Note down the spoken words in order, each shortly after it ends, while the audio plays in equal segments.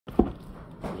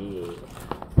Yeah.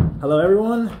 Hello,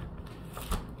 everyone.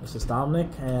 This is Dominic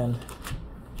and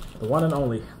the one and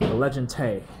only, the legend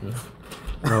Tay.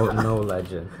 No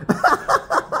legend.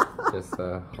 Just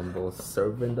a humble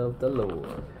servant of the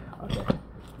Lord. Okay.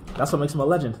 That's what makes him a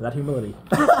legend, that humility.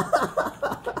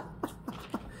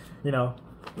 You know,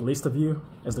 the least of you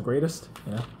is the greatest,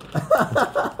 you know?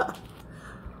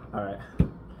 All right.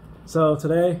 So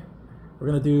today, we're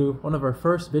going to do one of our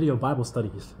first video Bible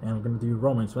studies, and we're going to do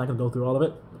Romans. We're not going to go through all of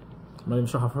it. I'm not even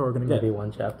sure how far we're going to get. Maybe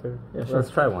one chapter? Yeah, sure.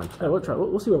 Let's try one chapter. Yeah, we'll try.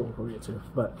 We'll see what we'll read to.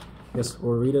 But I guess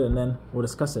we'll read it and then we'll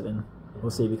discuss it and we'll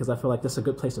see, because I feel like this is a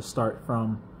good place to start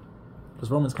from,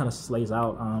 because Romans kind of lays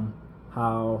out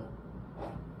how.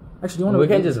 Actually, do you want to? We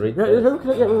can just read. Yeah,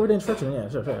 we'll read the instruction. Yeah,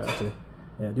 sure. Actually,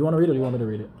 yeah. Do you want to read it, or do you want me to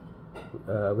read it?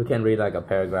 We can read like a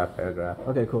paragraph.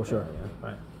 Okay, cool, sure. Yeah. All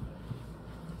right.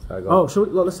 So I go. Oh,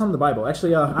 let's sum the Bible.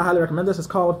 Actually, I highly recommend this. It's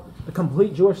called the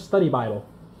Complete Jewish Study Bible,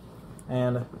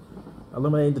 and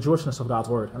illuminating the Jewishness of God's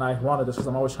Word. And I wanted this because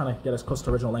I'm always trying to get as close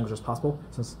to original language as possible,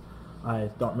 since I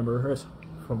don't remember it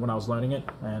from when I was learning it,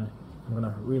 and I'm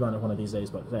gonna relearn it one of these days.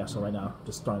 But yeah, so right now,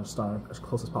 just starting as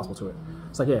close as possible to it.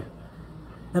 It's like, yeah.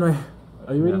 Anyway,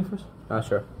 are you reading first?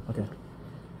 Sure. Okay.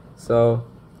 So,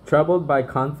 troubled by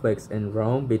conflicts in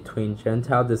Rome between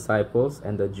Gentile disciples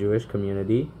and the Jewish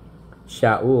community,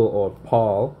 Shaul, or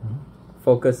Paul,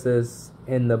 focuses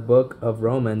in the book of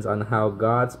Romans on how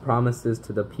God's promises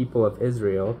to the people of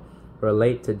Israel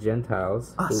relate to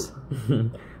Gentiles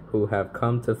who have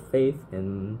come to faith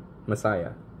in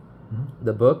Messiah.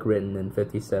 The book, written in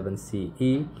 57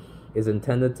 CE, is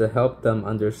intended to help them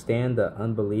understand the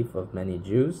unbelief of many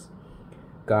Jews,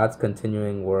 God's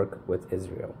continuing work with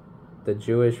Israel, the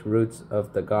Jewish roots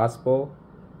of the gospel,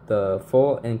 the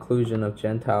full inclusion of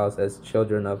Gentiles as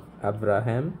children of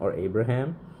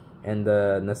Abraham, and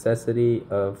the necessity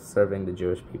of serving the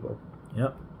Jewish people.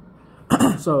 Yep.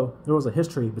 So there was a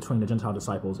history between the Gentile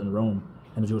disciples in Rome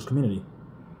and the Jewish community,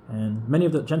 and many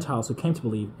of the Gentiles who came to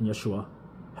believe in Yeshua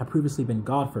had previously been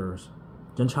God-fearers,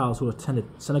 Gentiles who attended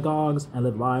synagogues and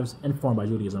lived lives informed by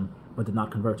Judaism but did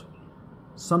not convert.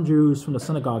 Some Jews from the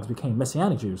synagogues became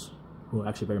Messianic Jews, who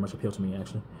actually very much appealed to me,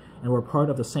 actually, and were part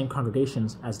of the same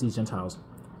congregations as these Gentiles.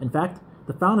 In fact,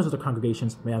 the founders of the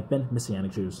congregations may have been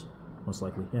Messianic Jews, most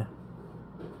likely, yeah.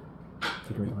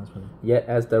 Yet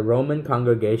as the Roman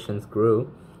congregations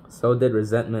grew, so did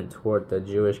resentment toward the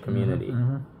Jewish community.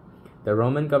 The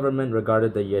Roman government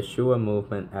regarded the Yeshua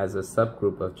movement as a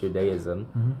subgroup of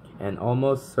Judaism, and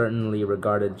almost certainly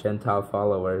regarded Gentile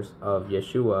followers of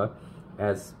Yeshua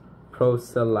as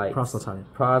proselytes.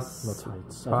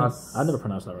 I never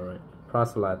pronounced that right.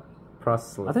 Proselyte.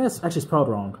 I think that's actually spelled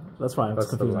wrong. That's why it's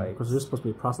confusing, because you're supposed to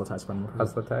be proselytes.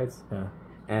 Proselytes? Yeah.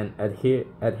 And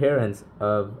adherents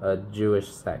of a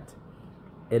Jewish sect.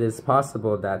 It is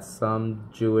possible that some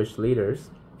Jewish leaders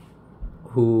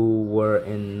who were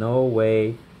in no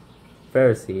way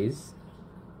Pharisees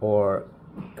or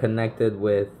connected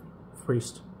with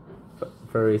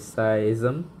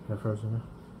Pharisaism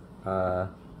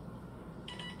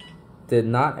did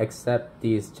not accept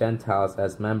these Gentiles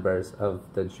as members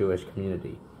of the Jewish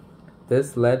community.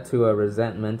 This led to a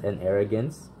resentment and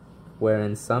arrogance,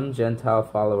 wherein some Gentile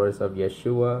followers of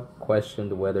Yeshua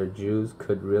questioned whether Jews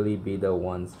could really be the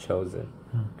ones chosen.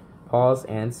 Paul's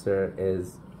answer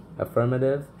is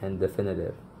affirmative and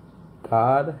definitive.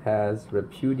 God has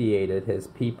repudiated his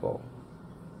people.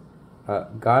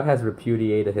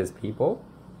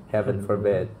 Heaven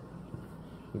forbid.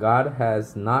 God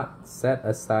has not set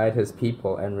aside his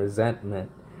people, and resentment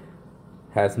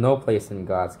has no place in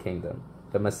God's kingdom.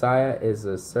 The Messiah is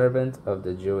a servant of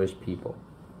the Jewish people,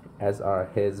 as are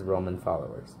his Roman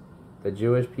followers. The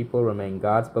Jewish people remain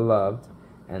God's beloved,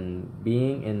 and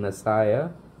being in Messiah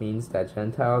means that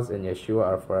Gentiles in Yeshua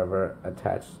are forever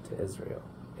attached to Israel.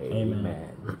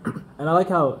 Amen. And I like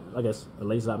how, I guess, it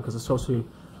lays it out, because it shows you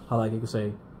how, like, you could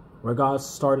say, where God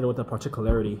started with a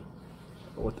particularity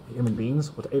with human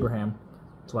beings, with Abraham,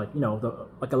 to, like, you know,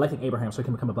 like electing Abraham so he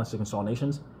can become a blessing against all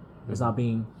nations, is not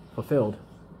being fulfilled.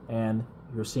 And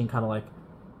you're seeing kind of like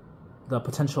the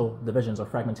potential divisions or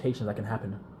fragmentation that can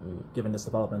happen given this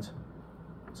development.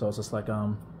 So it's just like,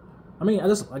 I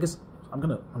guess I'm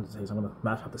gonna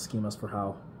map out the schemas for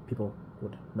how people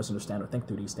would misunderstand or think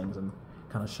through these things, and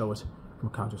kind of show it from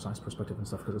a cognitive science perspective and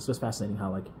stuff, because it's just fascinating how,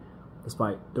 like,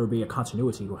 despite there would be a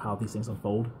continuity to how these things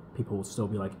unfold, people would still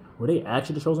be like, were they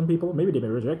actually the chosen people? Maybe they've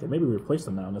been rejected. Maybe we replaced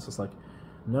them now. And it's just like,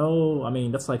 no, I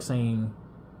mean, that's like saying,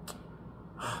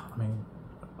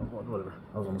 whatever.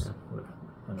 I was almost, whatever.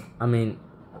 I mean,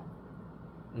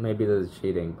 maybe this is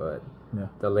cheating, but yeah.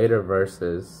 The later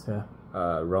verses, yeah.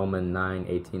 Romans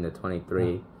 9:18 to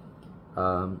 23,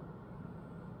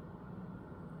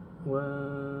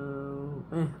 Well,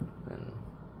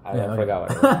 I Yeah, okay. forgot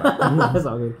what it was. That's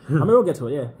all good. I mean, we'll get to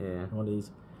it. Yeah. Yeah. One of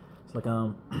these. It's like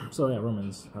So yeah,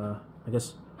 Romans. I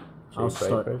guess Should I'll we pray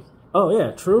start. first? Oh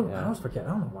yeah, true. Yeah. I always forget. I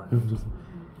don't know why.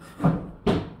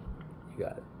 You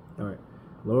got it. All right,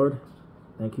 Lord,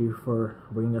 thank you for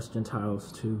bringing us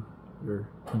Gentiles to your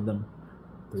kingdom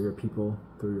through your people,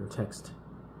 through your text.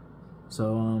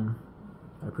 So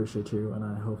I appreciate you, and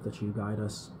I hope that you guide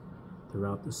us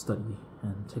throughout the study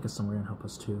and take us somewhere and help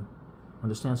us to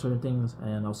understand certain things,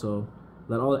 and also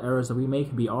let all the errors that we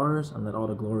make be ours, and let all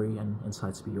the glory and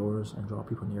insights be yours, and draw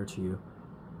people near to you,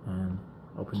 and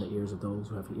open the ears of those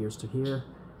who have ears to hear,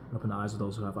 and open the eyes of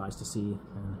those who have eyes to see,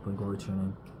 and bring glory to your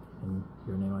name. In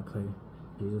your name I pray,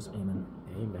 Jesus, amen.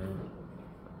 Amen.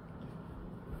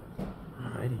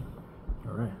 Alrighty.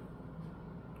 All right.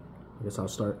 I guess I'll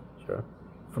start. Sure.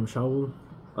 From Shaul,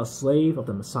 a slave of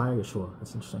the Messiah Yeshua.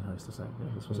 That's interesting how he used to say. Yeah,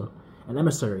 this was an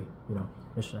emissary,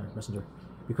 missionary, messenger.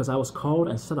 Because I was called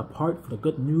and set apart for the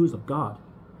good news of God.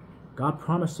 God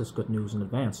promised this good news in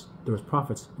advance through his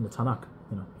prophets in the Tanakh,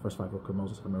 first 5 books of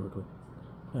Moses, if I remember correctly.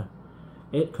 Yeah.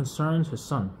 It concerns his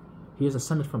son. He is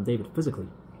descended from David physically.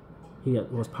 He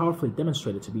was powerfully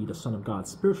demonstrated to be the Son of God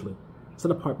spiritually, set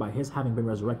apart by his having been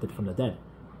resurrected from the dead.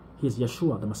 He is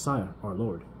Yeshua, the Messiah, our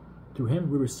Lord. Through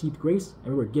him we received grace,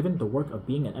 and we were given the work of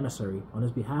being an emissary on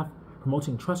his behalf,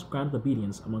 promoting trust-granted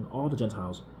obedience among all the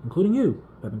Gentiles, including you,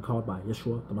 who have been called by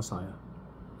Yeshua, the Messiah.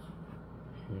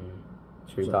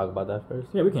 Should we talk about that first?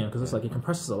 Yeah, we can, because it's like it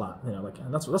compresses a lot.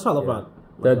 And that's what I love about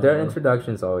their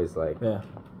introduction's always like yeah.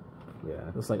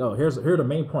 It's like, oh, here are the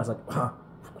main points, like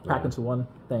packed into one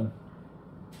thing.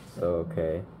 So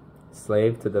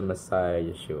slave to the Messiah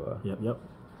Yeshua. Yep.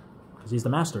 Because he's the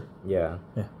master. Yeah.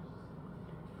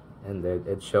 And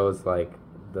it shows like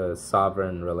the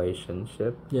sovereign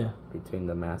relationship. Yeah. Between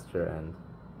the master and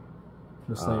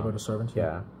the slave or the servant.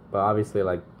 Yeah. But obviously,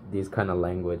 like these kind of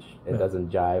language, it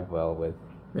doesn't jive well with.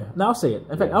 Yeah. No, I'll say it.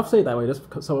 In fact, I'll say it that way, just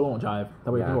so it won't jive.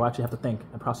 That way, people actually have to think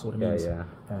and process what it means. Yeah.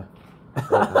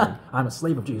 I'm a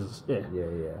slave of Jesus. Yeah.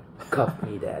 Cuff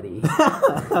me, daddy.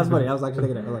 That's funny. I was actually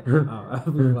thinking that. I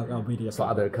was like, oh, BDS.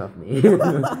 Father, cuff me.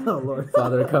 Oh, Lord.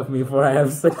 Father, cuff me, for I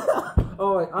have sinned.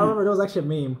 Oh, I remember there was actually a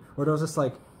meme where there was just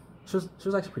like, she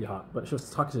was actually pretty hot, but she was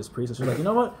talking to this priest, and she was like, you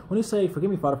know what? When you say, forgive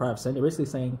me, Father, for I have sinned, you're basically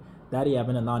saying, Daddy, I've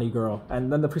been a naughty girl. And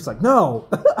then the priest's like, no!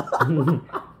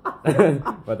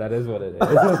 But that is what it is.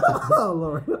 Oh,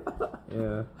 Lord.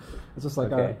 Yeah. It's just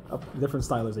like a different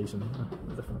stylization,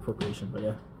 a different appropriation, but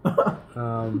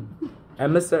yeah.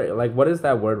 Emissary, like, what is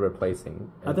that word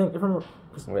replacing? I think, if I'm...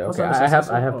 Wait, okay, I have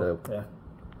to... Yeah.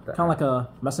 Kind of like a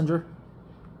messenger.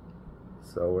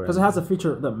 So we're... Because it has a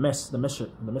feature, the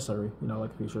emissary,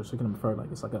 like feature, so you can refer, like,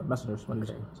 it's like a messenger, so you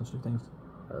essentially things.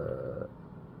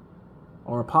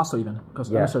 Or apostle, even,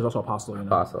 because emissary is also apostle,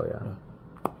 Apostle, yeah.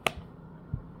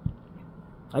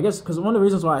 I guess because one of the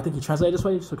reasons why I think he translated this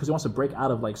way is because he wants to break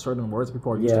out of like certain words that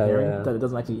people are used to hearing, that it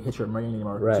doesn't actually hit your brain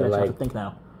anymore. Right, so you actually like, have to think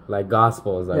now. Like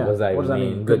gospel is like, what does that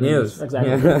mean? Good news.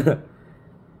 Exactly.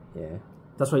 Yeah.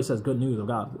 That's why he says good news of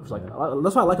God. It's like that's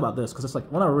what I like about this, because it's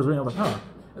like when I was reading, I was like,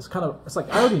 it's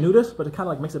like I already knew this, but it kind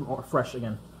of like makes it more fresh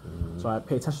again. So I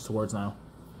pay attention to words now,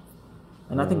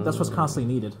 and I think that's what's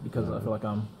constantly needed, because I feel like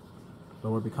the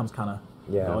word becomes kind of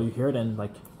you hear it and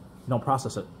like you don't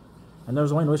process it. And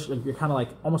there's a way in which you're kind of like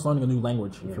almost learning a new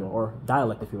language, if you will, or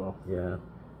dialect, if you will. Yeah.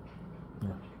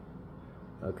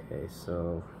 Okay,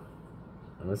 so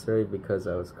emissary because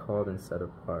I was called and set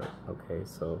apart. Okay,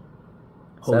 so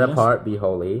Holiness. Set apart, be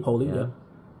holy. Holy, yeah.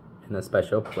 In a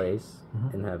special place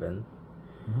in heaven.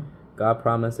 God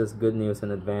promises good news in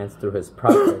advance through his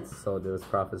prophets. So there was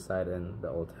prophesied in the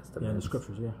Old Testament. Yeah, in the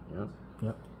scriptures,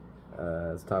 Yep.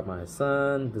 Let's talk about his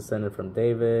son, descended from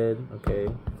David. Okay.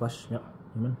 Flesh,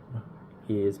 human. Yeah.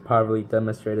 He is powerfully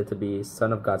demonstrated to be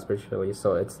Son of God spiritually.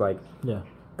 So it's like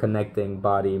connecting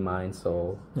body, mind,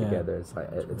 soul together. It's like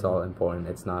it's all important.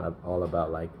 It's not all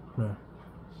about like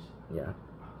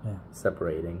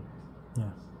separating.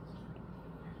 Yeah.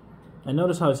 And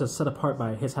notice how it says set apart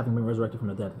by his having been resurrected from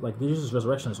the dead. Like Jesus'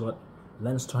 resurrection is what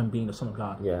lends to him being the Son of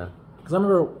God. Yeah. Because I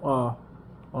remember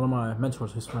one of my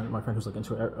mentors, my friend who's like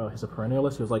into he's a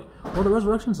perennialist. He was like, well, the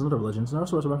resurrections in other religions, and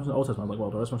also resurrections in the Old Testament. I'm like, well,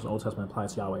 the resurrection in the Old Testament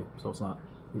applies to Yahweh, so it's not,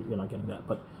 you're not getting that.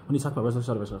 But when you talk about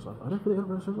resurrection, are there really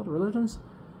resurrections in other religions?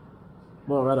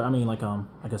 Well, rather, I mean, like, I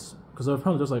guess, because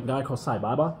apparently there's like a guy called Sai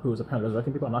Baba who was apparently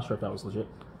resurrecting people. I'm not sure if that was legit.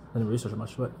 I didn't research it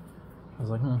much, but I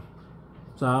was like,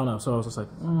 So I don't know. So I was just like,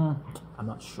 I'm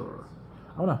not sure.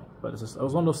 I don't know. But it was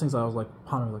one of those things that I was like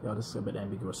pondering, like, oh, this is a bit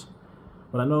ambiguous.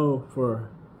 But I know for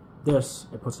this,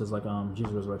 it puts as like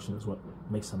Jesus' resurrection is what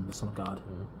makes him the Son of God,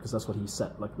 because that's what he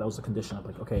said. Like that was the condition of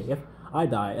like, okay, if I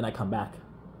die and I come back,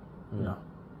 you know,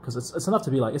 because it's enough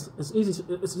to be like it's easy.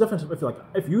 It's different if you're like,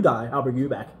 if you die, I'll bring you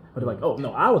back. But you're like, oh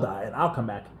no, I will die and I'll come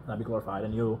back and I'll be glorified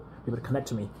and you'll be able to connect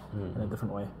to me in a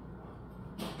different way.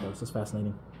 So it's just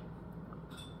fascinating.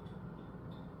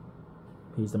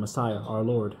 He's the Messiah, our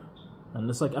Lord, and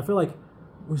it's like I feel like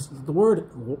the word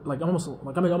like almost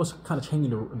like I'm almost kind of changing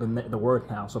the word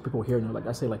now, so people hear it. Like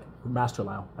I say like master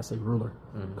now, I say ruler,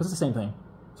 because it's the same thing.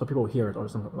 So people hear it or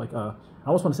something like I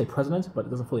almost want to say president, but it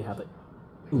doesn't fully have it.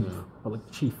 But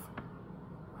like chief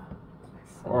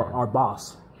or our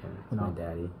boss, you know. My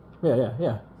daddy.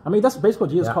 Yeah. I mean that's basically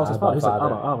what Jesus calls his father. He's like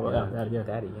Abba,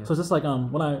 daddy. So it's just like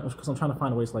because I'm trying to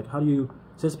find ways like how do you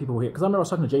say to people here? Because I remember I was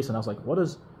talking to Jason. I was like, what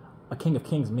does a king of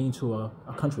kings mean to a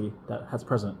country that has a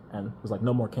president? And it was like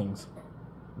no more kings.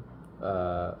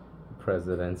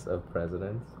 Presidents of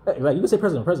presidents. Right, you could say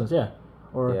president of presidents, yeah.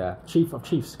 Or chief of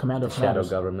chiefs, commander of commanders.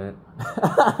 Shadow government.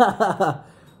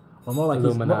 Or more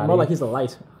like he's the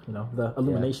light, you know, the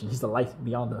illumination. He's the light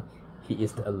beyond the. He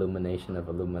is the illumination of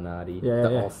Illuminati. Yeah,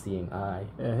 the all-seeing eye.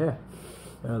 Yeah,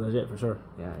 that's it for sure.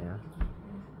 Yeah.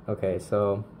 Okay,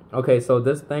 so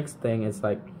this next thing is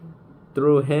like,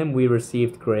 through him we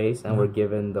received grace and were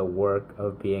given the work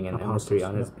of being an emissary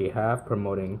on his behalf,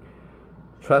 promoting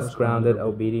trust-grounded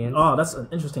obedience. Oh, that's an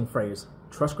interesting phrase.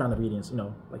 Trust-grounded obedience. You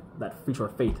know, like that feature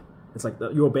of faith. It's like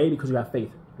you obey because you have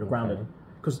faith. You're grounded.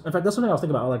 Because in fact, that's something I was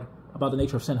thinking about, like about the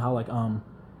nature of sin. How like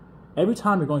every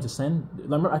time you're going to sin,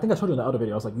 remember, I think I told you in the other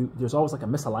video. I was like, there's always like a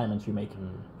misalignment you make.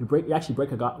 You actually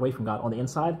break away from God on the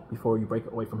inside before you break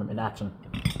away from Him in action.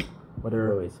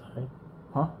 Whether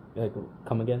Like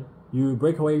come again? You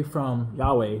break away from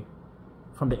Yahweh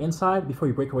from the inside before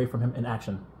you break away from Him in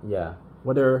action. Yeah.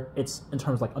 Whether it's in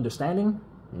terms like understanding,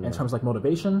 in terms like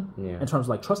motivation, in terms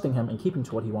like trusting Him and keeping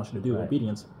to what He wants you to do,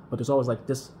 obedience. But there's always like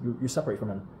this, you separate from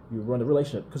Him. You ruin the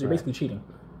relationship because you're basically cheating.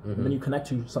 And then you connect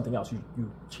to something else.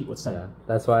 You cheat with sin. Yeah.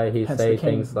 That's why he say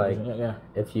things like,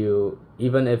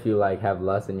 even if you like have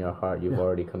lust in your heart, you've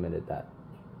already committed that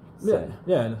sin.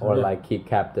 Or like keep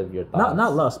captive your thoughts.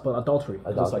 Not lust, but adultery.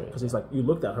 Because he's like, you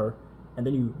looked at her, and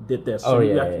then you did this. So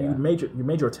you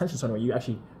made your attention somewhere. You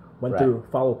actually went through,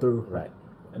 followed through,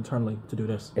 internally to do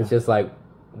this. It's just like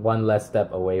one less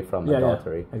step away from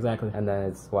adultery. Exactly. And then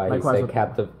it's why he say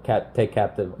take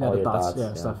captive all your thoughts.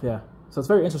 So it's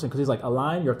very interesting because he's like,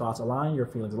 align your thoughts, align your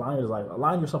feelings, align your desire,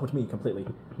 align yourself with me completely.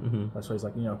 That's why he's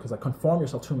like, because like conform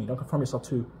yourself to me. Don't conform yourself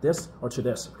to this or to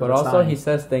this. But also he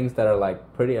says things that are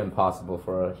like pretty impossible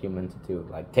for a human to do.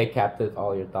 Like take captive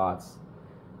all your thoughts.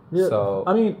 Yeah. So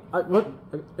I mean,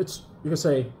 you can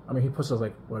say. I mean, he puts us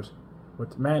like words.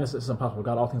 With man, it's impossible. With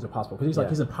God, all things are possible. Because he's like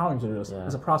he's empowering you to do this.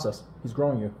 It's a process. He's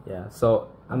growing you. Yeah. So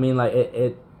I mean, like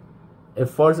it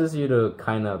forces you to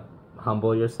kind of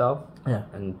humble yourself.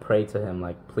 And pray to Him,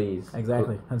 like, please.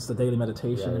 Exactly. Hence the daily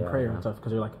meditation and prayer and stuff.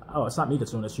 Because you're like, oh, it's not me that's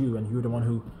doing it, it's you, and you're the one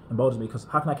who emboldens me. Because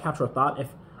how can I capture a thought if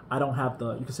I don't have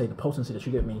the potency that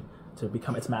you give me to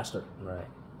become its master? Right.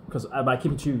 Because by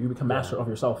keeping to you become master of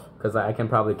yourself. Because I can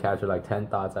probably capture like 10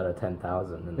 thoughts out of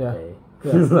 10,000 in a day.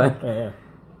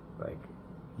 Like,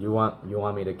 you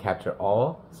want me to capture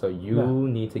all, so you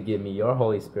need to give me your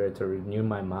Holy Spirit to renew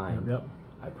my mind.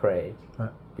 I pray.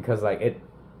 Because like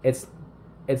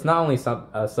it's not only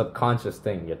a subconscious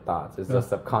thing, your thoughts. It's just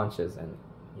subconscious, and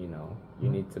you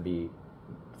need to be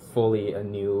fully a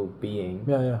new being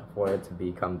for it to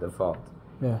become default.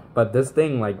 But this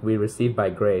thing, like, we receive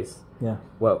by grace.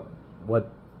 What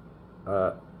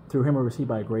through Him we receive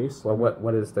by grace. Well,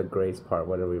 what is the grace part?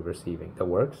 What are we receiving? The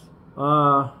works?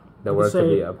 The works of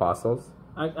the apostles?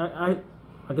 I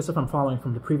guess if I'm following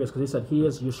from the previous, because he said He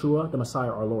is Yeshua, the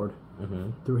Messiah, our Lord.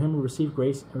 Through Him we received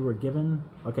grace, and we were given.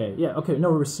 We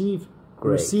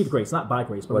received grace, not by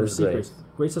grace, but we received grace.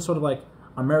 Grace is sort of like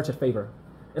unmerited favor.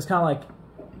 It's kind of like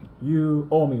you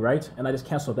owe me, right? And I just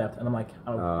cancel debt, and I'm like,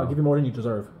 I'll give you more than you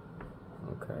deserve.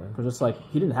 Okay. Because it's like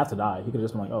He didn't have to die. He could have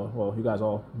just been like, oh, well, you guys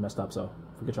all messed up, so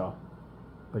forget y'all.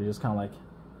 But He just kind of like,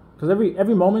 because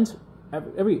every moment,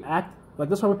 every act, like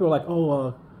that's why people are like,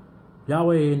 oh,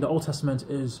 Yahweh in the Old Testament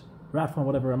is wrathful and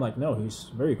whatever. I'm like, no,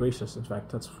 He's very gracious. In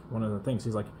fact, that's one of the things.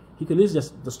 He's like, He could at least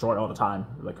just destroy all the time,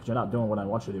 like, because you're not doing what I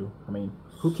want you to do. I mean,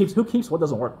 who keeps what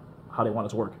doesn't work how they want it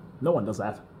to work? No one does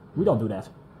that. We don't do that.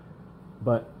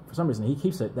 But for some reason, He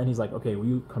keeps it. Then He's like, okay, will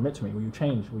you commit to me? Will you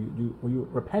change? Will you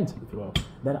repent, if you will?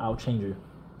 Then I'll change you,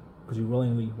 because you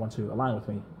willingly want to align with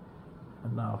me,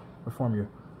 and now reform you.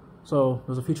 So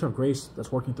there's a feature of grace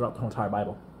that's working throughout the whole entire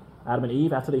Bible. Adam and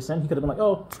Eve, after they sinned, He could have been like,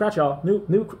 oh, scratch y'all, new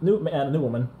man, new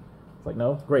woman. It's like,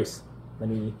 no, grace. Then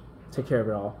He take care of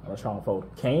it all, and let it shall unfold.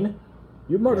 Cain,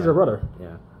 you murdered your brother.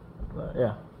 Yeah.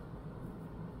 Yeah.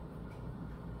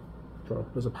 So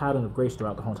there's a pattern of grace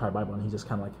throughout the whole entire Bible, and he just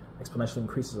kind of like exponentially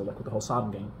increases it, like with the whole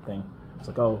Sodom gang thing. It's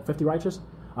like, oh, 50 righteous,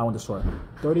 I want to destroy.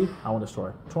 30, I want to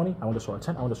destroy. 20, I want to destroy.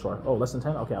 10, I want to destroy. Oh, less than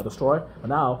 10, okay, I'll destroy. But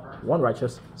now, one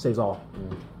righteous saves all.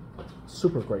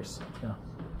 Super grace. Yeah.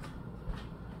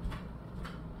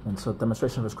 And so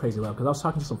demonstration of his crazy love. Because I was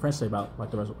talking to some friends today about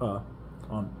like about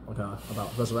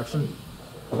resurrection,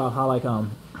 about how like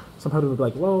some people would be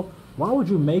like, well, why would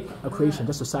you make a creation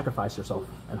just to sacrifice yourself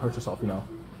and hurt yourself, you know,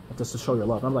 just to show your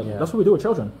love? And I'm like, that's what we do with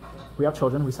children. We have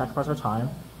children, we sacrifice our time,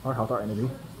 our health, our energy,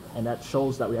 and that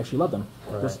shows that we actually love them.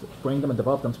 Right. Just bring them and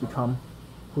develop them to become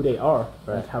who they are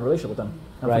and have a relationship with them.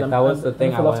 And Right, for them, that was the thing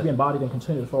for I love to wanted- be embodied and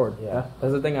continue forward. Yeah,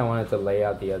 that's the thing I wanted to lay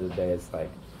out the other day. It's like,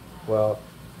 well,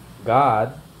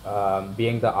 God,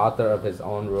 being the author of his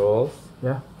own rules,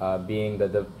 Yeah. being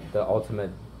the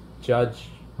ultimate judge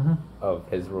of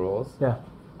his rules, Yeah.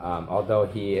 although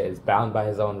he is bound by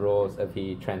his own rules, if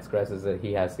he transgresses it,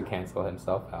 he has to cancel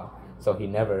himself out. So he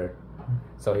never,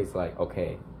 so he's like,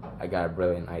 okay, I got a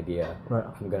brilliant idea. Right.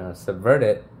 I'm gonna subvert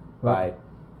it Right.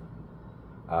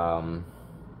 by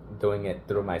doing it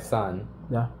through my son.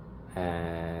 Yeah.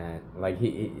 And like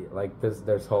he like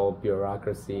there's whole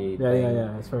bureaucracy Yeah, thing.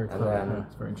 yeah. It's very And clear. then, Yeah,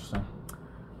 it's very interesting.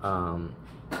 um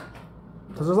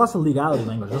Because there's lots of legality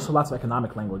language. There's lots of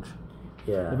economic language.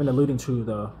 yeah, Even alluding to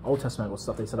the Old Testament with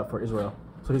stuff they set up for Israel.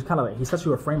 So he's kind of like, he sets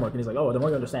you a framework, and he's like, oh, the more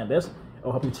you understand this,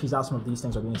 it'll help you tease out some of these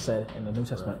things that are being said in the New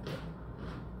Testament.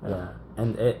 yeah.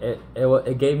 And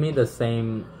it gave me the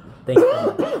same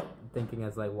thinking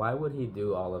as like, why would he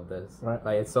do all of this? Right.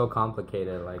 Like it's so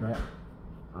complicated. Like Right.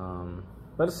 um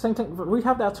But it's the same thing. We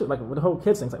have that too. Like with the whole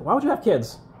kids thing. It's like, why would you have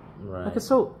kids? right. Like it's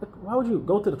so. Like, why would you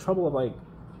go through the trouble of like,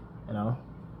 you know,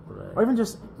 right. or even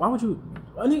just why would you,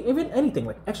 even anything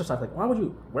like exercise? Like why would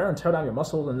you wear and tear down your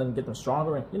muscles and then get them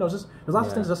stronger? And you know, just there's lots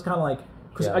of Yeah. things that's kind of like.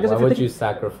 Because Yeah, I guess why if you're would you thinking,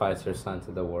 sacrifice your son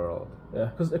to the world? yeah,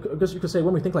 because you could say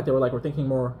when we think like they were like we're thinking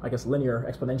more, I guess, linear,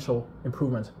 exponential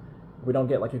improvement. We don't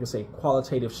get like you could say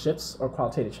qualitative shifts or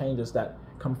qualitative changes that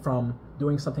come from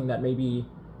doing something that maybe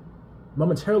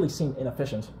momentarily seem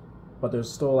inefficient, but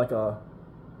there's still like a,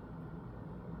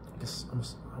 I guess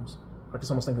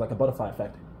almost think like a butterfly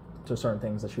effect to certain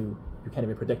things that you can't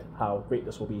even predict how great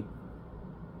this will be.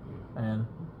 And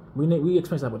we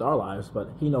experience that with our lives, but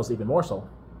he knows even more so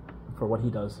for what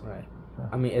he does. Right. Yeah.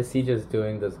 I mean, is he just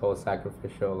doing this whole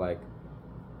sacrificial like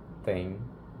thing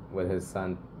with his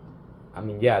son? I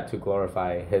mean, yeah, to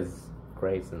glorify his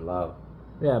grace and love.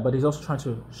 Yeah, but he's also trying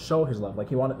to show his love. Like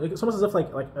he wanted, it's almost as if like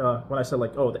when I said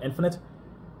like, oh, the infinite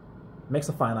makes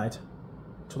the finite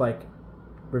to like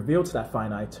reveal to that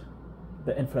finite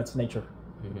the infinite's nature.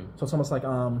 Mm-hmm. So it's almost like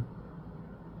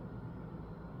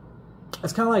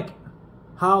it's kind of like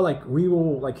how like we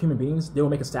will, like human beings, they will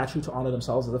make a statue to honor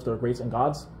themselves as if they're greats and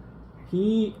gods.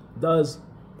 He does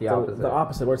The opposite. the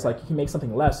opposite, where it's like he makes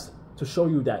something less to show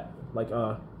you that like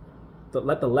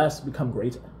let the less become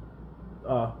great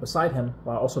beside him,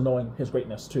 while also knowing his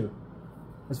greatness too.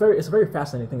 It's a very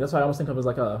fascinating thing. That's why I almost think of it as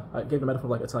like I gave the metaphor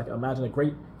like it's like imagine a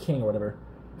great king or whatever,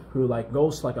 who like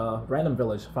goes to like a random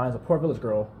village, finds a poor village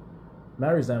girl,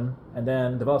 marries them, and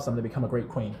then develops them to become a great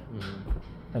queen. Mm-hmm.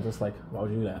 And just like, why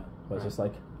would you do that? But it's just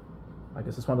like, I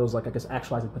guess it's one of those like I guess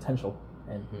actualizing potential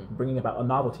and bringing about a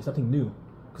novelty, something new.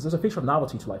 Because there's a feature of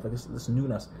novelty to life, like this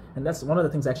newness, and that's one of the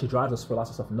things that actually drives us for lots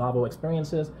of stuff: novel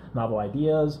experiences, novel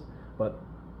ideas. But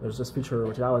there's this feature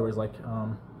which Yahweh is like,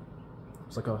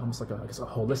 it's like almost like I guess a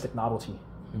holistic novelty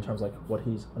in terms of like what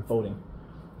He's unfolding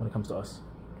when it comes to us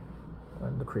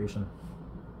and the creation.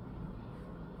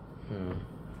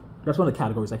 That's one of the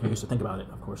categories I can use to think about it,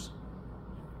 of course.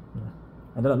 Yeah.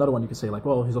 And then another one you could say like,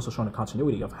 well, He's also showing a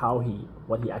continuity of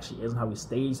what he actually is and how He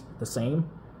stays the same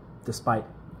despite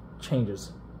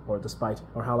changes, or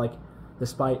how like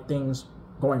despite things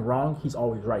going wrong, He's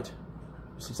always right.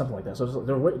 You see something like that. So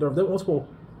there are multiple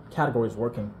categories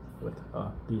working with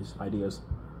these ideas.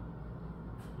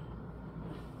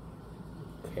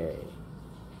 Okay.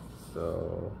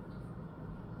 So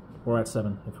We're at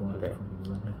 7 if you want Okay.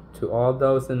 to. to all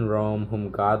those in Rome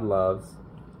whom God loves,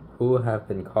 who have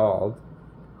been called,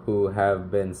 who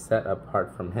have been set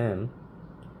apart from Him,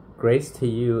 grace to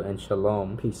you and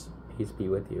shalom. Peace. Peace be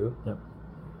with you. Yep.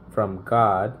 From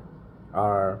God,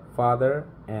 our Father,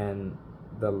 and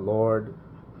the Lord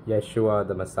Yeshua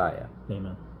the Messiah.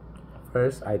 Amen.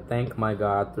 First, I thank my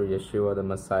God through Yeshua the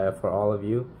Messiah for all of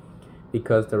you,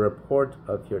 because the report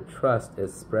of your trust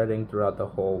is spreading throughout the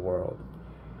whole world.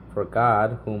 For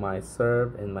God, whom I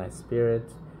serve in my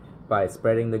spirit by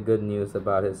spreading the good news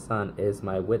about His Son, is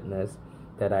my witness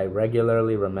that I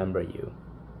regularly remember you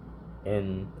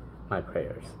in my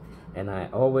prayers. And I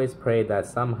always pray that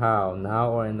somehow, now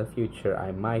or in the future,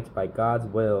 I might, by God's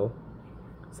will,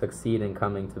 succeed in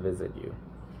coming to visit you.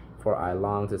 For I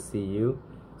long to see you,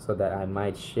 so that I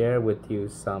might share with you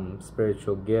some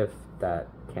spiritual gift that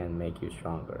can make you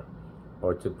stronger.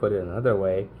 Or to put it another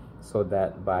way, so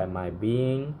that by my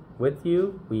being with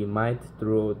you, we might,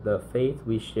 through the faith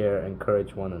we share,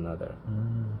 encourage one another.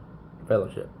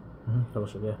 Fellowship.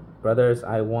 Fellowship, yeah. Brothers,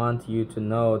 I want you to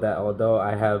know that although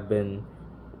I have been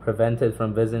prevented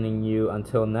from visiting you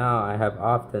until now, I have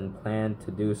often planned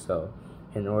to do so,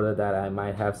 in order that I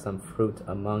might have some fruit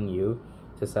among you,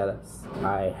 just as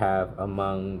I have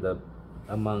among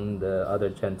the other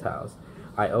Gentiles.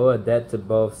 I owe a debt to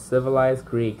both civilized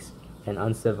Greeks and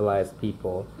uncivilized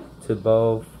people, to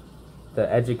both the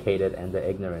educated and the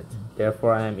ignorant.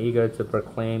 Therefore I am eager to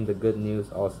proclaim the good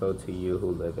news also to you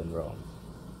who live in Rome.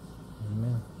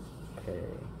 Amen. Okay.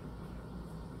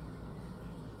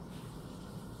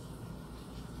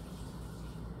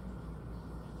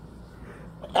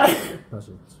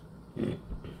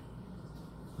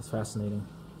 That's fascinating.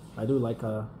 I do like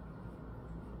how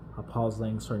Paul's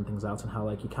laying certain things out, and how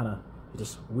like he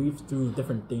just weaves through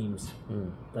different themes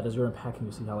that as you're unpacking,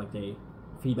 you see how like they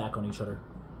feedback on each other.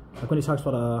 Like when he talks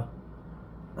about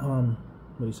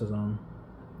what he says,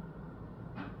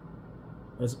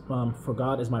 for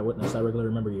God is my witness, I regularly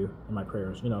remember you in my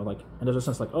prayers. You know, like, and there's a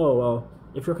sense like, oh well,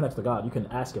 if you're connected to God, you can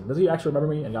ask him, does he actually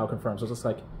remember me? And God will confirm. So it's just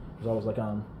like there's always like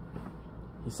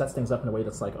he sets things up in a way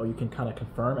that's like, oh, you can kind of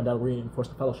confirm, and that'll reinforce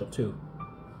the fellowship too.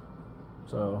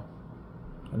 So,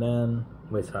 and then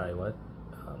wait, sorry, what?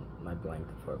 I blanked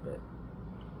for a bit.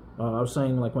 I was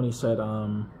saying, like, when he said,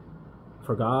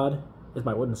 for God is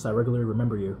my witness, I regularly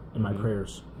remember you in my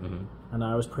prayers. And I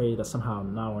always pray that somehow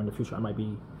now or in the future I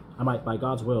might by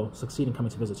God's will succeed in coming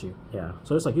to visit you. Yeah.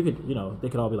 So it's like you could, they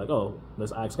could all be like, oh,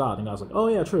 let's ask God, and God's like, oh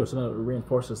yeah, true. So then it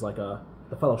reinforces like the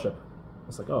fellowship.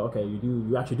 It's like, oh, okay,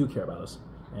 you actually do care about us,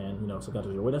 and so God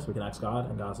is your witness. We can ask God,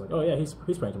 and God's like, oh yeah, he's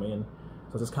praying to me, and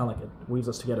so it's just kind of like it weaves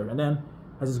us together. And then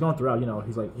as he's going throughout,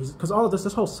 he's because all of this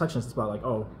whole section is about like,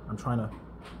 oh, I'm trying to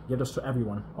give this to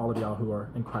everyone, all of y'all who are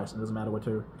in Christ. It doesn't matter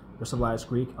whether you're civilized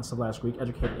Greek, uncivilized Greek,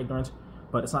 educated, ignorant,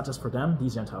 but it's not just for them,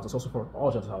 these Gentiles. It's also for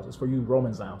all Gentiles. It's for you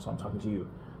Romans now. So I'm talking to you.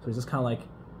 So he's just kind of like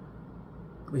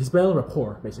he's building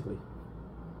rapport, basically.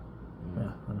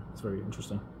 Yeah, it's very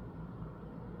interesting.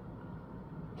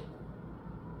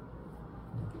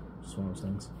 Just one of those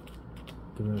things.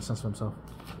 Giving him a sense of himself.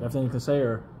 You have anything to say,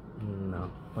 or no?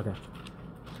 Okay.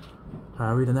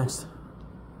 I'll read the next.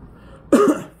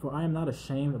 For I am not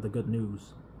ashamed of the good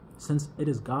news, since it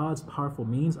is God's powerful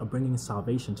means of bringing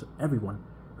salvation to everyone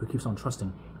who keeps on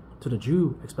trusting, to the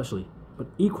Jew especially, but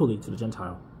equally to the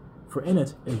Gentile. For in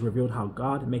it is revealed how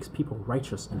God makes people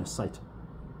righteous in his sight.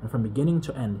 And from beginning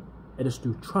to end, it is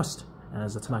through trust,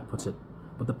 as the Tanakh puts it.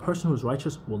 But the person who is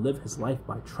righteous will live his life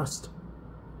by trust.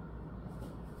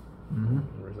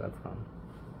 Where's that from?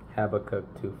 Habakkuk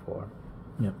 2:4.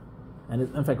 Yep. And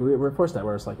in fact, we reinforce that,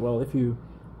 where it's like, well, if you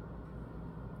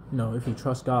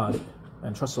trust God,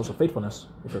 and trust is also faithfulness,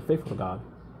 if you're faithful to God,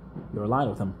 you're aligned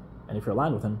with him. And if you're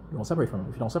aligned with him, you won't separate from him.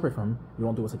 If you don't separate from him, you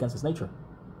won't do what's against his nature.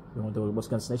 You won't do what's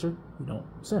against his nature, you don't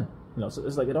sin. So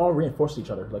it's like it all reinforces each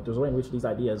other. Like there's a way in which these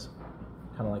ideas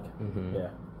kind of like,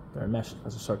 they're enmeshed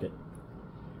as a circuit.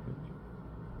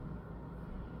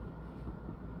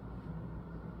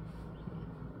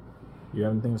 You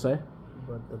have anything to say?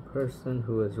 But the person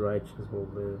who is righteous will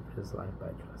live his life by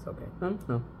trust. Okay.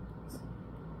 No.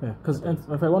 Yeah, because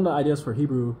if I one of the ideas for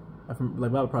Hebrew,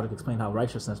 like Bible Project explained how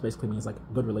righteousness basically means like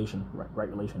good relation, right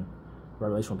relation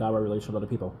with God, right relation with other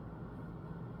people.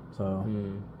 So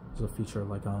it's a feature of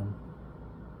like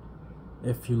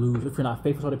if you're not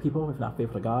faithful to other people, if you're not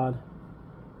faithful to God,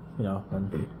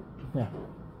 then yeah.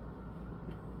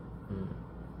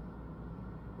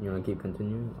 You want to keep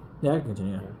continuing? Yeah, I can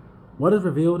continue. Yeah. What is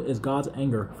revealed is God's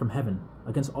anger from heaven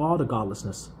against all the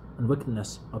godlessness and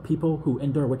wickedness of people who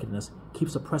endure wickedness, keep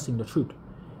suppressing the truth,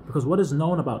 because what is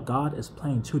known about God is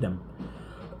plain to them,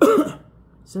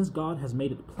 since God has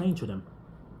made it plain to them.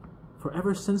 For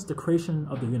ever since the creation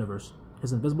of the universe,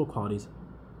 his invisible qualities,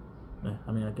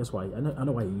 I guess why, I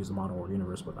know why you use the model or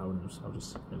universe, but I'll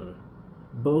just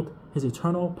both his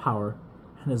eternal power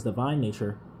and his divine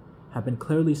nature have been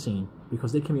clearly seen,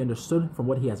 because they can be understood from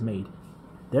what he has made.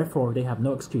 Therefore they have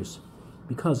no excuse,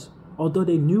 because although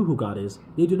they knew who God is,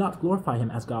 they do not glorify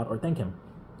him as God or thank him.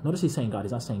 Notice he's saying God,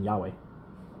 he's not saying Yahweh.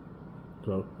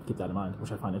 So keep that in mind,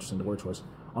 which I find interesting, the word choice.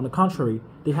 On the contrary,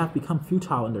 they have become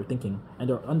futile in their thinking, and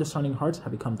their undiscerning hearts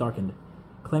have become darkened.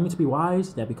 Claiming to be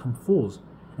wise, they have become fools,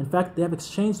 In fact, they have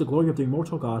exchanged the glory of the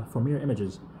immortal God for mere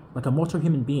images, like a mortal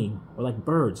human being, or like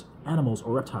birds, animals,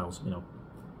 or reptiles. You know,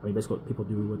 I mean, basically what people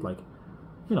do with like,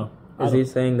 you know. Is he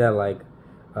saying that like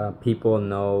people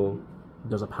know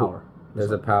there's a power?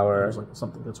 There's a power. There's like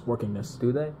something that's working this.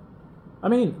 Do they? I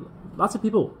mean, lots of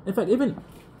people. In fact, even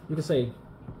you could say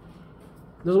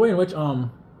there's a way in which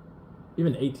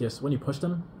even atheists, when you push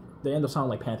them, they end up sounding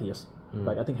like pantheists.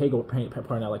 Like I think Hegel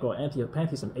pointed out, like, oh,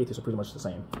 pantheists and atheists are pretty much the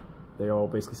same. They all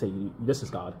basically say this is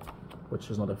God, which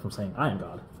is nothing from saying I am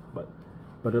God.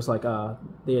 But there's like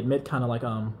they admit kind of like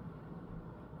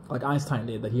Einstein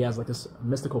did, that he has like this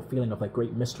mystical feeling of like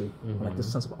great mystery, and like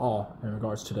this sense of awe in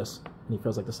regards to this, and he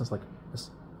feels like this sense like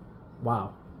this,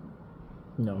 wow,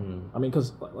 you know. I mean,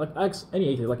 because like any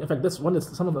atheist, like in fact, this one is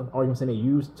some of the arguments they may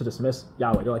use to dismiss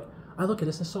Yahweh. They're like, I look at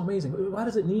this, it's so amazing. Why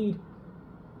does it need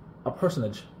a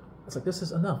personage? It's like this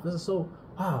is enough. This is so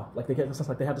wow. Like they get this sense,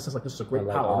 like they have this sense like this is a great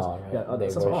like power. awe, right? Yeah, they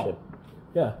worship.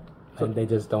 Yeah, so, and they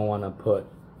just don't want to put.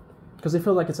 Because they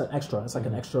feel like it's an extra. It's like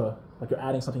an extra, like you're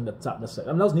adding something that's not necessary.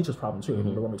 I mean, that was Nietzsche's problem too.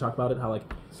 Remember when we talked about it, how like.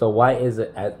 So why is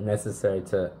it necessary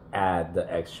to add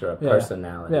the extra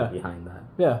personality behind that?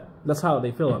 Yeah, that's how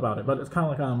they feel about it. But it's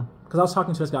kind of like because I was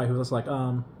talking to this guy who was like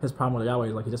his problem with Yahweh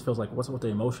is like he just feels like what's with the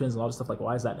emotions and all this stuff, like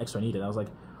why is that extra needed? And I was like,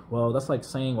 well, that's like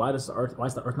saying why is the earth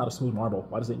not a smooth marble?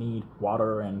 Why does it need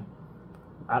water and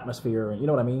atmosphere and you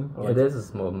know what I mean? Or it is a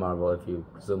smooth marble if you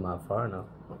zoom out far enough.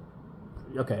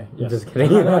 Okay, yes. Just kidding.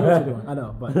 I know what you're doing. I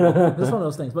know, but this is one of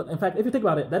those things. But in fact, if you think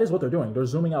about it, that is what they're doing. They're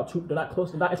zooming out. They're not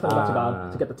close. They're not expanding up to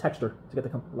God to get the texture, to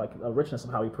get the richness of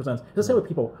how He presents. It's the same with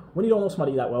people. When you don't know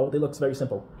somebody that well, they look very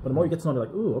simple. But the more you get to know them, you're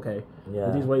like, ooh, okay.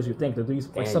 Yeah. These ways you think. They're these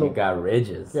like subtle. You got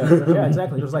ridges. Yeah,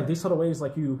 exactly. There's like these subtle ways,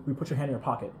 like you put your hand in your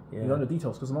pocket. Yeah. You learn the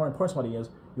details because the more important somebody is,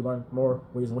 you learn more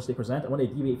ways in which they present. And when they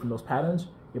deviate from those patterns,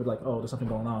 you'll be like, oh, there's something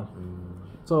going on.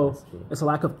 So it's a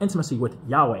lack of intimacy with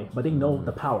Yahweh, but they know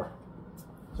the power.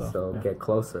 So get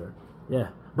closer. Yeah,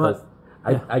 but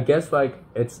I guess like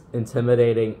it's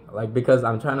intimidating, like because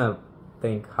I'm trying to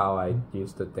think how I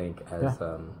used to think as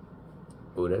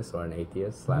Buddhist or an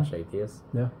atheist / atheist.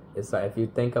 Yeah, it's like if you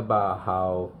think about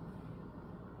how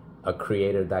a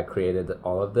creator that created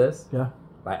all of this. Yeah,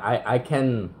 like I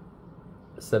can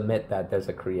submit that there's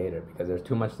a creator because there's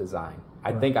too much design.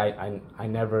 I think I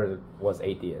never was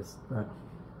atheist. Right.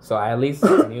 So I at least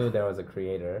knew there was a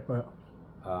creator. Right.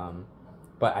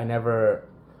 But I never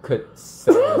could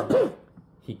say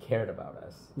he cared about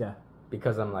us. Yeah.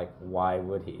 Because I'm like, why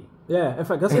would he? Yeah, in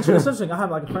fact, that's interesting. I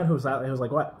have like a friend who was like,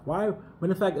 what? Why?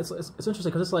 When in fact, it's interesting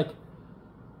because it's like,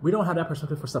 we don't have that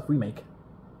perspective for stuff we make.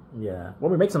 Yeah.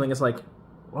 When we make something, it's like,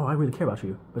 oh, I really care about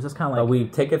you. But it's just kind of like. But we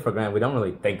take it for granted. We don't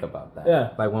really think about that.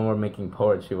 Yeah. Like when we're making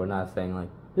poetry, we're not saying like,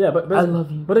 yeah, but I love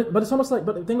you. But it's almost like,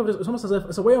 but think of it, it's almost as if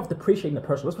it's a way of depreciating the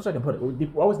personal. That's what I can put it. We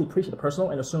always depreciate the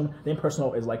personal and assume the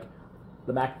impersonal is like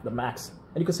the max.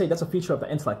 And you could say that's a feature of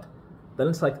the intellect. The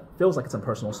intellect feels like it's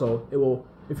impersonal, so it will,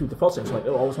 if you default to intellect, it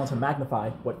will always want to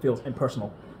magnify what feels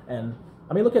impersonal. And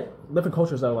I mean, look at different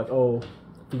cultures that are like, oh,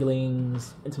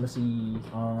 feelings, intimacy,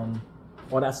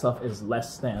 all that stuff is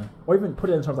less than, or even put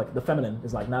it in terms like the feminine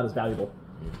is like not as valuable,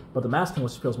 but the masculine,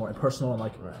 which feels more impersonal and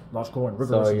like logical and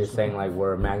rigorous. So you're saying like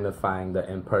we're magnifying the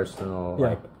impersonal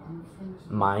like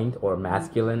mind or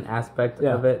masculine aspect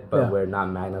of it, but we're not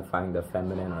magnifying the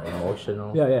feminine or emotional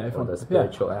or the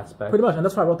spiritual aspect. Pretty much, and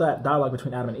that's why I wrote that dialogue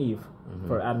between Adam and Eve.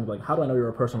 For Adam, like, how do I know you're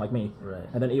a person like me? Right.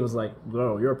 And then Eve was like,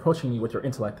 bro, you're approaching me with your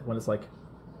intellect when it's like,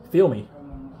 feel me,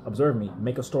 observe me,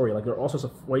 make a story. Like there are all sorts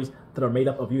of ways that are made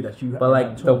up of you that you. But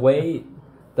like the way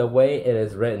it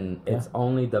is written, it's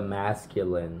only the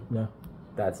masculine.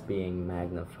 That's being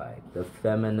magnified. The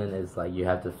feminine is like you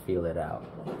have to feel it out.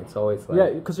 It's always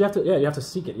like because you have to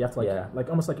seek it. You have to like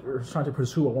almost like you're trying to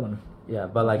pursue a woman. Yeah,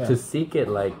 but like to seek it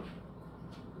like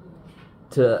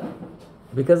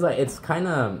because like it's kind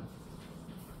of,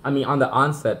 I mean, on the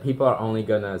onset, people are only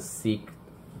gonna seek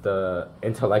the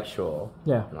intellectual.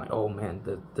 Yeah. And like, oh man,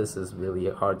 this is really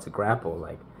hard to grapple.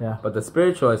 Like, but the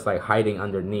spiritual is like hiding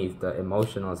underneath. The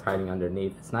emotional is hiding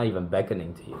underneath. It's not even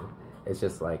beckoning to you. It's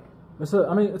just like. It's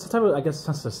a type of, I guess,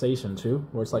 sensation too,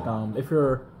 where it's like if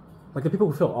you're like the people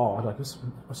who feel awe, like this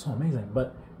is so amazing,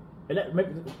 but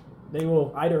they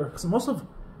will either, because a lot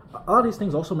of these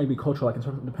things also may be cultural, like in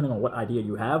terms of, depending on what idea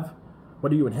you have,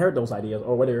 whether you inherit those ideas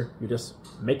or whether you just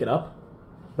make it up.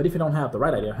 But if you don't have the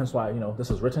right idea, hence why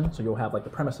this is written, so you'll have like the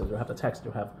premises, you'll have the text,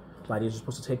 you'll have the ideas you're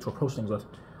supposed to take to approach things with.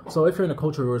 So if you're in a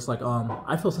culture where it's like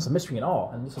I feel a sense of mystery and awe,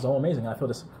 and this is all amazing, and I feel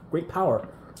this great power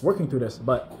working through this,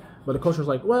 but the culture is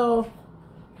like, well,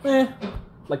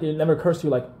 like it never occurs to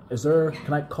you, like,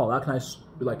 can I call out? Can I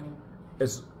be like,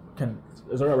 is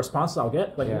there a response I'll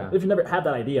get? Like, if you never had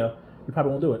that idea, you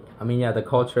probably won't do it. I mean, yeah, the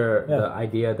culture, Yeah. the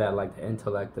idea that like the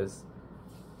intellect is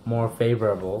more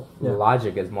favorable, Yeah.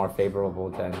 logic is more favorable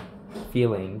than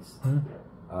feelings.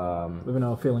 Even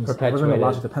though feelings, Perpetuated. even though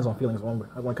logic depends on feelings when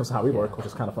it comes to how we work, which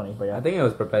is kind of funny. But yeah, I think it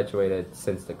was perpetuated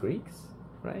since the Greeks,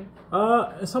 right?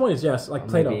 in some ways, yes, like Or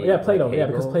Plato. maybe, Yeah, Plato. like, Yeah,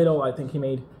 because Hegel. Plato, I think he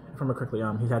made, if I remember correctly,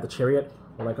 he had the chariot,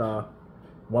 or like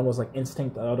one was like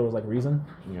instinct, the other was like reason,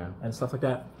 Yeah. and stuff like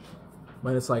that.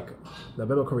 But it's like the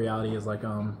biblical reality is like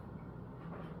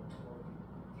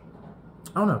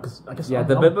I don't know, because I guess Yeah,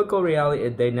 the biblical reality,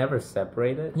 they never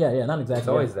separate it. Yeah, not exactly. It's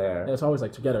always yeah. there. Yeah, it's always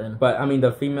like together, and But I mean,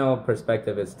 the female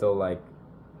perspective is still like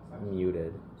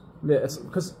muted. yeah, it's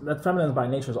because that feminine by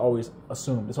nature is always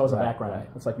assumed. It's always a Right, background. right.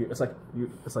 It's like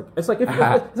if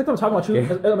I'm talking about you,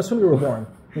 I'm assuming you were born.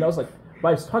 You know, it's like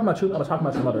by talking about you, I'm talking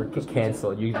about your mother.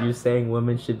 Cancel. You saying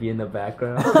women should be in the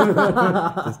background?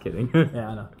 Just kidding. Yeah,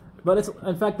 I know. But it's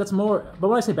in fact that's more. But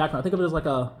when I say background, I think of it as like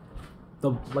a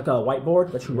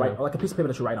whiteboard that you write, or like a piece of paper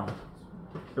that you write on.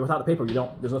 But without the paper, you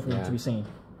don't. There's nothing to be seen.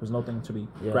 There's nothing to be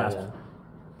grasped.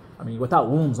 Yeah. I mean, without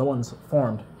wombs, no one's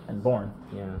formed and born.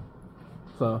 Yeah.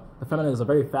 So the feminine is a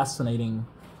very fascinating.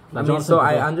 I mean, so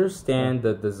I understand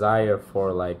the desire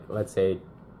for, like, let's say,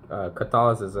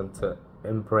 Catholicism to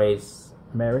embrace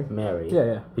Mary.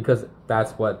 Yeah. Because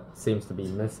that's what seems to be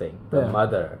missing, the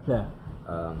mother. Yeah.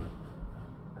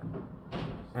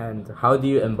 And how do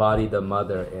you embody the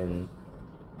mother in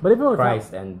But even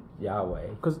Christ and Yahweh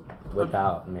because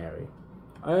without Mary?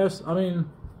 I mean,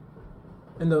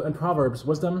 in Proverbs,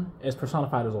 wisdom is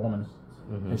personified as a woman,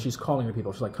 and she's calling the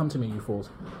people. She's like, "Come to me, you fools!"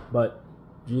 But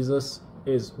Jesus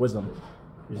is wisdom.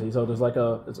 You see, so there's like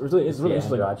it's really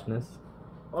interesting. Androgynous.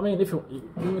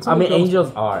 I mean,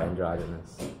 Angels are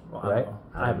androgynous, well, right?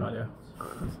 I have no idea.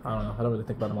 I don't know. I don't really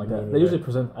think about them like that. neither. They usually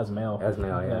present as male. As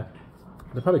male, yeah.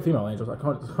 They're probably female angels. Like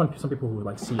some people who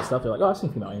like see stuff, they're like, "Oh, I've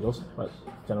seen female angels," but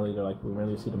generally they're like, "We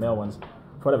rarely see the male ones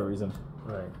for whatever reason."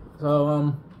 Right.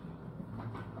 So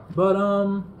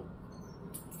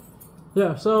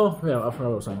yeah. So yeah, I forgot what I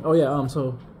was saying. Oh yeah.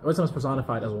 So wisdom is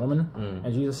personified as a woman,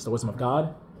 and Jesus is the wisdom of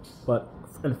God, but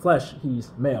in flesh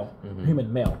he's male,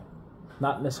 human male,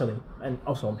 not necessarily, and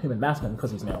also human masculine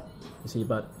because he's male. You see,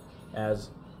 but as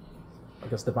I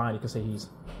guess divine, you could say he's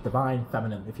divine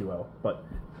feminine, if you will. But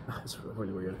it's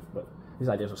really weird. But these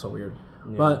ideas are so weird.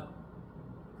 Yeah. But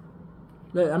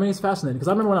I mean, it's fascinating because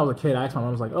I remember when I was a kid, I asked my mom,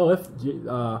 I was like, "Oh, if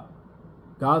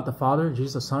God the Father,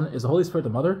 Jesus the Son, is the Holy Spirit the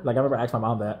Mother?" Like I remember asking my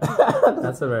mom that.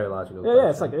 That's a very logical.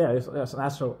 Yeah, question. it's an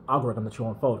astral algorithm that you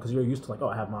unfold because you're used to like, oh,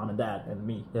 I have mom and dad and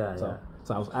me. Yeah.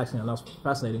 So I was asking, and that was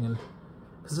fascinating, and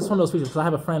because it's one of those features. Because I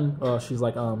have a friend, she's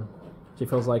like, she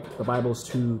feels like the Bible is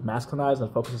too masculinized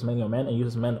and focuses mainly on men and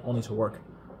uses men only to work.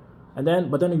 But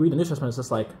then you read the New Testament, it's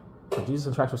just like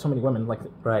Jesus interacts with so many women, like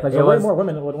Right. Like there were way more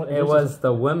women. It was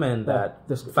the women that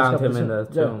found him in the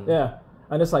tomb. Yeah.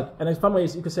 And it's like, and in some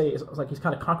ways, you could say it's like he's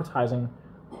kind of concretizing,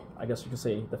 I guess you could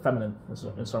say, the feminine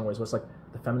in some ways. Where it's like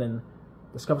the feminine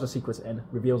discovers the secrets and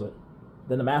reveals it.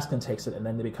 Then the masculine takes it, and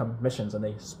then they become missions, and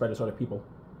they spread it to other people.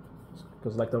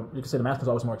 Because like you could say the masculine is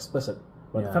always more explicit,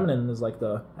 but the feminine is like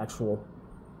the actual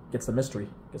gets the mystery,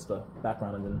 gets the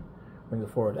background, and then brings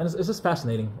it forward. And it's just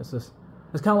fascinating. It's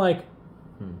kind of like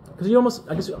because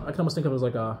I can almost think of it as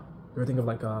like you ever think of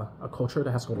like a culture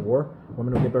that has to go to war.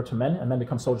 Women will give birth to men, and men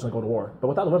become soldiers and go to war. But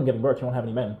without the women giving birth, you won't have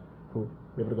any men who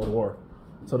be able to go to war.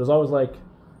 So there's always like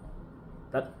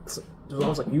that. There's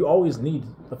always like you always need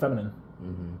the feminine.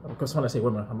 Because when I say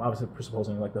women, I'm obviously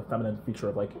presupposing like the feminine feature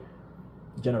of like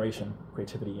generation,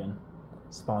 creativity, and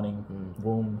spawning,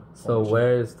 womb. So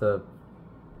where is the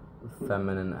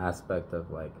feminine aspect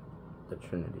of like the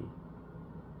Trinity?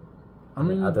 I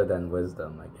mean, other than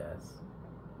wisdom, I guess,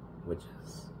 which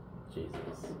is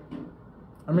Jesus.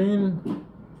 I mean,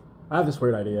 I have this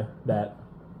weird idea that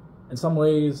in some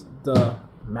ways the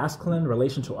masculine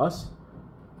relation to us,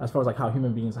 as far as like how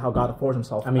human beings, how God affords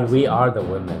himself. I mean, we are the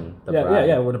women. The bride.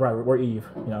 Yeah, we're the bride. We're Eve,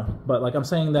 you know. But like I'm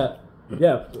saying that,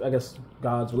 yeah, I guess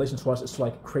God's relation to us is to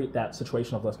like create that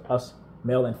situation of us,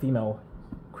 male and female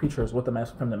creatures with the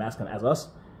feminine and masculine as us,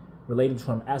 relating to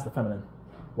him as the feminine,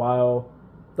 while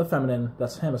the feminine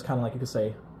that's him is kind of like you could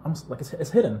say almost like it's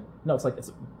hidden. No, it's like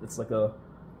it's like a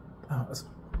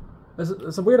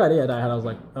it's a weird idea that I had. I was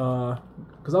like,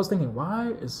 because I was thinking, why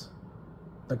is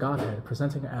the Godhead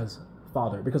presenting as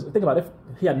Father? Because think about it,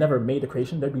 if he had never made the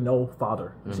creation, there'd be no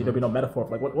Father. You see, there'd be no metaphor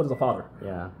of like what is a father?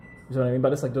 Yeah. You know what I mean?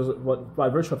 But it's like by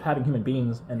virtue of having human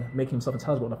beings and making himself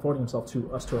intelligible and affording himself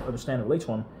to us to understand and relate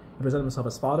to him, he presented himself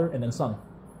as Father and then Son.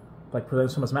 Like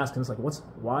presenting him as masculine. It's like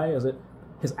why is it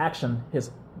his action,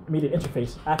 his immediate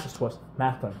interface access to us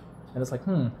masculine? And it's like,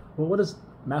 well, what does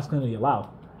masculinity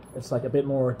allow? it's like a bit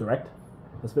more direct.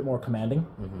 It's a bit more commanding.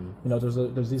 Mm-hmm. You know,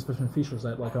 there's these different features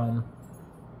that like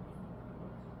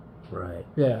Right.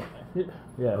 yeah.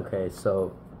 Okay,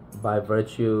 so by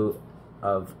virtue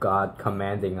of God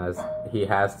commanding us, He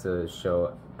has to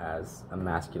show as a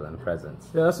masculine presence.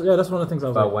 Yeah, that's one of the things I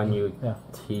was. But like, when you yeah.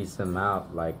 tease Him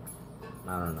out, like,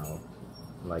 I don't know,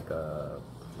 like a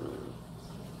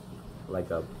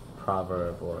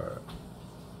proverb or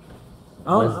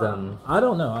wisdom. I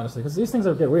don't know, honestly, because these things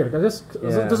are get weird.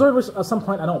 There's always at some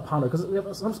point I don't ponder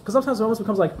because sometimes it almost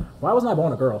becomes like, why wasn't I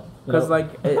born a girl? Because like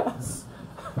it's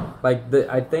like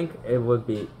I think it would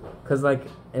be because like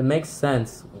it makes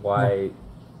sense why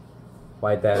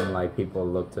then like people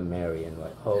look to Mary and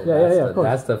like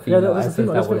that's the female essence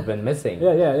that we've been missing.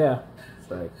 Yeah.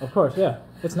 It's like, of course, yeah,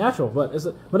 it's natural, but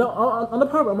on the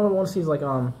part I'm gonna want to see is like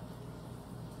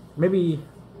maybe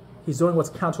he's doing what's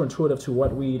counterintuitive to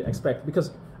what we'd expect,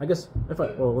 because I guess let me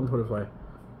put it this way.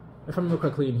 If I remember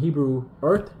correctly, in Hebrew,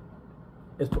 earth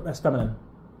that's feminine.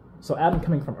 So Adam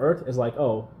coming from earth is like,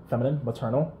 feminine,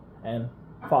 maternal, and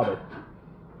father.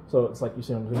 So it's like you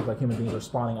see things like human beings are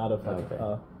spawning out of like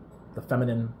the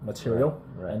feminine material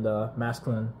and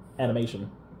masculine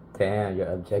animation. Damn, you're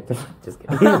objective. Just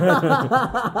kidding.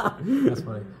 That's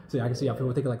funny. See, I can see how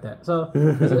people think like that. So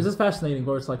it's just fascinating,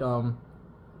 where it's like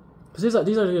because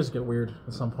these ideas get weird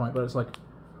at some point, but it's like,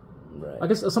 I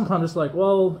guess at some point it's like,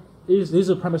 well, these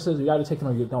are premises, you either take them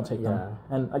or you don't take them.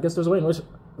 And I guess there's a way in which,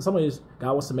 in some ways,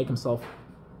 God wants to make himself,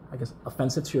 I guess,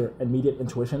 offensive to your immediate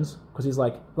intuitions, because he's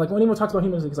like when anyone talks about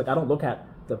humans, he's like, I don't look at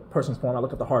the person's form, I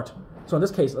look at the heart. So in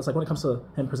this case, it's like when it comes to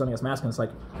him presenting as masculine, it's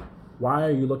like, why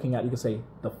are you looking at, you could say,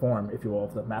 the form, if you will,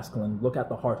 of the masculine? Look at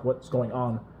the heart, what's going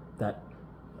on that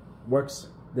works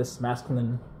this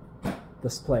masculine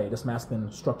display, this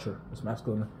masculine structure, this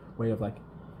masculine way of like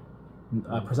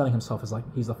presenting himself as like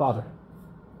he's the father.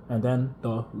 And then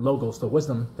the logos, the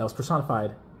wisdom that was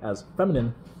personified as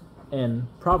feminine in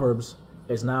Proverbs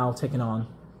is now taking on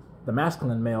the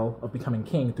masculine male of becoming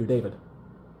king through David.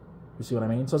 You see what I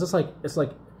mean? So it's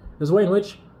like there's a way in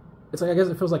which it's like, I guess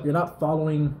it feels like you're not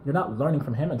learning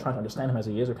from him and trying to understand him as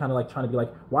he is. You're kind of like trying to be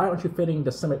like, why aren't you fitting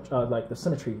the symmetry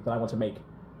that I want to make?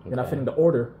 You're not fitting the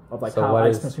order of like how I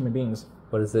experience human beings.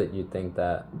 What is it you think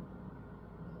that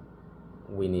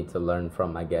we need to learn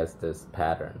from, I guess, this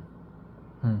pattern?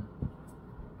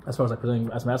 As far as like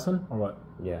presenting as masculine or what?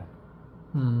 Yeah.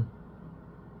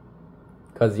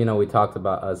 Because, we talked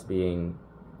about us being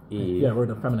Eve. Yeah, we're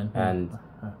the feminine. And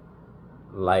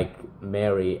like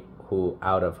Mary, who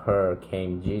out of her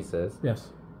came Jesus. Yes.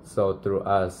 So through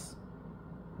us,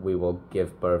 we will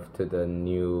give birth to the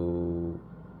new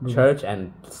church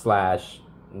and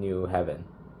 / new heaven.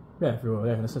 Yeah, if you will.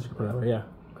 Yeah, in a sense you could put it that way. Yeah.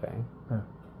 Okay. Yeah.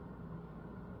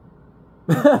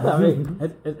 I mean,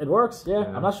 it works. Yeah.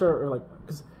 I'm not sure, like,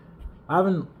 because I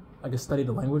haven't, I guess, studied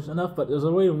the language enough. But there's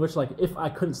a way in which, like, if I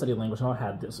couldn't study the language and all I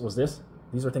had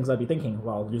these are things I'd be thinking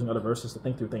while using other verses to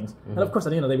think through things. And of course,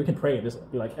 at the end of the day, we can pray and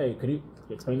just be like, "Hey, could you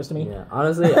explain this to me?" Yeah,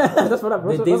 honestly, that's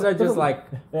what these are just like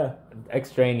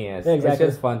extraneous. Yeah, exactly.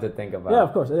 It's just fun to think about. Yeah,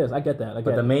 of course it is. I get that.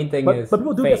 But the main thing is, but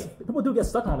people do get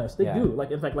stuck on this. They do.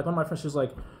 Like, in fact, like one of my friends, she was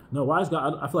like, "No, why is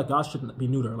God? I feel like God shouldn't be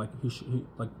neuter. Like she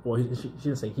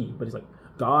didn't say he, but he's like,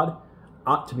 God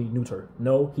ought to be neuter.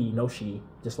 No he, no she.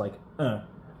 Just like,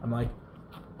 I'm like,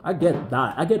 I get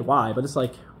that. I get why, but it's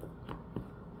like.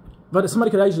 But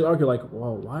somebody could actually argue, like,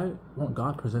 well, why won't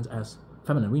God present as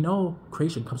feminine? We know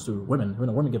creation comes through women. We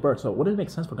know women give birth, so wouldn't it make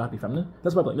sense for God to be feminine?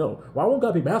 That's why I'm like, no. Why won't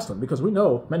God be masculine? Because we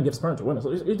know men give sperm to women.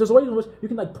 So there's a way in which you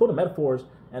can like pull the metaphors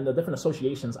and the different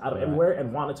associations out of everywhere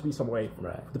and want it to be some way,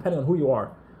 depending on who you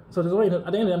are. So there's a way. At the end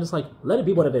of the day, I'm just like, let it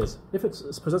be what it is. If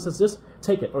it's presents as this,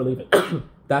 take it or leave it.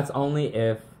 That's only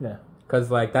if because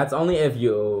like that's only if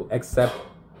you accept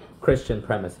Christian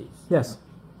premises. Yes.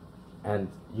 And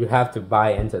you have to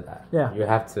buy into that. Yeah. You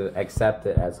have to accept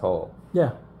it as whole.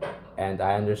 Yeah. And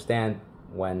I understand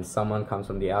when someone comes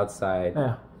from the outside,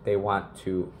 they want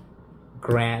to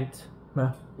grant,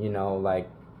 like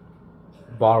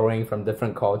borrowing from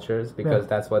different cultures because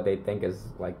that's what they think is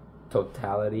like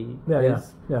totality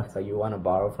is. Yeah. It's like you want to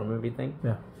borrow from everything.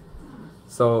 Yeah.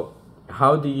 So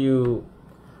how do you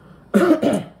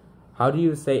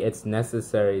say it's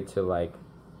necessary to like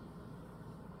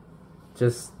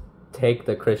just take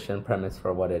the Christian premise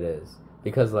for what it is?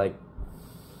 Because like,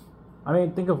 I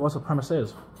mean, think of what a premise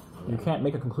is. You can't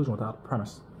make a conclusion without a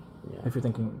premise. If you're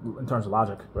thinking in terms of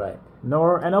logic. Right. And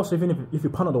also even if you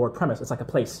put on the word premise, it's like a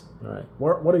place. Right.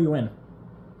 What are you in?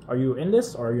 Are you in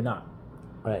this or are you not?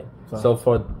 Right. So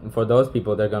for those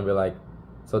people, they're gonna be like,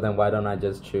 so then why don't I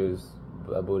just choose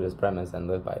a Buddhist premise and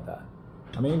live by that?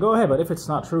 I mean, go ahead, but if it's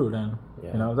not true, then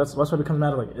Yeah. you know that's why it becomes a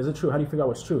matter like, is it true? How do you figure out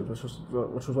what's true? Which was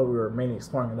what we were mainly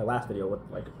exploring in the last video. With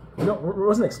like, it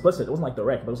wasn't explicit, it wasn't like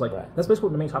direct, but it was like that's basically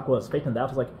what the main topic was. Faith and doubt.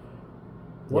 It's like,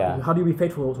 how do you be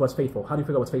faithful to what's faithful? How do you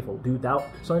figure out what's faithful? Do you doubt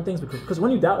certain things? Because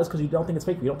when you doubt, it's because you don't think it's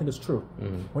faithful. You don't think it's true.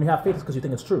 When you have faith, it's because you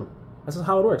think it's true. That's just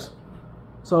how it works.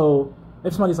 So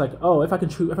if somebody's like, oh, if I can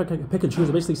pick and choose,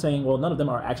 they're basically saying, well, none of them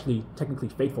are actually technically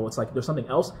faithful. It's like there's something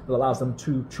else that allows them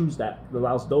to choose that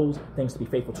allows those things to be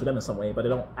faithful to them in some way, but they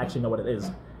don't actually know what it is.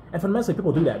 And fundamentally,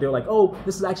 people do that. They're like, oh,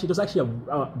 there's actually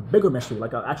a bigger mystery,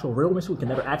 like an actual real mystery we can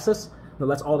never access that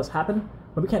lets all this happen,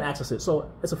 but we can't access it.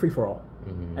 So it's a free-for-all.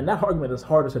 And that argument is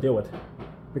harder to deal with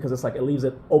because it's like it leaves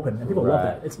it open, and people love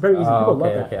that. It's very easy. People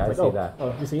love that. Okay, it's I like, see that.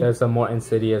 Oh, you see? There's some more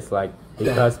insidious, like,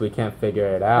 because we can't figure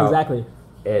it out. Exactly.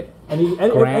 It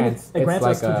grants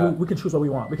like us we can choose what we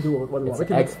want. We can do what we want.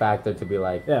 It's an X factor to be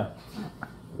like,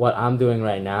 what I'm doing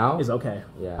right now is okay.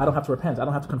 Yeah. I don't have to repent. I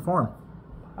don't have to conform.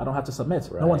 I don't have to submit.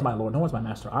 Right. No one's my Lord. No one's my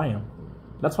master. I am.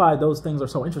 That's why those things are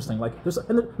so interesting. Like,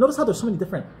 notice how there's so many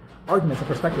different arguments and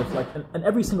perspectives. Like, in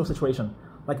every single situation,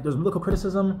 like there's biblical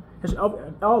criticism.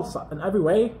 In every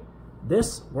way,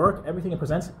 this work, everything it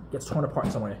presents, gets torn apart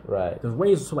in some way. Right. There's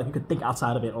ways to like you could think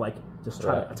outside of it, or like just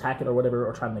try to attack it or whatever,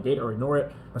 or try to negate it or ignore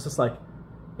it. But it's just like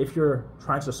if you're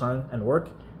trying to discern and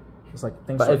work, it's like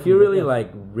things. But if you really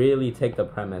really take the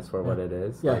premise for what it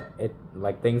is,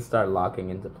 like things start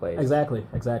locking into place. Exactly.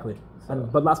 So.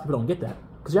 But lots of people don't get that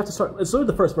because you have to start. It's sort of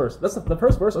the first verse. That's the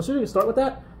first verse. As soon as you start with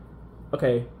that,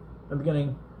 okay, in the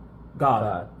beginning,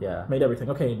 God made everything.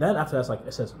 Okay, then after that's like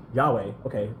it says Yahweh.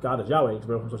 Okay, God is Yahweh.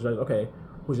 Okay,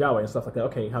 who's Yahweh and stuff like that.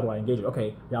 Okay, how do I engage it?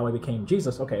 Okay, Yahweh became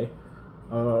Jesus. Okay.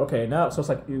 Okay, now, so it's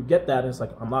like you get that, and it's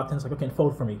like I'm locked in. It's like, okay,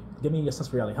 unfold for me. Give me a sense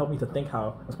of reality. Help me to think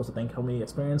how I'm supposed to think. Help me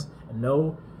experience and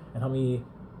know, and help me,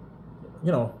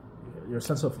 your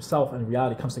sense of self and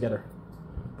reality comes together.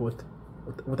 But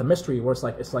with a mystery where it's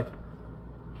like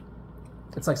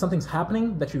something's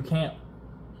happening that you can't.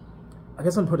 I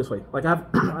guess I'm gonna put it this way. Like I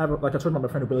have like I told about my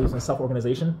friend who believes in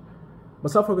self-organization,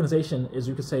 but self-organization is,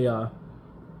 you could say,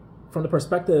 from the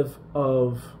perspective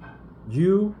of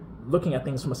you looking at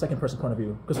things from a second person point of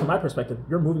view. Because from my perspective,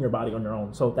 you're moving your body on your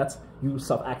own, so that's you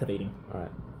self-activating. All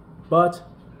right. But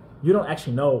you don't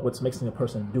actually know what's making a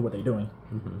person do what they're doing.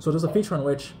 So there's a feature in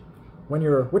which, when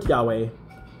you're with Yahweh,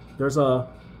 there's a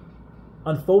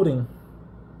unfolding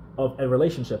of a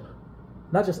relationship,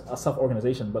 not just a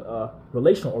self-organization, but a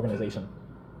relational organization,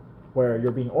 where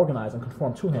you're being organized and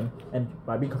conformed to Him, and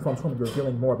by being conformed to Him, you're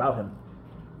revealing more about Him.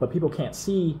 But people can't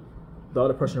see the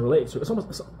other person relates to. It's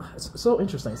so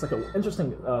interesting. It's like an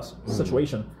interesting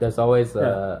situation. There's always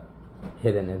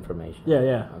hidden information.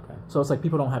 Yeah. Okay. So it's like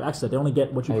people don't have access. They only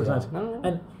get what you present. No.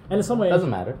 And in some ways, doesn't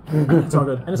matter. It's all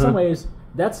good. And in some ways,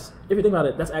 that's, if you think about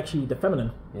it, that's actually the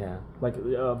feminine. Yeah. Like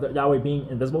the Yahweh being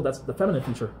invisible, that's the feminine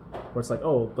feature. Where it's like,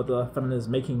 oh, but the feminine is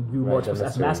making you more explicit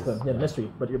as masculine. Yeah, the mystery.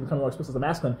 But you're becoming more explicit as a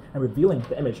masculine and revealing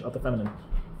the image of the feminine.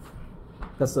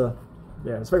 That's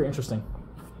it's very interesting.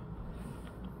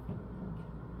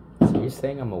 So you're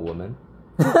saying I'm a woman?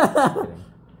 Yeah,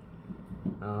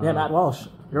 Matt Walsh.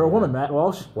 You're a woman, Matt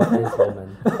Walsh. What is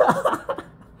woman?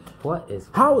 What is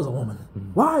woman? How is a woman?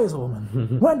 Why is a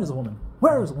woman? When is a woman?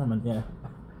 Where is a woman? Yeah.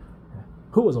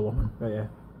 Who is a woman? Yeah.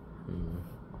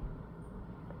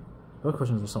 Those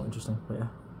questions are so interesting, but yeah.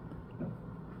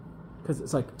 Because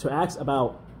it's like, to ask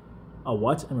about a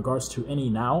what in regards to any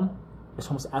noun, it's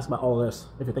almost to ask about all of this,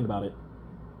 if you think about it.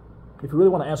 If you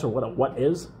really want to answer what a what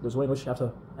is, there's a way in which you have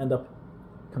to end up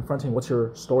confronting what's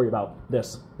your story about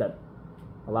this that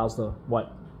allows the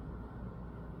what.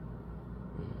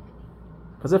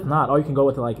 Because if not, all you can go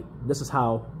with like, this is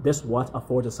how this what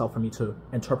affords itself for me to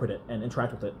interpret it and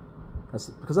interact with it.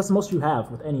 Because that's the most you have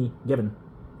with any given.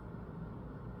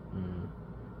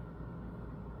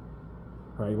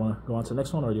 All right, you want to go on to the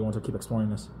next one, or do you want to keep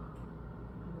exploring this?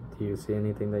 Do you see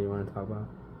anything that you want to talk about?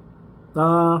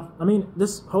 I mean,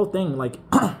 this whole thing, like,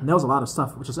 nails a lot of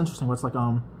stuff, which is interesting, where it's like,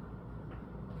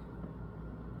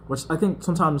 which I think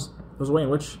sometimes there's a way in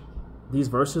which these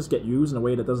verses get used in a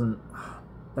way that doesn't,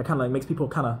 that kind of like makes people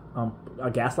kind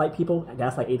of, gaslight people,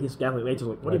 gaslight atheists, gaslight atheists,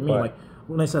 like, what do you mean? Like,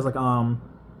 when they says, like,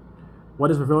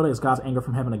 what is revealed is God's anger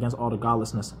from heaven against all the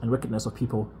godlessness and wickedness of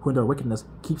people who in their wickedness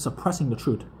keep suppressing the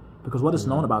truth. Because what is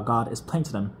known about God is plain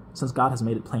to them, since God has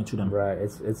made it plain to them. Right,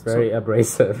 it's very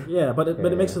abrasive. Yeah, but it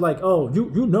makes it like, oh,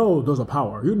 you know there's a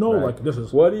power. You know, like, this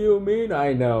is... What do you mean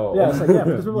I know? Yeah, it's like, yeah.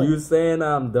 Because like, you saying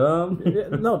I'm dumb?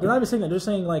 No, they're not even saying that. They're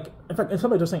saying, like... In fact, if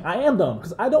somebody's just saying, I am dumb,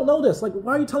 because I don't know this. Like,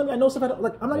 why are you telling me I know stuff I don't...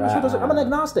 Like, I'm not even sure there's... I'm an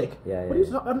agnostic. Yeah. What do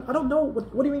you, I don't know...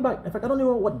 What do you mean by... In fact, I don't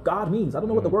know what God means. I don't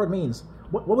know what the word means.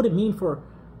 What would it mean for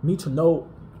me to know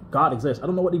God exists. I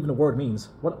don't know what even the word means.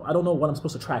 I don't know what I'm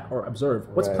supposed to track or observe.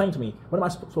 What's Right. plain to me? What am I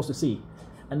supposed to see?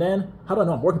 And then how do I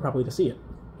know I'm working properly to see it?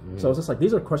 So it's just like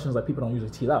these are questions that people don't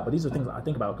usually tease out, but these are things that I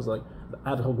think about because like I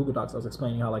had the whole Google Docs. I was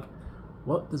explaining how like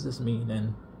what does this mean,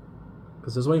 and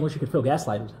because there's a way in which you could feel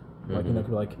gaslighted, like you know, could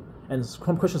be like, and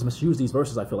some Christians misuse these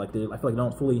verses. I feel like they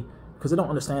don't fully because they don't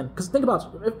understand. Because think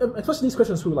about especially these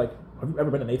Christians who like, have you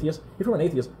ever been an atheist? If you were an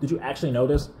atheist, did you actually know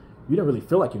this? You didn't really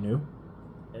feel like you knew.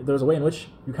 There's a way in which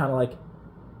you kind of like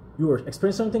you were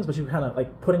experiencing things, but you kind of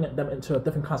like putting them into a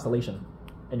different constellation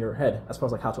in your head as far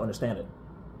as like how to understand it.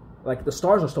 Like the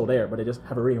stars are still there, but they just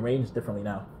have it rearranged differently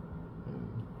now.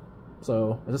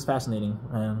 So it's just fascinating,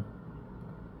 and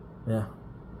yeah.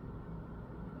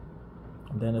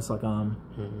 And then it's like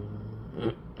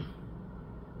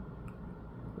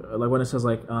like when it says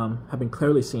like have been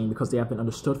clearly seen because they have been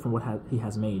understood from what he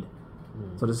has made.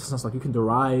 So there's a sense like you can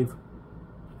derive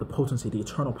the potency, the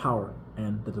eternal power,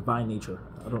 and the divine nature.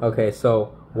 Okay,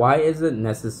 so why is it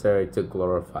necessary to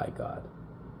glorify God?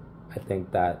 I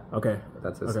think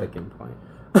that's a sticking point.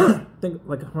 Think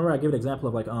like remember I gave an example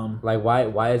of like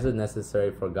why is it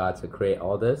necessary for God to create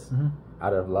all this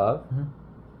out of love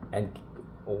and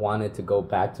wanted to go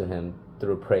back to Him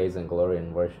through praise and glory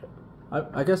and worship?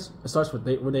 I guess it starts with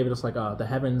David. It's like the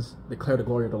heavens declare the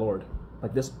glory of the Lord.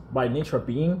 Like this, by nature of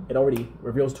being, it already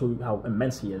reveals to you how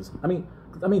immense He is. I mean,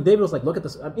 David was like, look at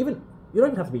this. Even you don't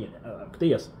even have to be a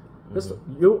theist. This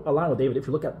you align with David if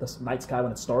you look at this night sky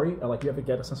when it's starry. Like you ever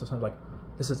get a sense of something like,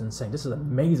 this is insane. This is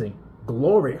amazing,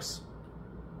 glorious.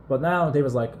 But now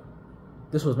David's like,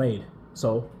 this was made.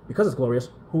 So because it's glorious,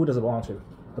 who does it belong to?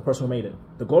 The person who made it.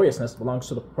 The gloriousness belongs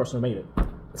to the person who made it.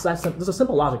 There's a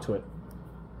simple logic to it.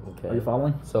 Okay. Are you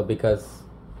following? So because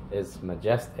it's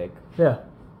majestic, Yeah.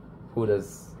 who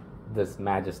does this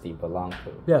majesty belong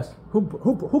to? Yes.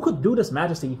 Who could do this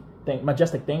majestic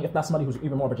thing, if not somebody who's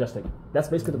even more majestic? That's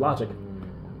basically the logic.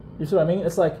 You see what I mean?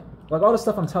 It's like all the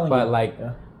stuff I'm telling you. But like,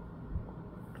 yeah.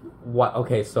 what?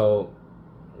 Okay, so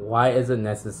why is it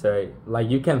necessary? Like,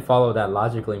 you can follow that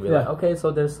logically and be like, okay,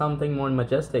 so there's something more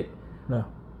majestic. No.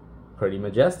 Pretty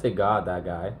majestic, God, that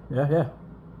guy. Yeah.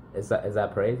 Is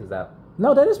that praise? Is that?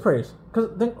 No, that is praise. Because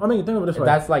think of it this way.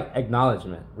 That's like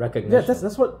acknowledgement, recognition. Yeah,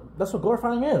 that's what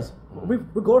glorifying is. We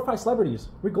glorify celebrities.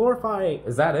 We glorify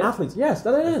athletes. Yes,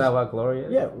 that is. Is that what glory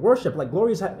is? Yeah, worship. Like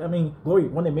glory is. Glory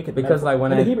when they make it. Because metaphor,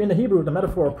 like in the Hebrew, the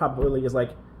metaphor probably is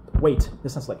like weight.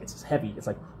 This sense like it's heavy. It's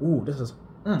like this is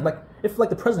like if like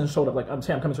the president showed up like I'm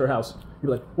coming to your house. You'd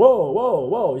be like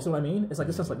whoa. You see what I mean? It's like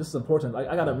this sense like this is important.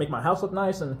 I gotta make my house look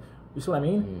nice, and you see what I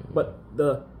mean? But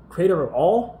the creator of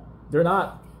all, they're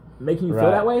not making you feel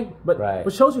that way, but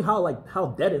it shows you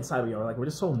how dead inside we are. Like we're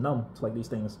just so numb to like these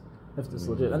things. It's just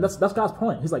legit, and that's God's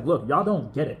point. He's like, look, y'all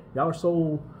don't get it. Y'all are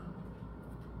so,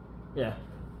 yeah.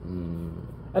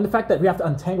 And the fact that we have to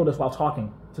untangle this while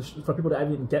talking for people to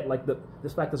even get like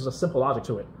this fact there's a simple logic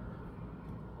to it.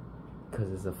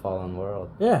 Because it's a fallen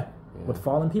world. Yeah, with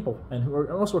fallen people, and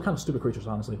also we're kind of stupid creatures,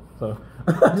 honestly. So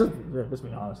just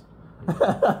being honest.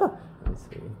 Let's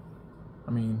see.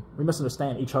 I mean, we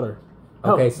misunderstand each other.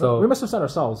 Okay, so we misunderstand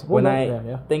ourselves. When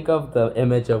I think of the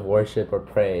image of worship or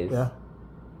praise,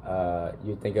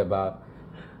 you think about.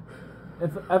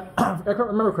 If I can't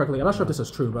remember correctly, I'm not sure if this is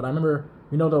true, but I remember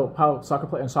how in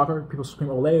soccer people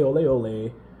scream ole ole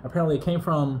ole. Apparently, it came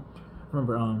from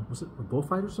was it a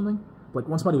bullfight or something? Like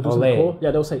when somebody would do something cool,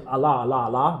 they'll say Allah Allah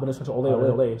Allah, but it's to ole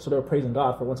ole ole. So they were praising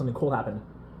God for when something cool happened.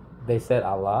 They said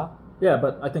Allah. Yeah,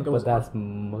 but I think it was. But that's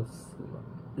Muslim.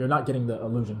 You're not getting the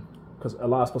illusion. Because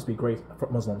Allah is supposed to be great for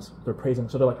Muslims. They're praising.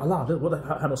 So they're like, Allah, what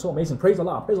happened so amazing. Praise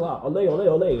Allah. Ole, ole,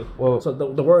 ole. Well, so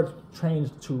the word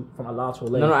changed from Allah to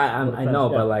ole. No, I know,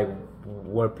 but like,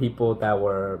 were people that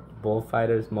were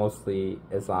bullfighters mostly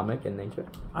Islamic in nature?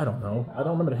 I don't know. I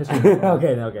don't remember the history.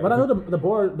 Okay. But I know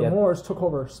the Moors took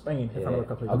over Spain, if I remember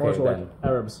correctly. The Moors were like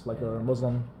Arabs, like the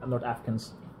Muslim and North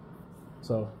Africans.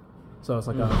 So it's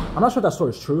like, I'm not sure if that story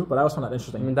is true, but I always found that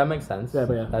interesting. I mean, that makes sense. Yeah,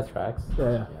 but that tracks.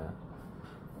 Yeah.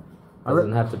 It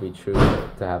doesn't have to be true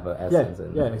to have an essence.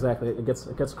 Yeah, exactly. It gets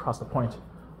across the point.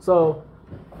 So,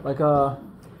 like,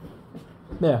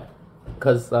 yeah.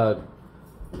 Because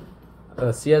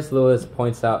C.S. Lewis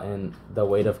points out in The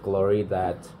Weight of Glory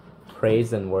that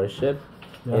praise and worship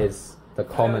is the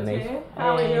culmination.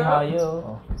 How are you? How are you?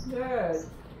 Oh. Good.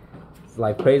 It's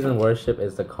like praise and worship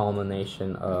is the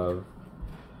culmination of.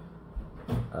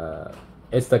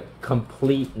 It's the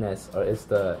completeness, or it's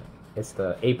the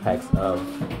apex of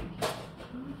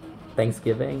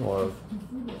thanksgiving or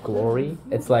glory.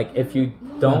 It's like if you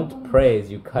don't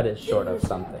praise, you cut it short of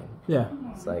something. Yeah.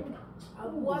 It's like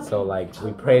So like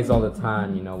we praise all the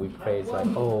time, you know, we praise like,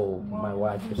 oh, my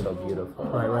wife, you're so beautiful.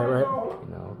 Right. You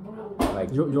know,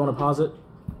 like You want to pause it?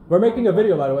 We're making a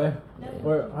video, by the way.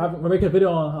 We're making a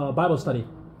video on Bible study.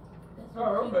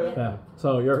 Oh, okay. Yeah.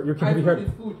 So you can be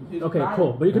heard. Okay,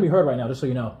 cool. But you can be heard right now, just so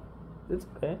you know. it's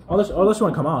okay. Unless you want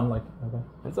to come on, like. Okay.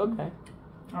 It's okay.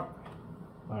 All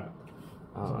right.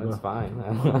 Oh, it's fine. I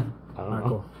don't know. All right.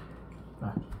 Cool. All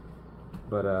right.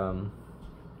 But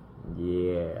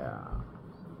yeah.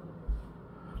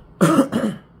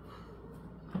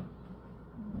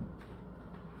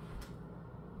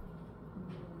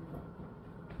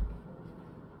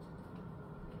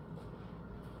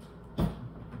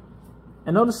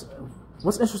 And notice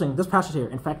what's interesting. This passage here.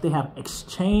 In fact, they have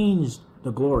exchanged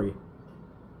the glory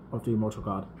of the immortal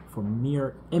God for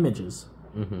mere images.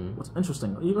 Mm-hmm. What's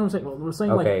interesting? You know what I'm saying? Well, we're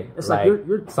saying Okay, like it's like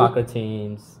you're soccer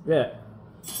teams. Yeah.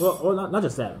 Well, not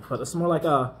just that, but it's more like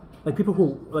people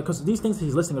who like because these things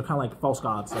he's listing are kind of like false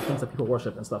gods, like things that people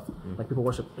worship and stuff. Like people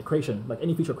worship the creation, like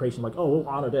any feature of creation. Like, oh, we'll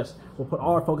honor this, we'll put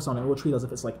all our focus on it, and we'll treat it as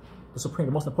if it's like the supreme,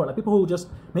 the most important. Like people who just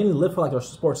mainly live for like their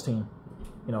sports team,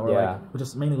 you know, or Yeah. like who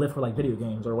just mainly live for like video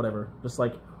games or whatever. Just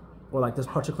like or like this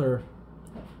particular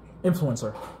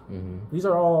influencer. Mm-hmm. These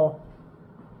are all.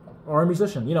 Or a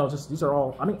musician, you know, just these are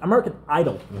all. I mean, American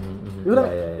Idol, You know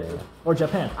what I mean? Or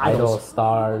Japan Idol idols.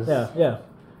 stars. Yeah.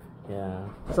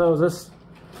 So that's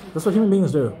what human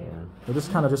beings do. Yeah. They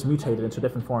just kind of just mutated into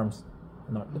different forms,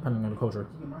 you know, depending on the culture.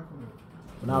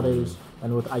 But nowadays,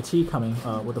 and with IT coming,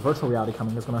 with the virtual reality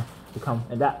coming, it's gonna become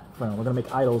in that realm. We're gonna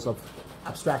make idols of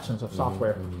abstractions of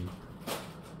software.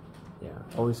 Yeah.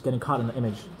 Always getting caught in the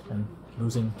image and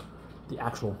losing the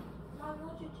actual.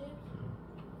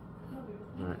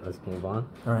 All right, let's move on.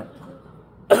 All right.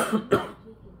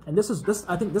 And this.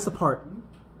 I think this is the part.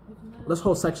 This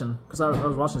whole section, because I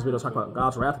was watching this video talk about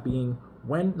God's wrath being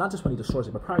when, not just when He destroys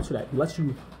it, but prior to that, He lets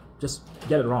you just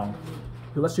get it wrong.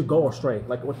 He lets you go astray.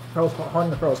 Like with hardening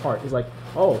the Pharaoh's heart, He's like,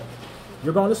 "Oh,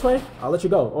 you're going this way? I'll let you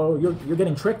go. Oh, you're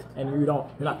getting tricked, and you're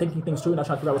not thinking things through. You're not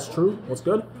trying to figure out what's true, what's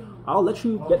good. I'll let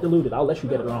you get deluded. I'll let you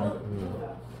get it wrong.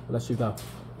 I'll let you go."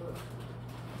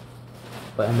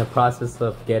 But in the process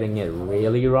of getting it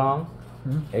really wrong,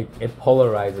 it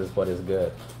polarizes what is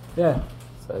good. Yeah.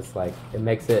 So it's like it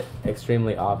makes it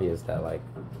extremely obvious that like.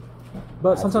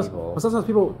 But That's sometimes evil.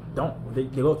 people don't. They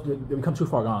become too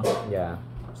far gone. Yeah.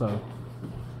 So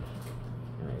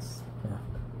Nice. yeah.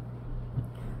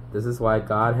 This is why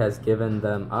God has given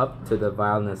them up to the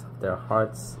vileness of their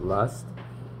hearts' lust,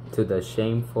 to the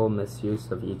shameful misuse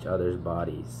of each other's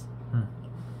bodies.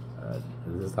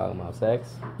 Is this talking about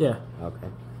sex? Yeah. Okay.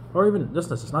 Or even just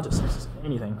this, it's not just sex, it's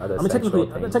anything. Other I mean, sexual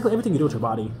technically things. everything you do with your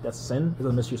body, that's sin, is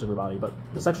a misuse of your body. But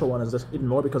the sexual one is just even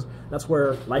more because that's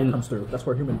where life comes through. That's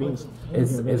where human beings.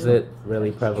 Is it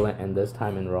really prevalent in this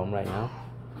time in Rome right now?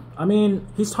 I mean,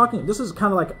 he's talking. This is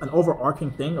kind of like an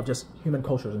overarching thing of just human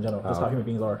cultures in general. That's how okay. human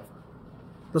beings are.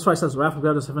 That's why it says, "Wrath of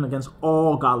God is given against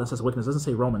all godlessness and wickedness." It doesn't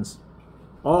say Romans.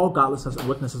 All godlessness and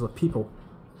wickednesses of people,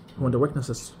 who in their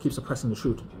wickednesses keep suppressing the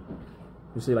truth.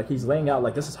 You see, like he's laying out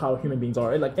like this is how human beings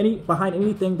are. Like behind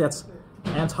anything that's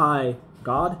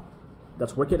anti-God,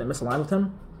 that's wicked and misaligned with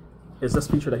Him, is this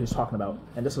feature that he's talking about.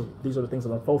 And these are the things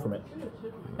that unfold from it.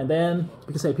 And then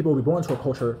we can say people will be born into a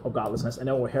culture of godlessness, and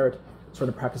they will inherit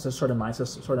certain practices, certain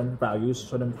mindsets, certain values,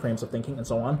 certain frames of thinking, and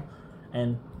so on,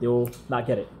 and they will not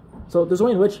get it. So there's a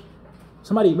way in which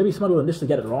somebody will initially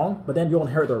get it wrong, but then you'll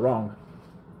inherit their wrong.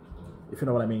 If you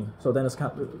know what I mean. So then it's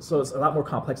a lot more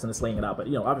complex than it's laying it out.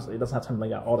 But obviously it doesn't have time to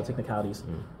lay out all the technicalities.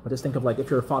 But just think of like if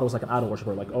your father was like an idol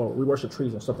worshiper, like, oh, we worship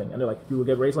trees or something, and they're like, you would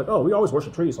get raised like, oh, we always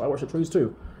worship trees, so I worship trees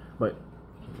too. But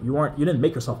you didn't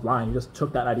make yourself blind. You just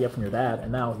took that idea from your dad,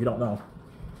 and now you don't know.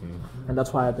 And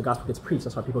that's why the gospel gets preached.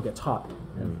 That's why people get taught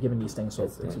and given these things. So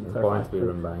It's important to be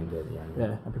reminded.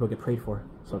 Yeah, and people get prayed for,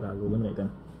 so God will eliminate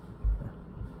them.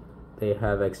 They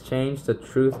have exchanged the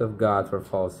truth of God for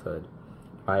falsehood.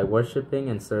 By worshipping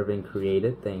and serving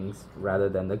created things rather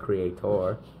than the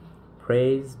Creator,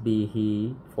 praise be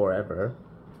He forever.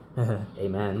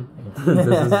 Amen. This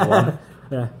is one.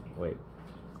 Yeah. Wait.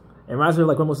 It reminds me of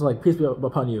like when it was like peace be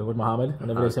upon you with Muhammad,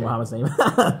 whenever they say Okay. Muhammad's name.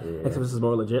 Yeah. Except this is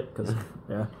more legit because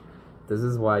yeah. This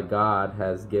is why God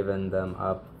has given them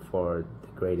up for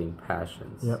degrading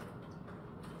passions. Yep.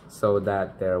 So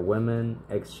that their women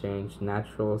exchange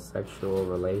natural sexual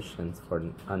relations for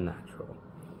unnatural.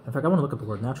 In fact, I want to look up the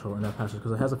word natural in that passage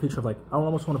because it has a feature of like, I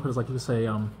almost want to put it as like you could say,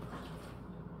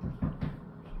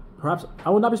 perhaps,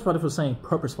 I would not be surprised if it was saying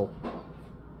purposeful.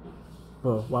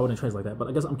 well, why wouldn't it translate like that? But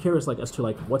I guess I'm curious, like, as to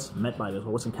like what's meant by this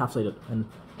or what's encapsulated in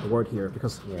the word here,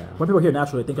 because when people hear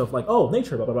natural, they think of like, oh,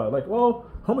 nature, blah blah blah. Like, well,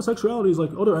 homosexuality is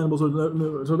like other animals,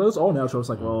 so that's all natural. It's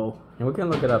like, well, and we can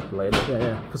look it up later.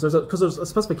 Yeah, because there's a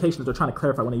specification that they're trying to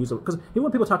clarify when they use it. Because even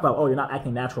when people talk about, oh, you're not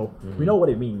acting natural, we know what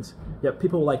it means. Yet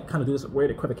people like kind of do this weird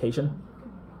equivocation.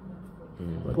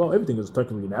 Like, well, everything is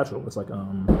technically natural. It's like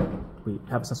we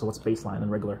have a sense of what's baseline and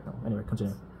regular. Anyway,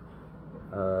 continue.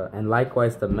 And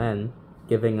likewise, the men,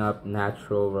 giving up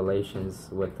natural relations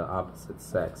with the opposite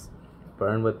sex,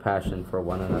 burn with passion for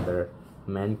one another,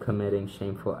 men committing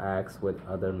shameful acts with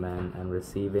other men, and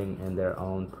receiving in their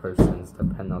own persons the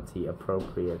penalty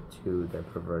appropriate to their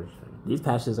perversion. These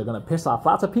passages are going to piss off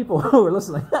lots of people who are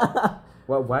listening.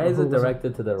 Well, why is it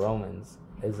directed to the Romans?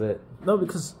 Is it... No,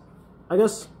 because I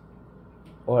guess...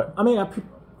 Or I mean,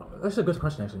 that's a good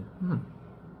question, actually.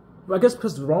 Well, I guess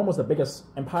because Rome was the biggest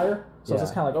empire, so it's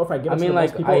just kind of like, oh, if I give it to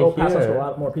most people, it'll pass on to a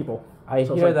lot more people. I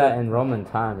hear that in Roman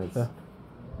time, it's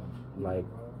like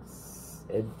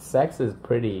sex is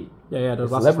pretty there's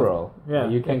it's liberal. Yeah,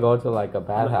 you can go to like a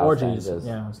bathhouse orgies, and just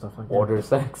and stuff like that. order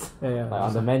sex like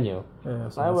on the menu.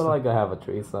 So I would like to have a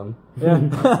threesome. Yeah,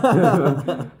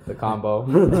 the combo.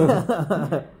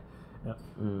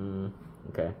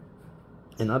 Okay.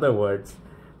 In other words,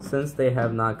 since they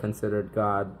have not considered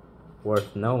God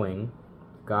worth knowing,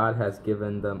 God has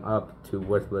given them up to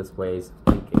worthless ways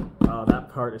of thinking. Oh,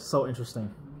 that part is so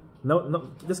interesting.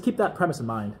 No, just keep that premise in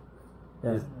mind.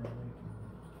 Yeah.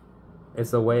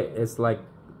 It's a way. It's like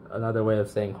another way of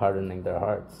saying hardening their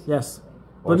hearts. Yes,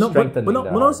 or strengthening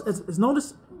their hearts. It's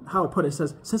notice how it put it. It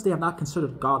says, since they have not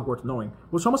considered God worth knowing,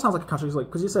 which almost sounds like a contradiction, like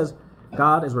because he says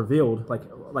God is revealed, like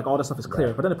all this stuff is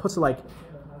clear, but then it puts it like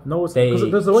no, they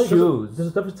choose.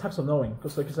 There's different types of knowing.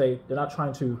 Because like you say, they're not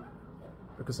trying to.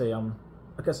 You could say I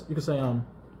guess you could say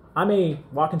I may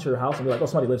walk into your house and be like, oh,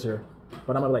 somebody lives here,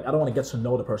 but I'm like, I don't want to get to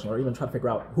know the person or even try to figure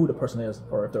out who the person is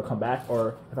or if they'll come back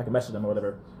or if I can message them or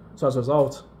whatever. So as a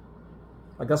result,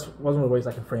 like that's one of the ways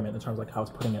I can frame it in terms of like how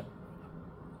it's putting it.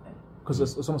 Because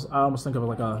it's almost, I almost think of it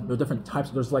like there are different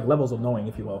types. There's like levels of knowing,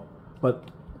 if you will.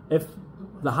 But if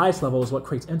the highest level is what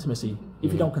creates intimacy,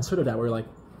 if you don't consider that, where you're like,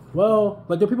 well,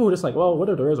 like there are people who are just like, well,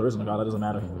 whether there is or isn't a God, that doesn't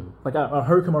matter. Like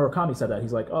Haruki Murakami said that.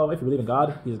 He's like, oh, if you believe in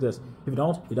God, he exists. If you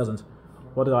don't, he doesn't.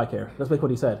 What do I care? That's basically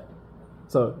what he said.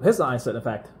 So his mindset, in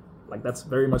fact, like that's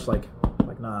very much like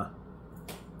nah.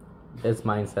 His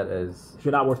mindset is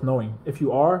you're not worth knowing. If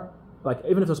you are, like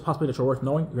even if there's a possibility that you're worth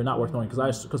knowing, you're not worth knowing.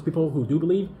 Because people who do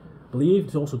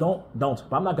believe, those who don't.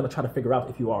 But I'm not going to try to figure out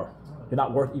if you are. You're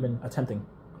not worth even attempting.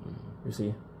 You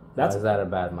see. Why is that a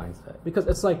bad mindset? Because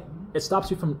it's like it stops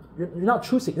you from you're not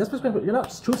truth seeking. That's basically you're not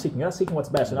truth seeking. You're not seeking what's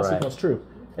best. You're not seeking what's true.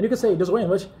 And you can say there's a way in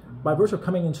which, by virtue of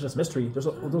coming into this mystery, there's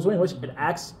a way in which it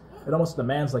almost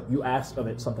demands like you ask of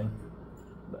it something.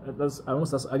 I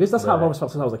guess that's how I've always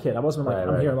felt since I was a kid. I've always been like,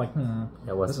 I'm here, like,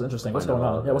 this is interesting. What's going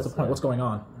on? Yeah, what's the point? What's going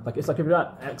on? Like, it's like if you're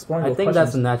not exploring. I think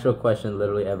that's a natural question.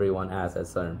 Literally, everyone asks at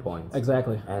certain points.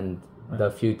 Exactly. And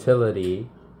the futility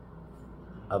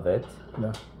of it.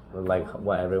 Yeah. Like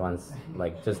what everyone's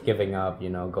like, just giving up.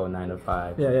 Go 9 to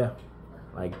 5. Yeah.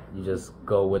 Like you just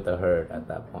go with the herd at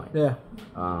that point. Yeah.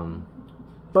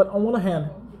 But on one hand,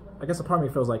 I guess a part of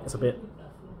me feels like it's a bit,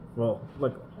 well,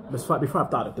 like before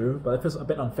I've thought it through, but it feels a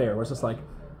bit unfair. Where it's just like,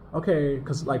 okay,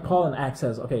 because like Paul in Acts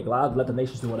says, okay, God let the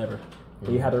nations do whatever.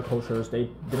 They had their cultures. They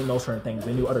didn't know certain things.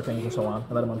 They knew other things and so on,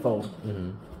 and let them unfold.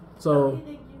 So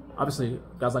obviously,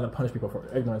 God's not going to punish people for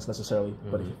ignorance necessarily,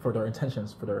 but for their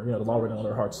intentions, for their the law written on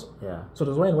their hearts. Yeah. So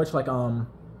there's a way in which like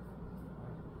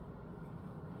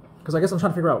because I guess I'm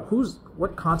trying to figure out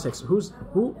what context, who.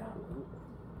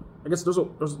 I guess there's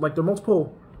like there are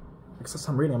multiple. I guess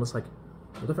I'm reading. I'm just like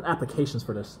there are different applications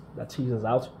for this that teases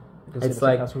out. It's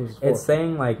like it's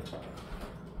saying like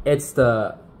it's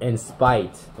the in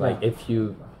spite. Like if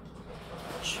you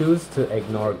choose to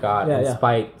ignore God in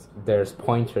spite, there's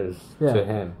pointers to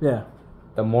Him. Yeah.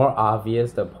 The more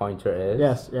obvious the pointer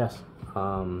is. Yes.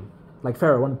 Like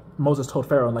Pharaoh, when Moses told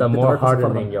Pharaoh, like the more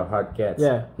hardening your heart gets.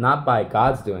 Yeah. Not by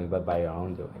God's doing, but by your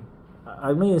own doing.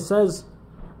 I mean, it says,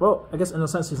 well, I guess in a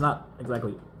sense he's not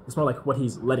exactly. It's more like what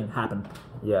he's letting happen.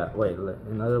 Yeah. Wait.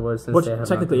 In other words, since which they have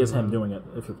technically is him doing it.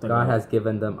 If you think God has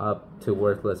given them up to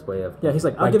worthless way of. Yeah, he's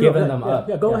like, I'll give given them up.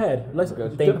 Yeah, go ahead. Let's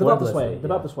develop this way.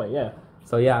 Develop this way. Yeah.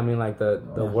 So yeah, I mean, like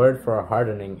the word for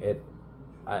hardening,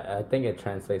 I think it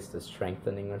translates to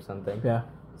strengthening or something. Yeah.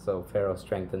 So Pharaoh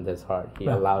strengthened his heart. He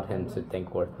allowed him to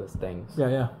think worthless things.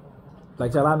 Yeah.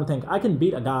 Like, to allow him to think, I can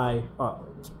beat a guy,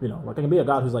 like I can beat a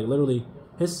god who's like literally,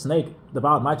 his snake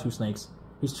devoured my 2 snakes,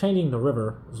 he's changing the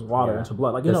river's water into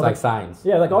blood. Like, you There's know, like signs.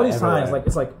 Yeah, like all these everywhere. signs. Like,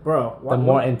 it's like, bro. The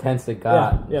more intense it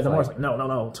got. Yeah, the more like, it's like,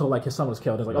 no. Till like his son was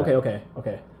killed. It's like, Right.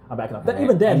 okay. I'm backing up.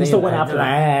 Even then, he still went after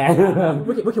that.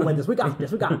 We can win this. We got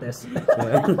this.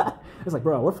 It's like,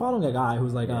 bro, we're following a guy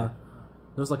who's like,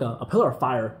 there's like a pillar of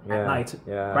fire at night,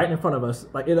 right in front of us.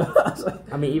 Like, you know.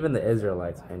 I mean, even the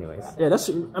Israelites, anyways. Yeah, that's.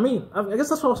 I mean, I guess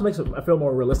that's what also makes it feel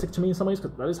more realistic to me in some ways,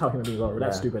 because that is how human beings are. We're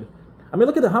that stupid. I mean,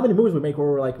 look at how many movies we make where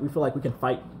we're like, we feel like we can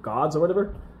fight gods or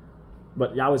whatever,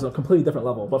 but Yahweh's a completely different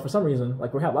level. But for some reason,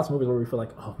 like, we have lots of movies where we feel like,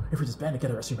 oh, if we just band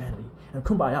together as humanity and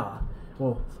kumbaya,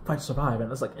 we'll fight to survive.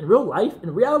 And it's like, in real life,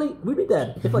 in reality, we'd be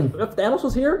dead. If Thanos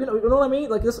was here, you know what I mean?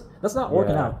 Like, that's not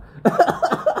working out.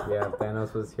 Yeah, if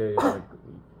Thanos was here, you're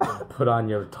like, put on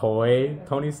your toy,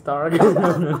 Tony Stark.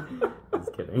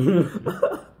 Just kidding.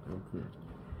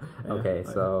 Okay,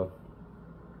 so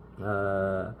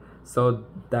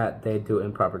that they do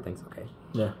improper things. Okay.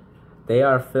 Yeah. They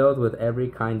are filled with every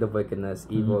kind of wickedness,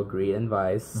 evil, greed, and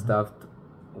vice, stuffed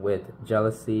with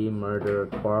jealousy, murder,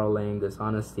 quarreling,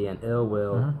 dishonesty, and ill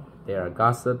will. They are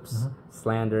gossips,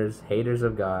 slanders, haters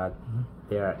of God.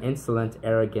 They are insolent,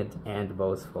 arrogant, and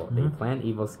boastful. They plan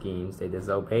evil schemes. They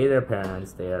disobey their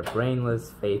parents. They are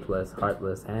brainless, faithless,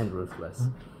 heartless, and ruthless.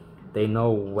 They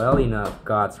know well enough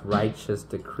God's righteous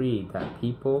decree that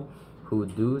people who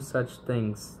do such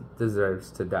things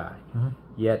deserves to die.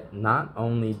 Yet not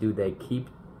only do they keep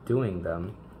doing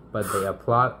them, but they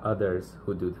applaud others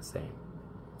who do the same.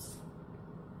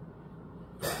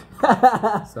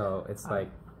 So it's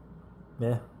like,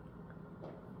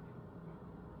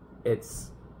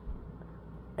 it's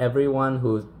everyone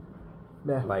who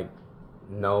like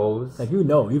knows, like, you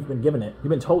know, you've been given it, you've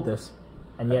been told this,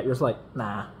 and yet you're just like,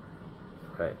 nah.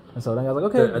 Right. And so then I was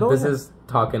like, okay, this is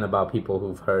talking about people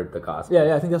who've heard the gospel.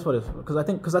 Yeah, I think that's what it is. Because I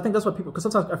think that's what people. Because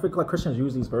sometimes I feel like Christians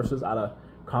use these verses out of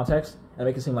context and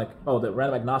make it seem like, oh, the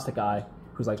random agnostic guy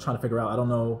who's like trying to figure out, I don't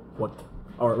know what,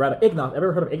 or rather, agnostic.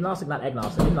 Ever heard of agnostic? Not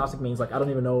agnostic. Agnostic means like, I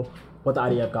don't even know what the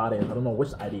idea of God is. I don't know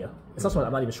which idea. It's not something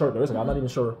I'm not even sure there is. I'm not even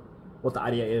sure what the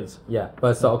idea is. Yeah,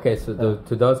 but so okay, so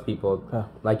to those people,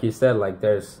 like you said, like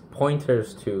there's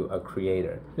pointers to a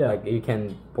creator. Yeah. Like you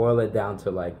can boil it down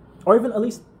to like, or even at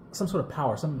least some sort of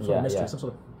power, some sort of mystery, some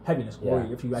sort of heaviness,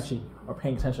 glory, if you actually are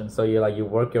paying attention. So you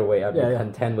work your way up, you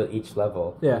contend with each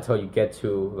level until you get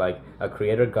to like a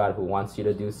creator God who wants you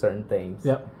to do certain things.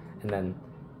 Yep. And then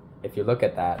if you look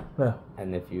at that,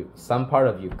 and if you some part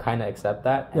of you kind of accept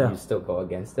that, and you still go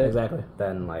against it,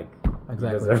 then like you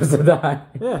deserve to die.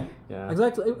 Yeah,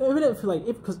 exactly. Even if like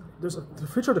because there's the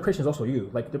future of the creation is also you.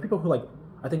 Like the people who like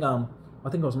I think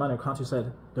it was Immanuel Kant who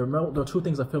said there are two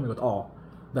things that fill me with awe: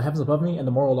 the heavens above me and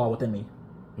the moral law within me.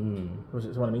 Which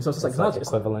is what I mean. So it's like, it's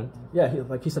equivalent.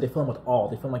 He said they fill him with awe.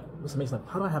 They feel like this amazing. Like,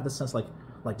 how do I have this sense like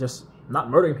just not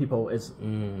murdering people is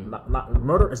not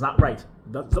murder is not right.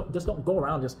 Just don't go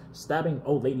around just stabbing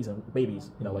old ladies and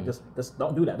babies. You know, like just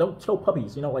don't do that. Don't kill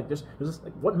puppies. You know, like there's just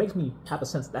like what makes me have a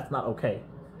sense that's not okay.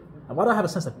 And why do I have a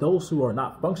sense that those who are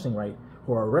not functioning right,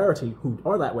 who are a rarity, who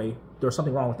are that way, there's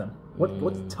something wrong with them?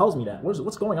 What tells me that?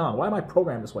 What's going on? Why am I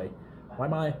programmed this way? Why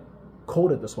am I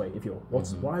coded this way, if you will?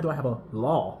 Why do I have a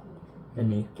law in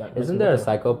me? Isn't there a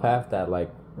psychopath that like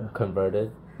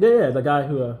converted? Yeah, the guy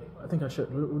who I think I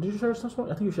shared. Did you share his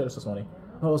testimony? I think you shared his testimony.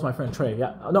 No, it was my friend Trey.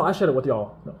 Yeah, no, I shared it with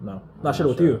y'all. No, I shared it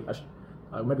with you.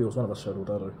 Maybe it was one of us shared it with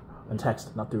the other in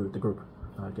text, not through the group.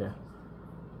 Anyways.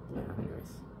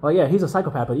 Well, yeah, he's a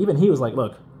psychopath, but even he was like,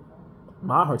 look,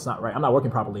 my heart's not right. I'm not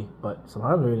working properly, but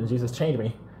somehow Jesus changed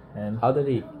me. And how did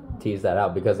he tease that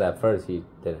out? Because at first he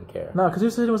didn't care. No, because he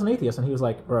said he was an atheist, and he was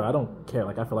like, bro, I don't care.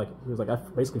 Like, I feel like, he was like, I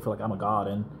basically feel like I'm a god,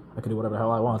 and I can do whatever the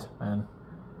hell I want.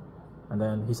 And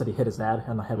then he said he hit his dad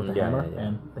on the head with a hammer,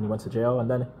 and then he went to jail.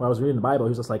 And then when I was reading the Bible, he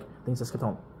was just like, things just kept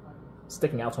on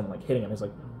sticking out to him, like hitting him. He's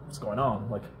like, what's going on?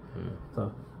 Like,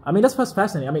 so, I mean, that's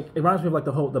fascinating. I mean, it reminds me of like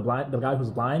the guy who's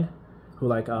blind, who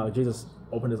like Jesus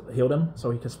healed him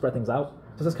so he could spread things out.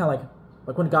 So it's kind of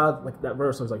like when God, like that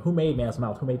verse was like, who made man's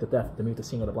mouth? Who made the deaf, the mute, the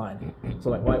seeing, or the blind? So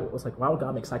like, why would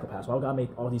God make psychopaths? Why would God make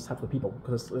all these types of people?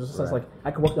 Because there's a sense like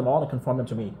I could work them all and conform them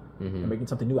to me, and making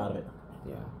something new out of it.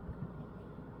 Yeah.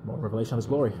 More revelation of His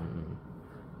glory.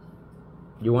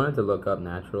 You wanted to look up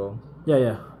natural.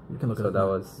 Yeah, you can look it up. So that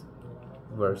was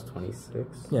verse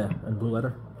 26. Yeah, in blue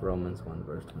letter. Romans 1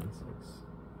 verse 26.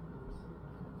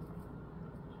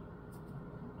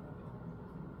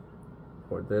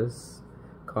 For this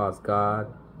cause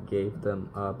God gave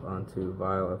them up unto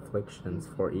vile afflictions,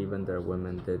 for even their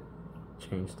women did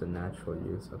change the natural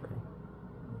use. Okay.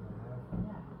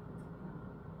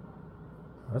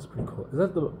 That's pretty cool. Is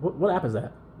that what app is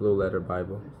that? Blue Letter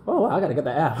Bible. Oh, I gotta get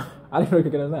that app. I didn't know you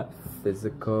could get in that.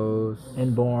 Physicals.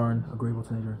 Inborn, agreeable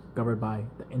to nature, governed by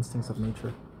the instincts of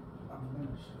nature.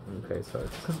 Okay, so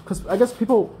Because I guess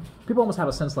people almost have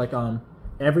a sense like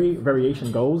every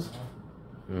variation goes,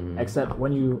 except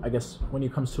when you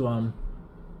comes to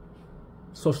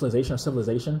socialization or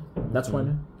civilization, that's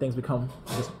when things become,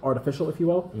 I guess, artificial, if you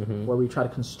will, where we try to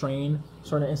constrain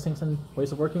certain instincts and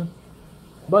ways of working.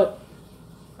 But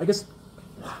I guess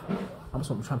I'm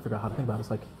trying to figure out how to think about it.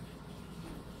 It's like,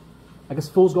 I guess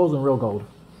fool's gold and real gold.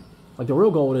 Like the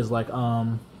real gold is like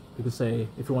you could say,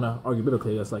 if you want to argue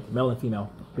biblically, it's like male and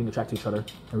female being attracted to each other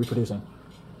and reproducing.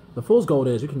 The fool's gold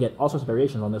is you can get all sorts of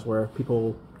variations on this where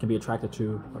people can be attracted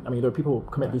to. I mean, there are people who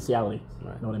commit bestiality.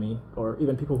 Right. You know what I mean? Or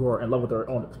even people who are in love with their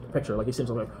own picture. Like it seems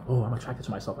like, oh, I'm attracted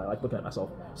to myself. I like looking at myself.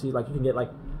 See, like you can get like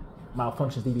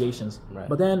malfunctions, deviations. Right.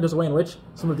 But then there's a way in which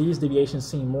some of these deviations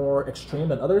seem more extreme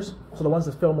than others. So the ones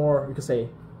that feel more, you could say,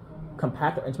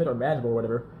 compact or intimate or manageable or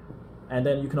whatever. And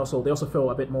then they also feel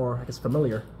a bit more, I guess,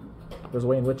 familiar. There's a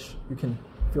way in which you can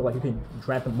feel like you can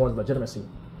grant them more legitimacy,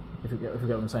 if you get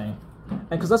what I'm saying. And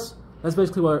because that's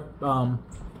basically what some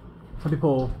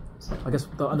people, I guess,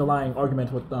 the underlying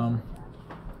argument with I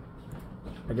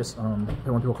guess when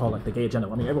people call like the gay agenda.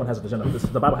 I mean, everyone has an agenda.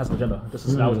 The Bible has an agenda. This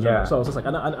is God's agenda. So it's just like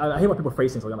I hate when people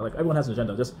phrase things like that. Like everyone has an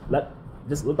agenda. Just let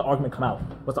the argument come out.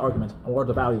 What's the argument? And what are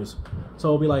the values? So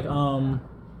it'll be like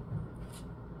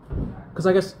because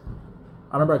I guess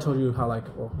I remember I told you how like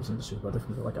well, it was in the street, but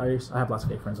different. Like I have lots of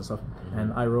gay friends and stuff,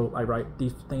 and I write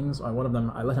these things. On one of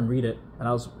them, I let him read it, and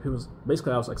I was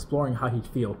exploring how he'd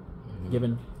feel,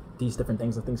 given these different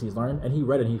things, the things he's learned, and he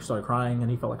read it, and he started crying, and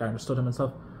he felt like I understood him and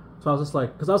stuff. So I was just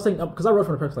like, because I wrote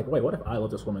from the perspective like, wait, what if I love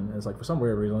this woman? And it's like for some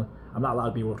weird reason, I'm not allowed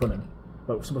to be with women,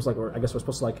 but we're supposed to I guess we're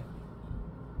supposed to like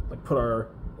put our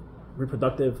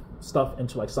reproductive stuff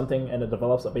into like something, and it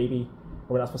develops a baby,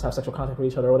 or we're not supposed to have sexual contact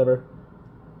with each other or whatever.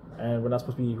 And we're not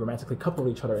supposed to be romantically coupled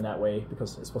with each other in that way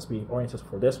because it's supposed to be oriented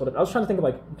for this. Whatever. I was trying to think of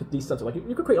like these sense of like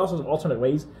you could create all sorts of alternate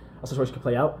ways a situation could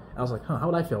play out. And I was like, how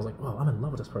would I feel? I was like, well, I'm in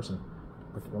love with this person,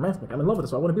 like romantic. I'm in love with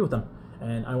this, so I want to be with them,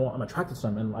 and I'm attracted to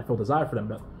them, and I feel desire for them.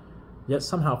 But yet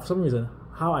somehow, for some reason,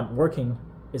 how I'm working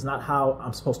is not how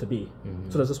I'm supposed to be.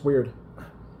 So there's this weird.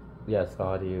 Yeah. So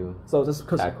how do you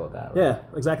tackle that? Right? Yeah,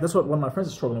 exactly. That's what one of my friends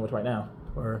is struggling with right now.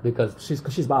 Or because she's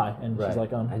bi, and she's like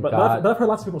but I've heard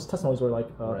lots of people's testimonies where like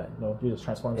Jesus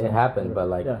transforms it happened, but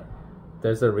like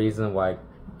there's a reason why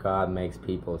God makes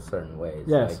people certain ways.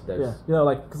 Yes, like, you know,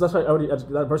 like because that's why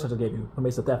that verse I just gave you, who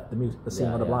makes the deaf, the mute, the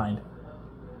seeing, or the blind,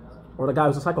 or the guy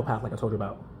who's a psychopath, like I told you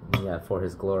about. Yeah, for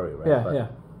His glory, right?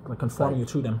 Like conforming you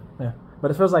to them. Yeah, but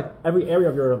it feels like every area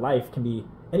of your life can be.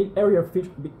 Any area of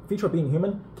feature of being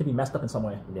human can be messed up in some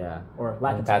way. Yeah, or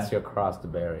lacking. That's your cross to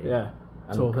bear. Yeah.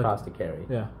 Cross to carry.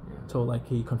 Yeah. So like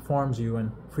he conforms you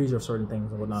and frees you of certain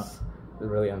things and whatnot. It's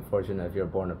really unfortunate if you're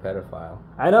born a pedophile.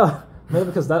 I know. Maybe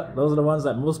because those are the ones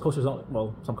that most cultures don't.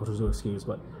 Well, some cultures do excuse,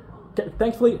 but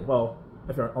thankfully, well,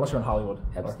 unless you're in Hollywood.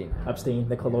 Epstein,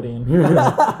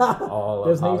 Nickelodeon, all of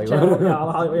Disney Hollywood. Channel, all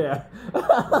of Hollywood.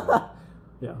 Yeah.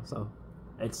 Yeah. So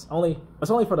it's only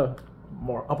for the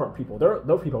more upper people.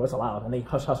 Those people, it's allowed, and they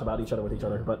hush about each other with each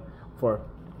other. But for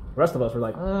the rest of us, we're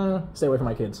like, stay away from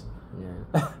my kids.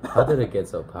 Yeah. How did it get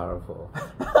so powerful?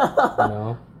 You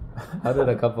know? How did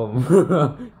a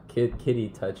couple kitty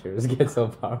touchers get so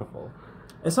powerful?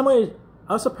 In some ways,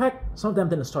 I was surprised some of them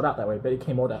didn't start out that way, but they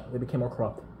became more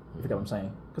corrupt. You get what I'm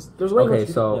saying? Because there's a way.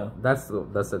 Okay, so that's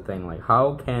the thing. Like,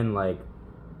 how can like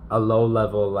a low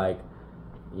level like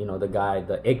the guy,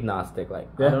 the agnostic, like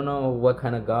I don't know what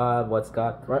kind of God, what's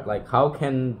God, right? Like how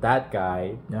can that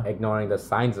guy ignoring the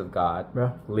signs of God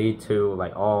lead to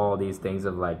like all these things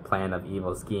of like plan of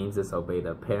evil schemes, disobey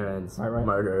the parents,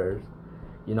 murders?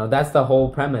 That's the whole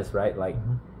premise, right? Like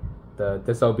the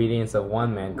disobedience of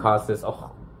one man caused this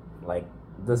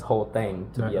this whole thing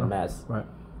to be a mess. Right.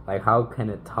 Like how can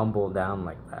it tumble down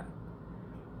like that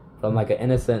from like an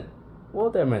innocent? Well,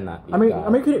 there may not be. I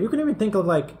mean, you can even think of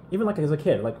like even like as a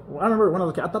kid. Like I remember when I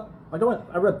was a kid, I thought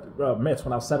I read myths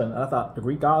when I was 7, and I thought the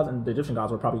Greek gods and the Egyptian gods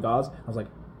were probably gods. I was like,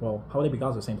 well, how would they be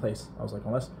gods in the same place? I was like,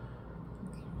 unless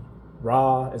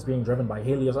Ra is being driven by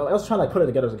Helios. I was trying to like put it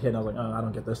together as a kid, and I was like, oh, I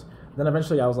don't get this. Then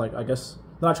eventually, I was like, I guess.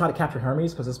 Then I tried to capture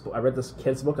Hermes because I read this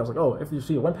kid's book. I was like, oh, if you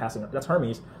see the wind passing, that's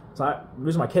Hermes. So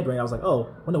using my kid brain, I was like, oh,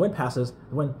 when the wind passes,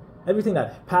 everything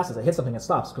that passes, it hits something, it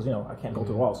stops because I can't go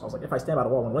through the wall. So I was like, if I stand by the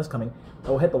wall when the wind's coming, it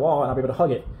will hit the wall and I'll be able to hug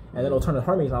it, and then it'll turn to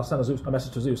Hermes and I'll send a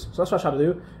message to Zeus. So that's what I tried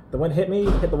to do. The wind hit me,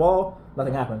 hit the wall,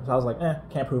 nothing happened. So I was like,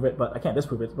 can't prove it, but I can't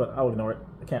disprove it, but I'll ignore it.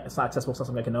 It's not accessible, it's not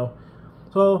something I can know.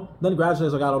 So then gradually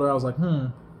as I got older, I was like,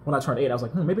 when I turned 8, I was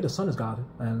like, maybe the sun is God,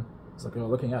 and it's like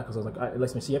looking at because I was like, it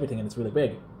lets me see everything and it's really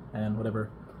big and whatever.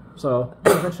 So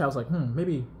eventually I was like,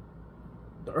 maybe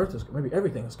the earth is, maybe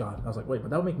everything is God. And I was like, wait,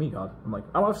 but that would make me God. I'm like,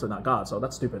 I'm obviously not God, so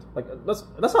that's stupid. Like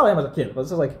that's how I am as a kid. But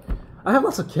it's just like I have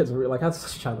lots of kids who like I had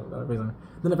such a childhood reason.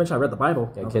 Then eventually I read the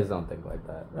Bible. Yeah, kids don't think like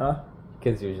that.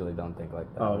 Kids usually don't think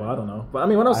like that. Oh, well, I don't know. But I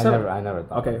mean, when I was 7... I never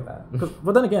thought like that.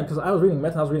 But then again, because I was reading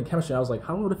math and I was reading chemistry, I was like,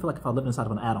 how would it feel like if I lived inside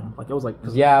of an atom? Like, it was like...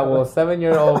 Yeah, well,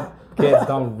 7-year-old kids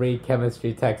don't read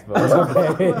chemistry textbooks,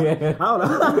 okay? I don't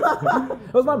know.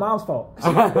 It was my mom's fault.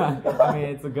 I mean,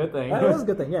 it's a good thing. It was a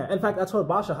good thing, yeah. In fact, I told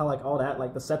Basha how, like, all that,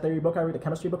 like, the set theory book I read, the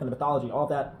chemistry book, and the mythology, all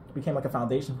that became, like, a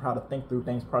foundation for how to think through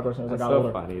things, progress, as I got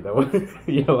older. That's so funny, though.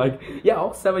 You're like, yeah, all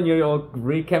 7-year-old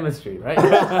read chemistry, right?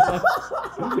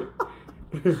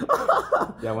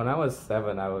 Yeah, when I was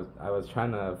 7, I was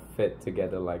trying to fit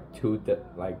together like two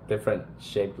different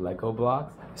shaped Lego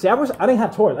blocks. See, I didn't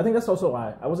have toys. I think that's also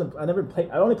why I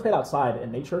only played outside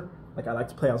in nature. Like I like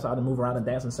to play outside and move around and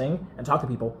dance and sing and talk to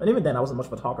people. And even then, I wasn't much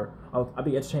of a talker. I'd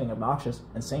be entertaining, obnoxious,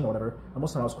 and sing or whatever. And most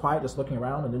of the time, I was quiet, just looking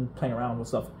around and then playing around with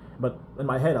stuff. But in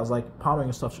my head, I was like pondering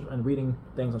and stuff and reading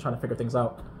things and trying to figure things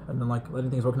out. And then like letting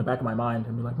things work in the back of my mind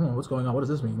and be like, what's going on? What does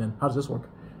this mean? And how does this work?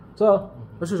 So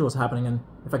that's usually what's happening, and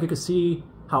if I could see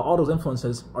how all those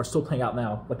influences are still playing out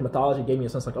now, like the mythology gave me a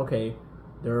sense like, okay,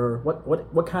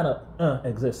 what kind of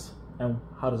exists, and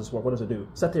how does this work? What does it do?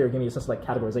 Set theory gave me a sense of like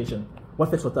categorization. What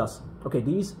fits with us? Okay,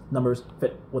 these numbers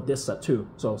fit with this set too.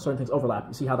 So certain things overlap.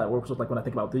 You see how that works with like when I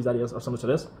think about these ideas are similar to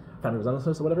this, family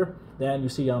resemblance or whatever. Then you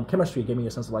see chemistry gave me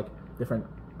a sense of like different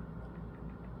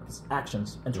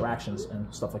actions, interactions,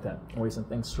 and stuff like that, ways and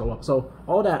things show up. So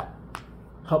all that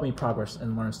help me progress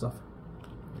and learn stuff.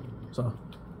 So,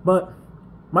 but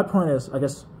my point is, I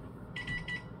guess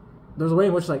there's a way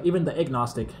in which, like, even the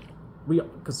agnostic,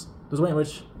 because there's a way in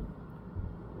which,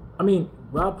 I mean,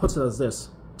 Rob puts it as this: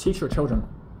 teach your children.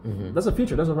 Mm-hmm. That's a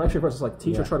feature. There's actually a verse. It's like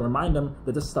teach your children, remind them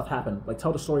that this stuff happened. Like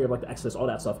tell the story of like the Exodus, all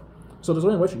that stuff. So there's a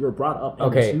way in which you're brought up.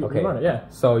 Okay. You learn it. Yeah.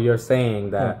 So you're saying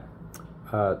that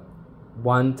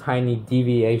one tiny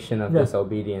deviation of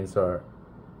disobedience or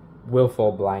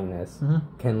willful blindness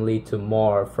can lead to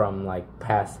more from like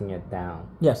passing it down.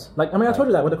 Yes, like I mean, I told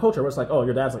you that with the culture, where it's like, oh,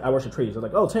 your dad's like, I worship trees. They're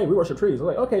like, oh, Tay, we worship trees. They're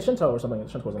like, okay, Shinto or something.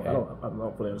 Shintoism. Okay. I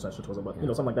don't fully understand Shintoism, but you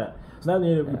know, something like that. So now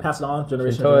you pass it on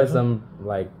generation. Shintoism,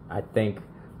 like I think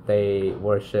they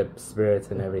worship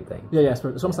spirits and everything. Yeah, it's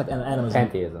almost like an animism.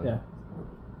 Pantheism. Yeah.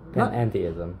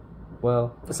 Pantheism.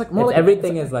 Well, it's like more like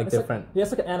everything is like different. Yeah,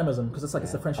 it's like an animism because it's like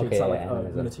it's differentiated. It's not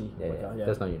like unity. Yeah.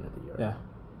 There's no unity. Yeah.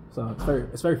 So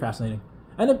it's very fascinating,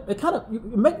 and it kind of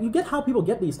you get how people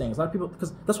get these things. A lot of people,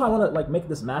 because that's why I want to like make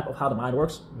this map of how the mind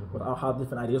works, with how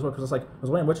different ideas work. Because it's like there's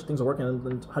a way in which things are working,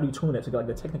 and how do you tune it to get like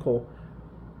the technical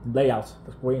layout,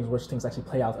 the way in which things actually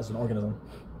play out as an organism,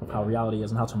 of how reality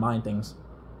is and how to mind things.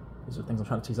 These are things I'm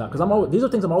trying to tease out because these are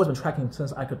things I've always been tracking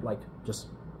since I could like just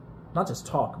not just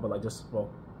talk, but like just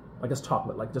I guess talk,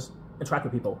 but like just interact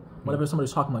with people. Whenever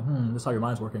somebody's talking, I'm like, this is how your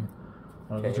mind's working.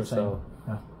 Okay, so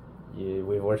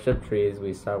we worship trees,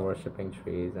 we start worshiping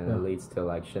trees, and it leads to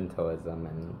like Shintoism,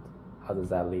 and how does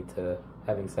that lead to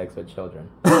having sex with children?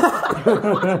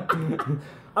 I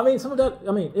mean, some of that,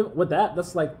 with that,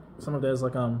 that's like, some of there's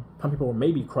like, some people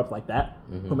may be corrupt like that,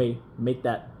 who may make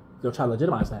that, they'll try to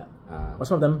legitimize that. Or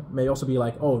some of them may also be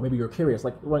like, oh, maybe you're curious.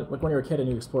 Like when you're a kid and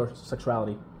you explore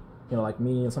sexuality, you know, like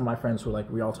me and some of my friends who like,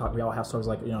 we all have stories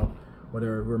like, you know,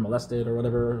 whether we're molested or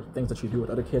whatever, things that you do with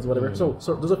other kids, whatever. So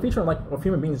there's a feature in like of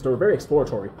human beings that are very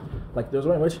exploratory. Like there's a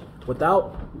way in which,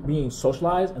 without being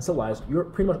socialized and civilized, you're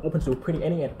pretty much open to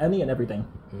any and everything.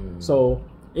 So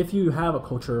if you have a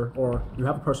culture or you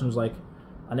have a person who's like,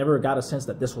 I never got a sense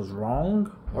that this was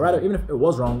wrong, or rather, even if it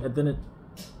was wrong, I didn't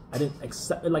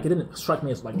accept it. Like it didn't strike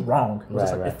me as like wrong. It was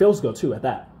just like, it feels good too at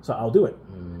that, so I'll do it.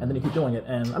 And then you keep doing it.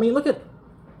 And I mean, look at.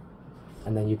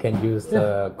 And then you can use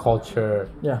the culture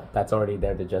that's already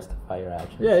there to justify your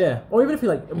actions. Yeah. Or even if you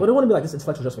like, but it wouldn't be like this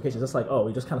intellectual justification. It's just like, oh,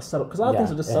 we just kind of settle, because a lot of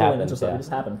things are just settling into stuff. They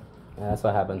just happen. And that's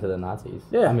what happened to the Nazis.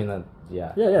 Yeah. I mean, like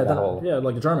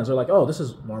the Germans are like, oh, this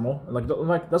is normal. Like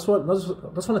that's one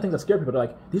of the things that scare people. They're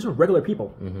like, these are regular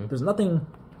people. There's nothing.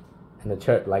 And the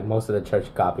church, like most of the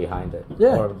church got behind it.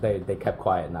 Yeah. Or they kept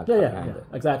quiet, not got behind it.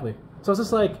 Exactly. So it's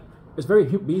just like, it's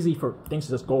very easy for things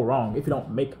to just go wrong if you don't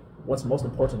make what's most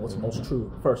important, what's most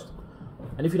true first.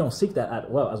 And if you don't seek that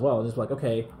as well, it's like,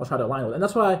 okay, I'll try to align with it. And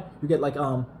that's why you get like, there's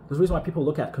a reason why people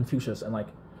look at Confucius and like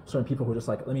certain people who are just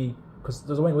like, because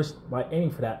there's a way in which by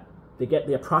aiming for that,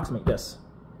 they approximate this.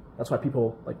 That's why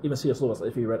people, like even C.S. Lewis,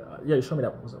 if you read, you showed me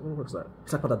that, what was that?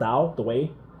 He talked about the Tao, the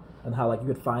way, and how like you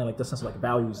could find like this sense of like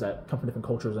values that come from different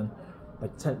cultures and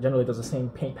like generally there's the same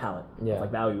paint palette, Yeah. of,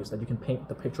 like values that you can paint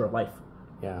the picture of life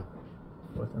Yeah.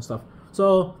 with and stuff.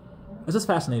 So it's just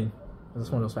fascinating. It's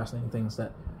just one of those fascinating things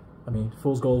that, I mean,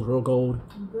 fool's gold, real gold,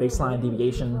 baseline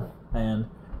deviation, and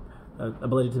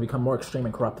ability to become more extreme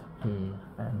and corrupt.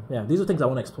 And yeah, these are things I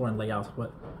want to explore and lay out.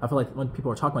 But I feel like when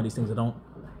people are talking about these things, they don't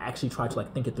actually try to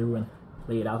like think it through and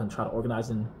lay it out and try to organize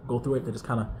and go through it. They just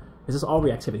kind of, it's just all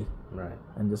reactivity Right.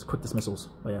 and just quick dismissals.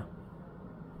 But yeah.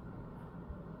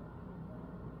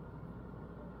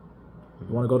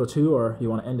 You want to go to 2 or you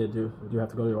want to end it? Do you have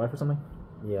to go to your wife or something?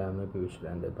 Yeah, maybe we should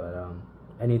end it. But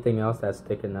anything else that's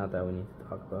sticking out that we need to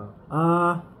talk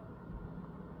about?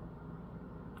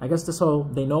 I guess this whole,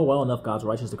 they know well enough God's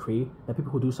righteous decree that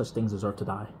people who do such things deserve to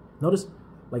die. Notice,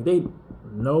 like, they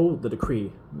know the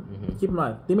decree. Keep in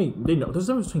mind, they know. There's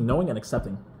a difference between knowing and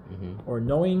accepting, or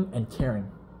knowing and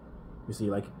caring. You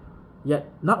see, like, yet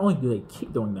not only do they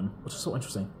keep doing them, which is so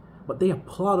interesting, but they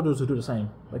applaud others who do the same.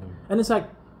 Like, and it's like,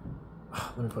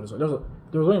 let me put it this way.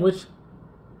 There's a way in which,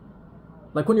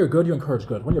 like, when you're good, you encourage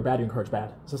good. When you're bad, you encourage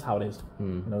bad. It's just how it is.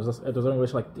 You know, there's a way in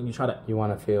which, like, you try to. You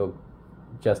want to feel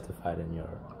justified in your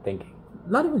thinking.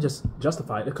 Not even just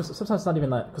justified, because sometimes it's not even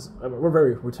that. Because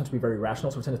we tend to be very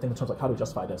rational, so we tend to think in terms of like, how do we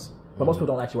justify this? But most people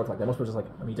don't actually work like that. Most people just like,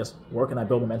 let me just work and I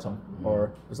build momentum,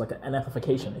 or there's like an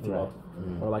amplification, if you will,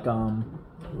 or like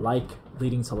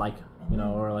leading to like, you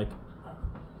know, or like,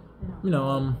 you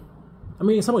know, I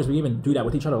mean, in some ways we even do that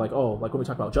with each other. Like, oh, like when we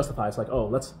talk about justify, it's like, oh,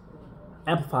 let's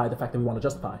amplify the fact that we want to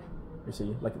justify. You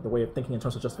see, like the way of thinking in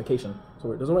terms of justification.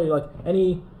 So there's a way, like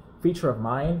any feature of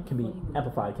mine can be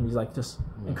amplified, can be like just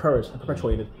encouraged and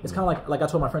perpetuated. It's kind of like I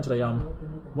told my friend today,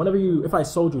 if I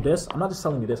sold you this, I'm not just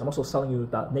selling you this, I'm also selling you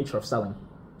the nature of selling.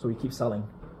 So we keep selling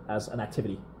as an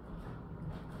activity.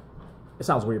 It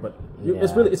sounds weird, but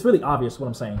it's really obvious what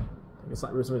I'm saying. It's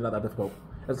really not that difficult.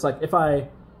 It's like if I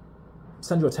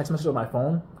send you a text message on my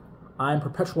phone, I'm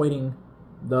perpetuating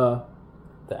the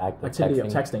act of activity texting.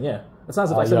 of texting. Yeah. It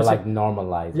sounds like you're like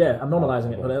normalizing. Yeah, I'm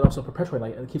normalizing it, but it also perpetuates,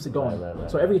 like it keeps it going. Right,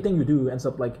 so everything you do ends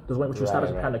up like there's a way in which you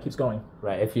establish a pattern that keeps going.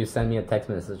 Right. If you send me a text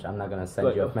message, I'm not gonna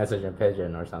send you a message in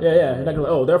pigeon or something. Yeah. You're not gonna,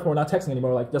 oh, therefore we're not texting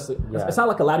anymore. Like just it's not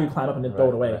like a ladder you climb up and then throw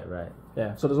it away. Right.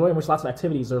 Yeah. So there's a way in which lots of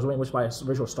activities. There's a way in which by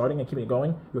visual starting and keeping it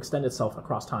going, you extend itself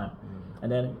across time,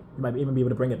 and then you might even be able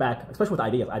to bring it back, especially with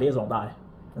ideas. Ideas don't die.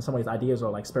 In some ways, ideas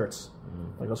are like spirits.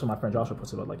 Like that's what my friend Joshua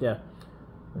puts it. But like, yeah.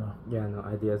 Yeah. No,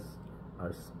 ideas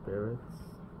are spirits.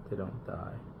 They don't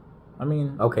die. I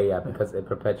mean, okay, yeah, because it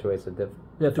perpetuates the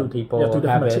different people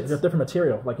habits. You have different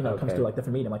material, like, you know, it comes through like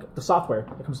different medium. Like the software,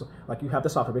 it comes like you have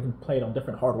this software, we can play it on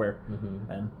different hardware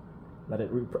and let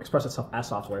it express itself as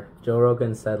software. Joe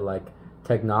Rogan said like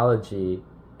technology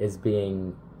is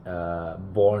being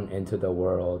born into the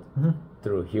world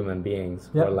through human beings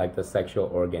for like the sexual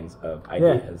organs of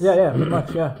ideas. Yeah, pretty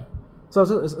much, yeah.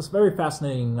 So it's very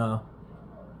fascinating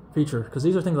feature, because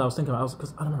these are things I was thinking about.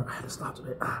 Because I don't remember, I had to stop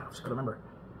today. I just gotta remember.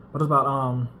 What about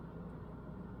I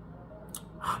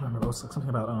don't remember. It was like something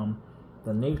about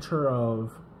the nature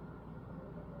of,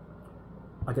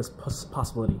 I guess,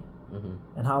 possibility,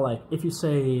 and how like if you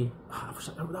say, I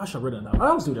should have written it down. I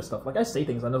always do this stuff. Like I say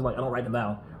things and like I don't write them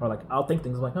down, or like I'll think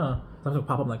things like, sometimes it'll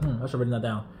pop up like, I should have written that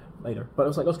down later. But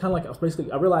it was kind of like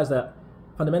basically I realized that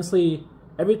fundamentally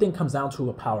everything comes down to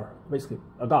a power, basically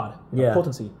a God, a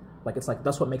potency. Like it's like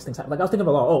that's what makes things happen. Like I was thinking of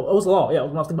a law. Oh, it was a law. Yeah,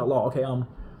 when I was thinking about law. Okay,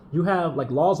 you have like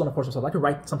laws on the force of self. I can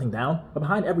write something down, but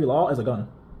behind every law is a gun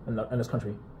in this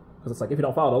country. Because it's like if you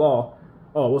don't follow the law,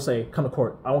 we'll say come to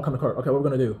court. I won't come to court. Okay, what we're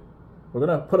gonna do? We're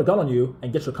gonna put a gun on you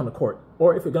and get you to come to court.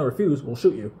 Or if you're gonna refuse, we'll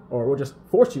shoot you, or we'll just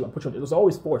force you and put you. There's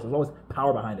always force. There's always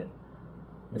power behind it.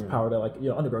 It's power that like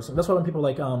undergirds. So that's why when people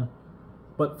like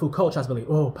but Foucault tries to be like,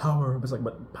 oh, power. But it's like,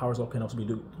 but powers can also be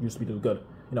used to be good.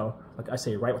 You know, like I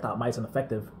say, right without might is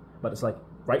ineffective. But it's like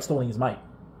right stolen is might,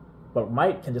 but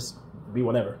might can just be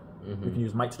whatever. You can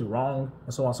use might to do wrong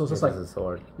and so on. So it's just like a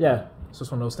sword. Yeah, it's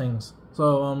just one of those things.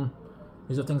 So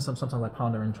these are things sometimes I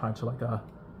ponder and try to like have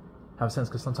a sense,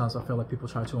 because sometimes I feel like people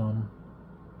try to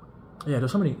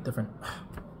there's so many different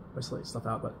basically stuff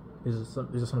out, but these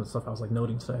are some of the stuff I was like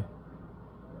noting today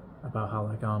about how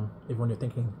like even when you're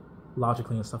thinking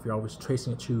logically and stuff, you're always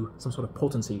tracing it to some sort of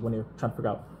potency when you're trying to figure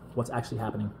out what's actually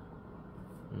happening.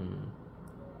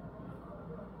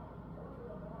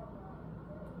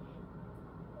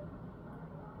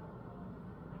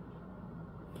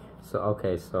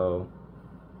 So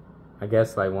I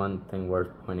guess like one thing worth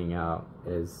pointing out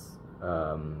is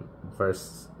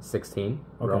verse 16,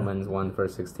 Romans 1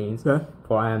 verse 16. Yeah.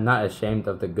 For I am not ashamed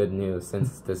of the good news,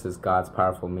 since this is God's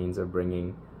powerful means of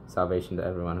bringing salvation to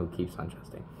everyone who keeps on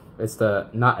trusting. It's the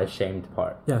not ashamed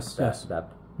part. Yes. That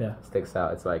sticks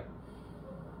out. It's like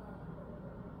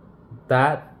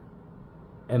that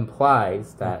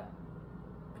implies that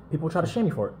People try to shame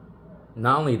you for it.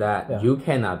 not only that, Yeah. you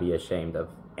cannot be ashamed of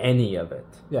any of it.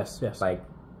 Yes, yes. Like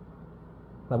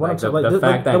what Like I'm the, saying, like, the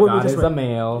fact that what we God just is read. a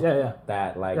male, Yeah, yeah.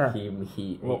 that like Yeah.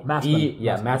 he Well, masculine.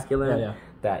 Eve, masculine, Yeah, yeah.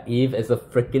 that Eve is a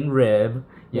freaking rib,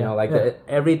 you Yeah, know, like yeah.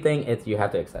 everything. It's you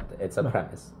have to accept it. It's a Yeah.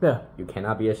 premise. Yeah, You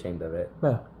cannot be ashamed of it.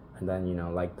 yeah, And then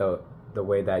like the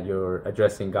way that you're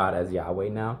addressing God as Yahweh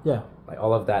now, yeah, like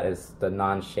all of that is the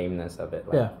non-shameness of it.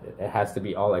 Like, Yeah. it has to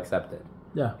be all accepted.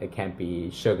 yeah, It can't be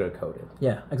sugar coated.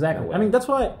 yeah. Exactly. No I mean, way. that's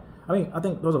why. I mean, I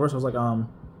think there was a verse that was like,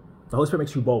 the Holy Spirit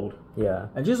makes you bold, Yeah.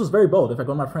 and Jesus was very bold. In fact,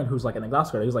 one of my friend who's like an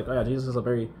agnostic, he's like, oh yeah, Jesus is a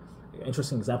very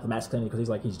interesting example of masculinity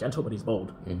because he's gentle but he's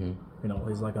bold. Mm-hmm. You know,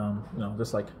 he's like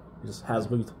just like he just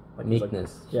has meat, like he's like-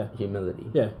 Meekness. yeah. Humility.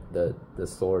 Yeah. The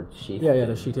sword sheath. Yeah,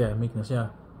 the sheet, yeah, meekness, yeah,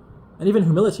 and even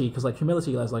humility, because like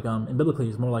humility is like in biblically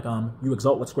is more like you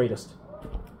exalt what's greatest.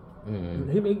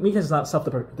 Mm. Meekness is not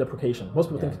self-deprecation. Most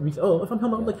people Yeah. think, if I'm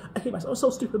humble, I'm Yeah. like I hate myself, I'm so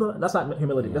stupid. But that's not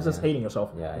humility. That's Yeah, just yeah. hating yourself.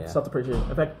 Yeah, It's yeah. self-depreciation.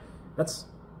 In fact, that's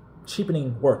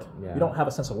cheapening worth. Yeah. You don't have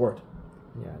a sense of worth.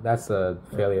 Yeah, that's a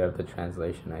failure of the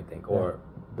translation, I think, or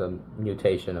the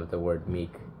mutation of the word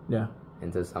meek Yeah,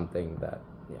 into something that,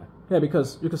 yeah,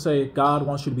 because you could say God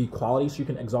wants you to be quality, so you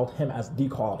can exalt Him as the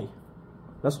quality.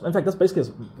 That's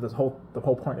basically the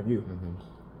whole point of you.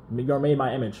 You're made in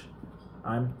my image.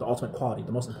 I'm the ultimate quality,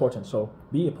 the most important. So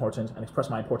be important and express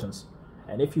my importance.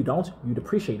 And if you don't, you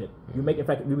depreciate it. You make, in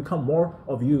fact, you become more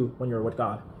of you when you're with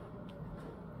God.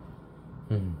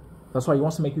 That's why He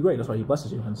wants to make you great. That's why He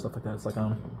blesses you and stuff like that. It's like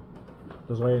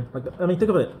there's a way. Like I mean, think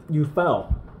of it. You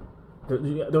fell. There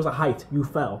was a height. You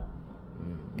fell.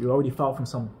 You already fell from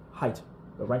some height,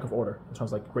 the rank of order in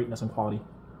terms of like greatness and quality.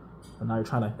 And now you're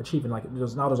trying to achieve, and like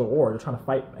there's a war. You're trying to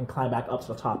fight and climb back up to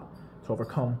the top to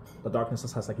overcome the darkness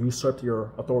that has like usurped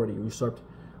your authority, usurped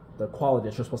the quality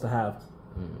that you're supposed to have.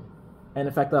 And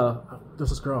in fact, there's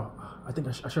this girl. I think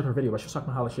I shared her video, but she was talking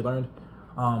about how like, she learned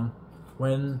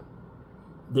when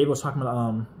David was talking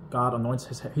about God anoints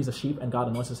his head, he's a sheep, and God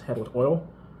anoints his head with oil.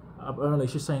 Apparently,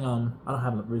 she's saying I don't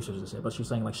have research this yet, but she's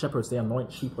saying like shepherds they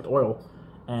anoint sheep with oil,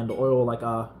 and the oil like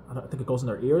I think it goes in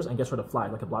their ears and gets rid of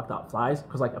flies, like it blocked out flies,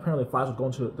 because like apparently flies would go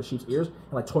into the sheep's ears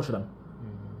and like torture them.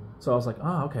 So I was like,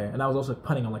 oh, okay. And I was also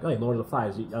punning on like, hey, Lord of the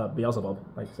Flies, Beelzebub.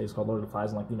 Like, say it's called Lord of the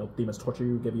Flies, and like, demons torture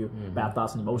you, give you bad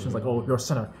thoughts and emotions, like, oh, you're a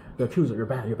sinner, you're accuser, you're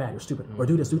bad, you're stupid, or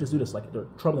do this. Like, they're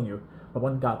troubling you. But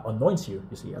when God anoints you,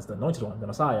 you see, as the anointed one, the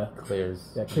Messiah,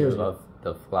 clears clears you of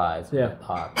the flies, Yeah. the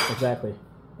thoughts, exactly,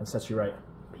 and sets you right.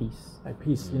 peace. At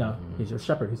peace, you know, he's your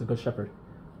shepherd, he's a good shepherd.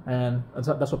 And that's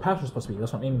what pastor's supposed to be.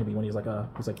 That's what I'm aiming to be when he's like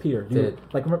Peter. Do you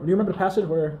remember the passage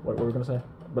where what we were gonna say?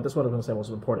 But this is what I was gonna say was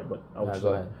important. But I'll Yeah, go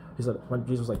ahead. He said when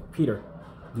Jesus was like, Peter,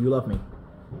 do you love me?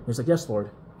 He's like, yes, Lord.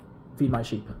 Feed my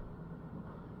sheep.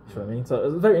 You know what I mean? So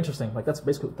it's very interesting. Like that's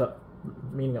basically the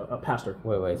meaning of a pastor,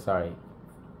 Wait, sorry.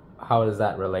 How does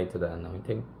that relate to the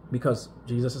anointing? because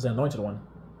Jesus is the anointed one,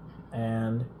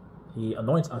 and he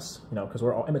anoints us. You know, because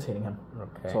we're all imitating him.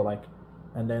 Okay. So like,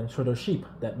 and then so there's sheep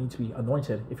that need to be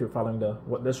anointed if you're following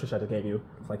what this scripture I gave you.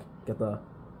 It's like get the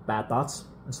bad thoughts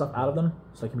and stuff out of them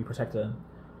so they can be protected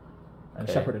and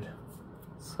Okay. shepherded.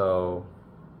 So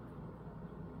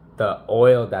the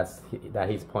oil that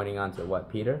he's pointing on to what,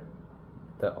 Peter?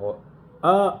 The oil.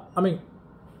 I mean,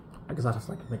 I guess I just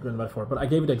like make a metaphor, but I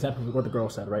gave you the example of what the girl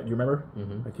said, right? Do you remember?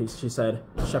 Mhm. Like she said,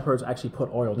 shepherds actually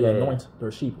put oil. They Yeah, yeah. anoint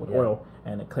their sheep with Yeah. oil,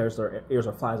 and it clears their ears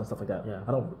of flies and stuff like that. Yeah.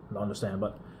 I don't understand,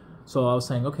 but so I was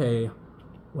saying, okay,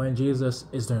 when Jesus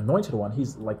is the anointed one,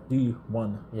 he's like the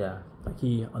one. Yeah. Like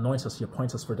he anoints us, he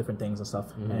appoints us for different things and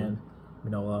stuff, Mhm. and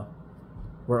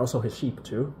we're also his sheep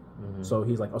too. Mhm. So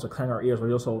he's like also clearing our ears, but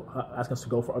he also asking us to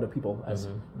go for other people as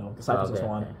disciples and Okay,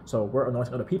 so on. okay. So we're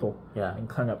anointing other people Yeah. and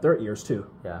clearing up their ears too.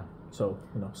 Yeah. So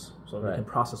so we Right. can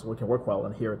process, we can work well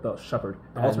and hear the shepherd,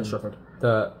 the And ultimate shepherd.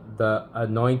 The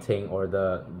anointing or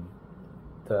the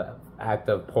act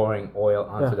of pouring oil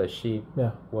onto Yeah. the sheep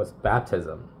Yeah, was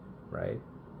baptism, right?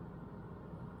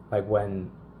 Like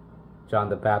when John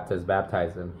the Baptist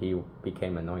baptized him, he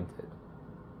became anointed.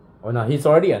 Or no, he's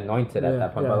already anointed at Yeah,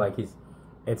 that point, yeah. but like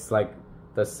it's like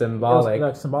the it was symbolic.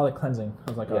 like symbolic cleansing. It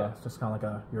was like Yeah. just kind of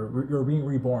like you're being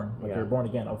reborn, like Yeah. you're born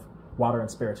again of water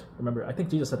and spirit. Remember, I think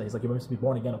Jesus said that he's like you're supposed to be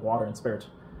born again of water and spirit.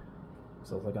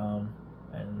 So it's like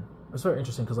and it's very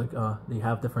interesting because like they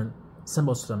have different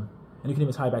symbols to them, and you can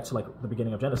even tie it back to like the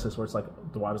beginning of Genesis where it's like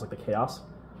the water's like the chaos.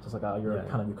 So it's like you're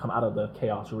Yeah. you come out of the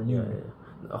chaos, you're renewed.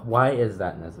 Why is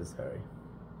that necessary?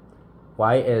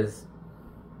 Why is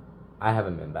I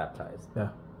haven't been baptized? Yeah.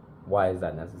 Why is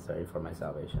that necessary for my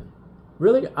salvation?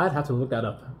 Really, I'd have to look that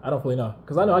up. I don't really know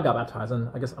because I know I got baptized, and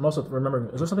I guess I'm also remembering.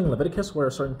 Is there something in Leviticus where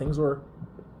certain things were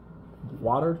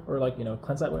watered or like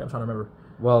cleansed that way? I'm trying to remember.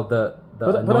 Well, the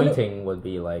But I know- anointing would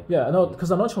be like Yeah, I know because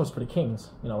the anointing was for the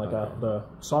kings. Okay. The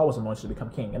Saul was anointed to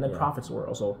become king, and then Yeah. prophets were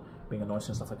also being anointed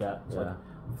and stuff like that. It's Yeah. like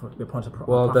for the appointed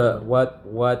well prophet.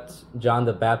 what John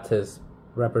the Baptist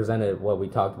represented, what we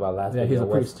talked about last Yeah, video, he's a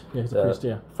was priest. Yeah, he's a the- priest.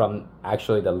 Yeah, from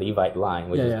actually the Levite line,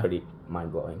 which Yeah, is yeah. pretty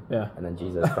mind blowing. yeah, And then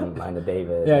Jesus from the line of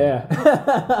David. yeah.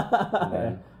 And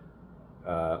then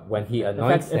when he In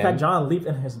anoints fact, him. John leaped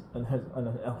in his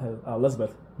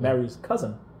Elizabeth, Mary's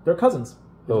cousin. They're cousins.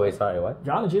 Oh wait, sorry, what?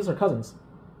 John and Jesus are cousins.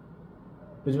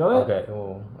 Did you know that? Okay.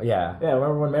 Oh, yeah. Yeah,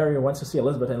 remember when Mary went to see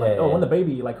Elizabeth and Yeah, yeah, when yeah. the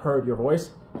baby heard your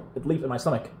voice, it leaped in my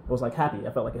stomach. It was like happy.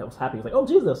 I felt like it was happy. It was like, oh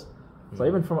Jesus. So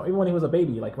even when he was a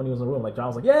baby, like when he was in the room, like John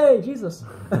was like, yay Jesus.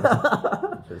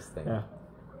 Interesting. Yeah.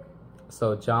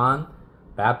 So John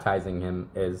baptizing him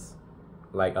is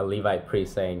like a Levite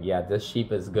priest saying, "Yeah, this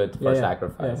sheep is good for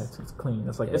sacrifice." Yeah, it's clean.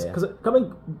 It's like Yeah, it's yeah. because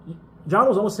coming. John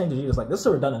was almost saying to Jesus, like, this is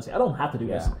a redundancy. I don't have to do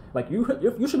this. Yeah. Like, you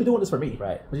should be doing this for me.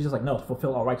 Right. But Jesus like, no, to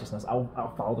fulfill all righteousness, I'll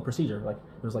follow the procedure. Like,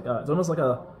 it was like, it's almost like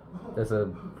a, There's a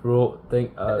rule thing.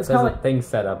 It's There's kinda a like- thing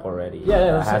set up already. Yeah,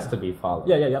 yeah, that it's has like- to be followed.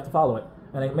 yeah, you have to follow it.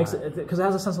 And it makes it, because it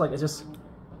has a sense of like, it's just,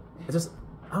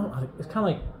 I don't know, it's kind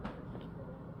of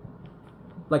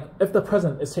like if the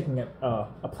president is taking a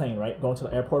plane, right, going to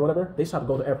the airport or whatever, they still have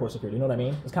to go to airport security. You know what I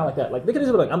mean? It's kind of like that. Like, they could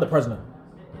just be like, I'm the president.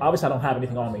 Obviously, I don't have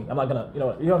anything on me. I'm not gonna, you know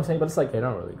what I'm saying? But it's like, They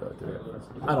don't really go through it.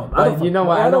 I don't. You know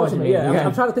what? I know what you mean. Yeah, Yeah.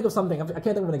 I'm trying to think of something. I can't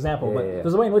think of an example, Yeah, but yeah.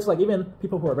 there's a way in which, like, even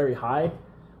people who are very high,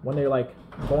 when they're like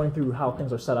going through how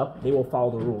things are set up, they will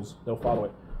follow the rules. They'll follow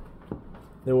it.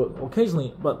 They will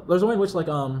occasionally, but there's a way in which, like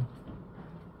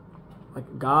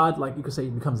God, like you could say,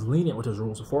 becomes lenient with his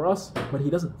rules for us, but he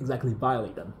doesn't exactly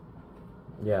violate them.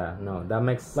 Yeah, no, that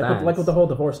makes sense. Like with the whole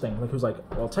divorce thing. Like, he was like,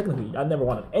 well, technically, I never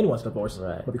wanted anyone's divorce,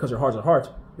 Right. but because your hearts are hard,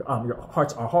 your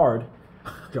hearts are hard.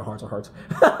 Your hearts are hard.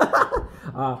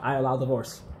 I allow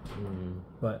divorce.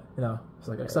 But it's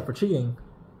like except for cheating,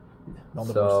 no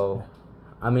divorce. So,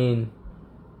 I mean,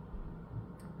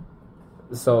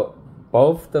 so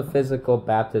both the physical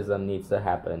baptism needs to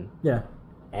happen Yeah.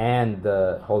 and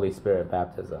the Holy Spirit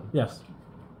baptism. Yes.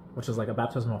 Which is like a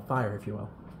baptism of fire, if you will.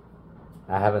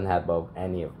 I haven't had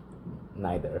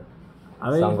neither.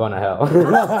 I mean, So I'm going to hell.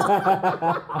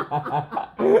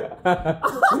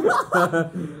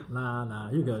 nah,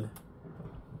 you good.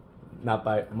 not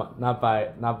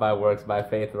by works, by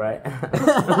faith, right?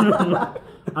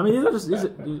 I mean,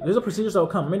 these are procedures that will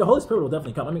come. I mean, the Holy Spirit will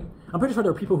definitely come. I mean, I'm pretty sure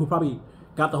there are people who probably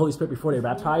got the Holy Spirit before they were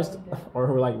baptized, or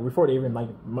who were like before they even like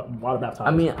water baptized.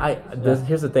 I mean,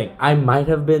 here's the thing. I might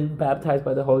have been baptized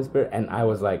by the Holy Spirit, and I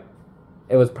was like,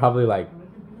 it was probably like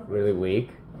really weak.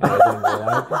 And I didn't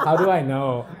realize. How do I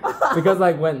know? Because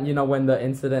like when the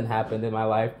incident happened in my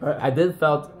life, I did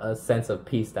felt a sense of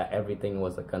peace that everything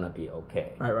was gonna be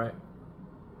okay, right.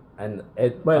 and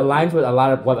it But- aligns with a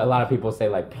lot of what a lot of people say,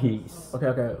 like peace. Okay.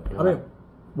 You know, I mean,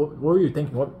 what were you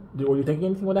thinking? Were you thinking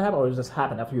anything when that happened, or did it just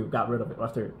happen after you got rid of it?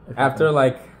 After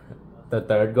like the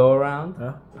third go around,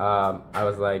 Yeah. I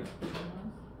was like,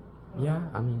 yeah,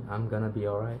 I mean, I'm gonna be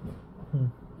alright.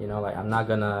 Like I'm not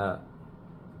gonna,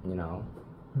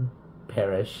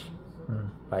 perish.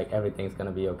 Like everything's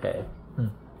gonna be okay.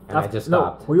 And I just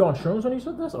stopped. No, were you on shrooms when you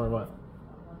said this, or what?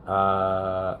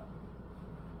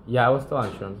 Yeah, I was still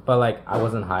on shrooms, but like I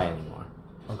wasn't high anymore.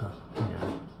 Okay.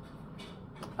 Yeah.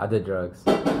 I did drugs.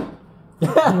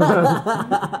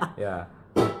 Yeah.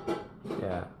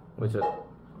 Which was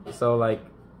so like,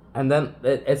 and then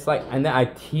it's like, and then I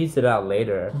teased it out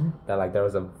later that like there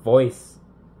was a voice,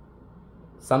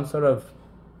 some sort of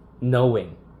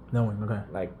knowing, Okay.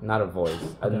 like not a voice,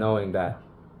 a Okay. knowing that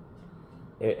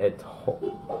it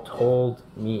told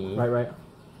me Right.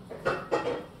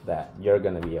 that you're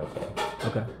gonna be okay.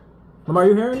 Okay. Mom, are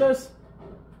you hearing this?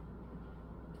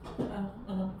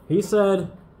 He said,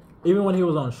 even when he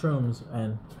was on shrooms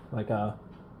and like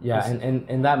Yeah, and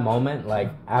in that moment,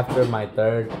 like after my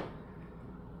third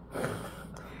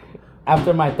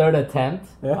attempt,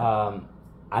 Yeah.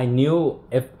 I knew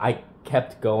if I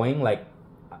kept going, like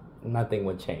nothing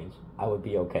would change. I would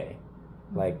be okay.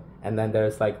 Like, and then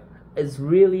there's like, it's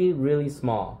really, really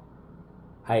small.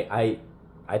 I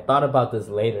thought about this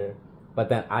later, but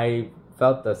then I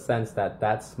felt the sense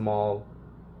that small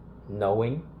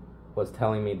knowing was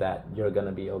telling me that you're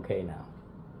gonna be okay now.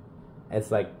 It's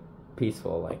like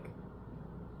peaceful, like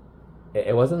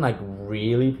it wasn't like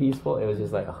really peaceful. It was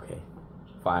just like, okay,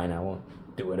 fine, I won't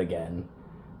do it again,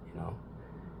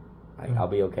 like I'll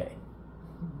be okay.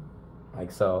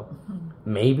 Like, so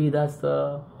maybe that's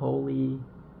the holy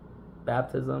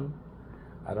baptism.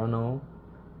 I don't know,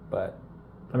 but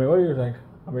I mean, what do you think?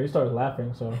 I mean, you started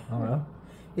laughing, so I don't know.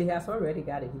 He has already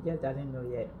got it. He just doesn't know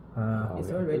yet. It's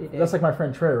yeah. already there. That's like my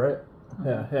friend Trey, right?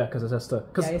 Yeah, because it's just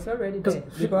Yeah, it's already there.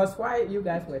 Because while you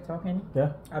guys were talking,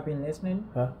 yeah, I've been listening.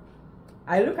 yeah.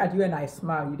 I look at you and I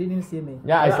smile. You didn't see me.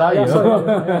 Yeah, I saw you.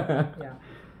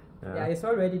 Yeah, it's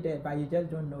already there, but you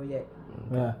just don't know yet.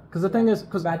 Yeah, because the thing is,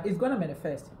 But it's gonna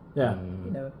manifest. yeah,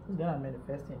 You know, it's gonna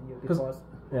manifest in you because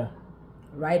yeah,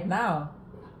 right now,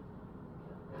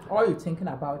 all you're thinking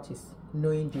about is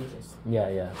knowing Jesus.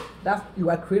 Yeah. That's you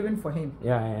are craving for Him.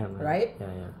 Yeah, I am. Right? Yeah.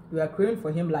 You are craving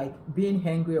for Him like being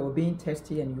hungry or being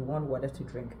thirsty, and you want water to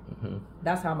drink. Hmm.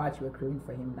 That's how much you are craving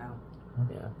for Him now.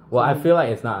 Yeah. Well, I feel like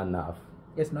it's not enough.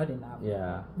 It's not enough.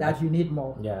 Yeah. That you need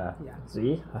more. Yeah. Yeah.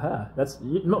 See, that's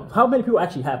how many people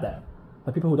actually have that?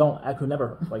 Like people who don't, who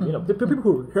never, like the people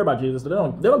who hear about Jesus, they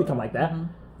don't become like that.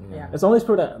 Yeah. It's the Holy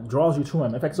Spirit that draws you to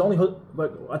Him. In fact, it's only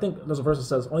like I think there's a verse that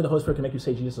says only the Holy Spirit can make you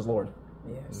say Jesus is Lord.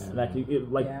 Yes. And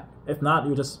like Yeah. if not,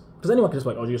 you just because anyone can just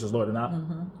be like, oh, Jesus is Lord, or not.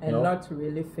 And not to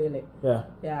really feel it. Yeah.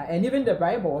 Yeah. And even the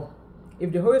Bible,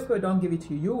 if the Holy Spirit don't give it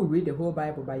to you, you will read the whole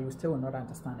Bible, but you still will not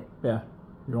understand it. Yeah.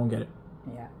 You don't get it.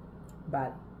 Yeah.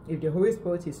 But if the Holy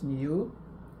Spirit is in you,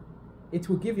 it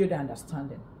will give you the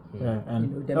understanding. Yeah,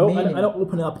 and You know, the meaning. and it'll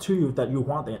open it up to you that you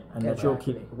want it, and that you'll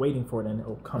Exactly. keep waiting for it, and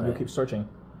it'll come. You'll Right. keep searching,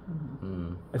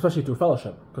 Mm. especially through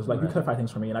fellowship, because like you Right. clarify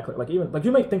things for me, and I like even like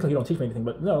you may think like you don't teach me anything,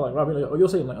 but no, like Robbie, like, you'll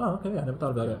say like, oh, okay, I never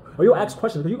thought about it, or you'll ask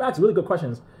questions, because you ask really good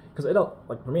questions, because it don't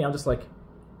like for me, I'm just like.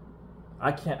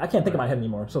 I can't think in my head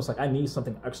anymore. So it's like I need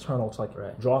something external to like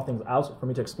Right. draw things out for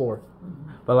me to explore.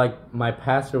 But like my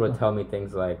pastor would tell me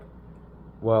things like,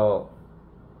 well,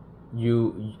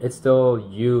 it's still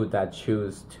you that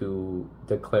choose to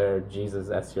declare Jesus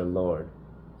as your Lord,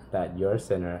 that you're a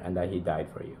sinner and that He died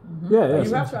for you. Yeah, yeah.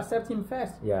 You have to accept Him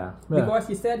first. Yeah. Yeah. Because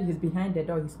He said He's behind the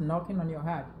door. He's knocking on your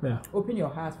heart. Yeah, Open your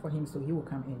heart for Him so He will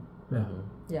come in. yeah.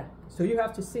 Yeah. So you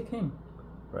have to seek Him.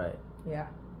 Right. Yeah.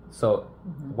 So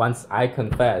once I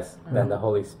confess, then the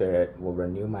Holy Spirit will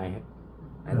renew my,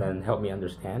 and then help me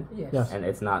understand. Yes. Yes. And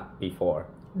it's not before.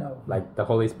 No. Like the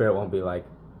Holy Spirit won't be like,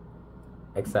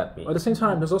 accept me. At the same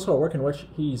time, there's also a work in which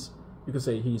you could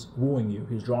say he's wooing you,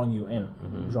 he's drawing you in,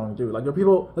 he's drawing you through. Like there are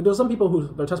people, like there's some people who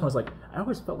their testimony is like, I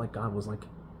always felt like God was like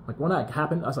when that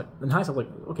happened, I was like, in hindsight, I was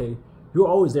like, okay, you were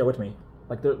always there with me.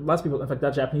 Like there lots of people, in fact,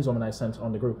 that Japanese woman I sent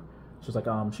on the group, she was like,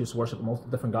 she used to worship multiple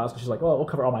different gods. She's like, well, we'll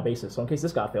cover all my bases. So in case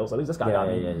this God fails, at least this God got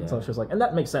me. Yeah. So she was like, and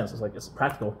that makes sense. It's like it's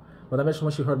practical. But eventually,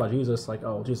 when she heard about Jesus, like,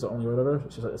 oh, Jesus is the only way, whatever,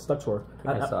 she's like, it stuck to her.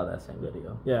 I saw that same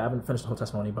video. Yeah, I haven't finished the whole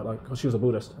testimony, but like, 'cause she was a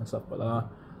Buddhist and stuff. But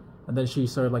and then she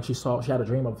started like she had a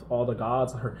dream of all the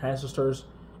gods, her ancestors,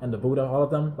 and the Buddha, all of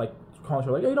them, like calling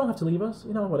her like, "Hey, you don't have to leave us,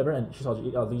 you know, whatever." And she saw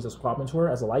Jesus cooperate to her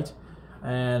as a light,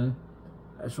 and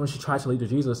when she tried to lead to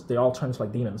Jesus, they all turned into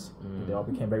like demons. They all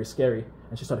became very scary,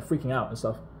 and she started freaking out and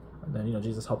stuff. And then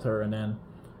Jesus helped her, and then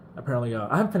apparently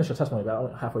I haven't finished her testimony, but I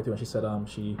went halfway through, and she said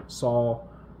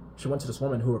she went to this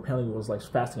woman who apparently was like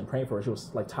fasting and praying for her. She was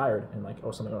like tired and like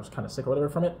or something, or was kind of sick or whatever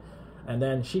from it. And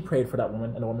then she prayed for that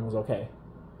woman, and the woman was okay.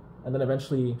 And then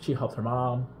eventually she helped her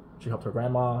mom, she helped her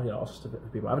grandma, you know, all sorts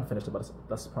of people. I haven't finished it, but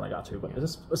that's the point I got to. But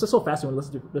it's just so fascinating when you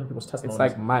listen to different people's testimonies.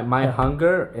 It's like my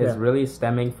hunger is Yeah. really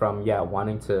stemming from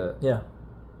wanting to yeah,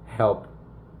 help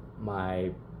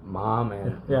my mom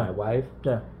and Yeah. my wife.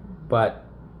 yeah, But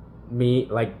me,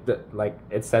 like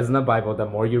it says in the Bible, the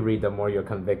more you read, the more you're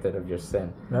convicted of your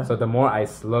sin. Yeah. So the more I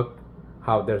look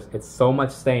how it's so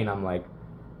much stain, I'm like,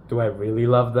 do I really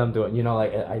love them?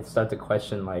 I start to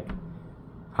question like,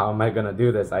 how am I gonna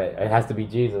do this? It has to be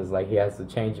Jesus. Like He has to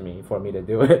change me for me to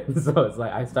do it. So it's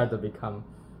like I start to become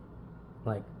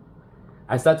like,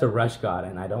 I start to rush God,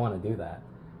 and I don't want to do that.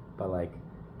 But like,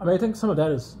 I mean, I think some of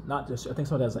that is not just. I think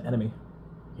some of that is an enemy.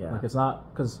 yeah, Like it's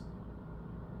not because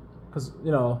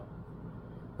you know,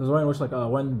 there's a way in which like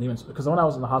when demons. Because when I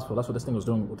was in the hospital, that's what this thing was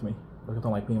doing with me. Like it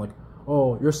like being like,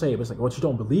 oh, you're saved. It's like, well, you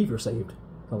don't believe you're saved.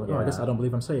 So I'm like, oh, I guess I don't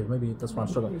believe I'm saved. Maybe that's why I'm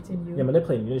struggling. Manipulating you. Yeah,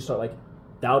 manipulating. You start like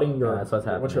doubting your that's what's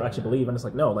happening. what you actually believe, and it's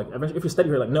like no. Like eventually, if you study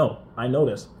here, like no, I know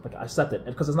this. Like I accept it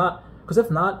because it's not. Because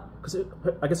if not,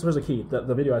 I guess here's the key.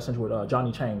 The video I sent you with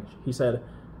Johnny Chang. He said,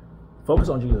 focus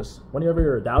on Jesus. Whenever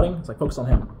you're doubting, it's like focus on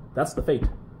Him. That's the faith.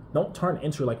 Don't turn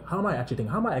into like, how am I actually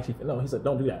thinking? How am I actually? No, he said,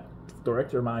 don't do that.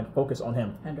 Direct your mind. Focus on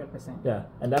Him. 100%. Yeah,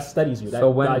 and that steadies you. That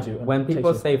so guides you. when and takes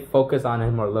people you. say focus on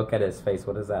Him or look at His face,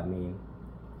 what does that mean?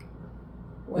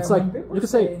 Well, it's like when people you could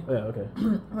say, yeah, okay,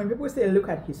 when people say look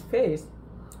at His face,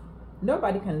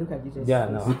 nobody can look at Jesus' Yeah,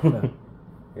 face. no,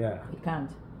 yeah, You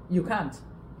can't. You can't.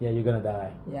 yeah, you're gonna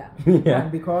die. Yeah. Yeah.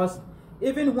 And because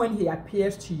even when He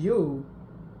appears to you,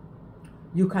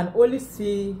 you can only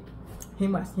see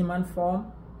him as human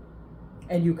form,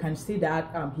 and you can see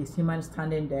that he's human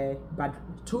standing there, but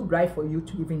too bright for you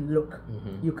to even look.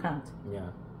 You can't. Yeah.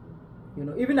 You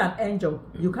know, even an angel,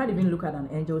 you can't even look at an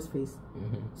angel's face.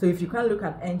 So if you can't look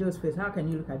at angel's face, how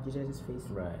can you look at Jesus' face?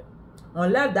 Right.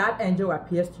 Unless that angel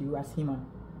appears to you as human.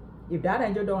 If that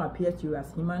angel don't appear to you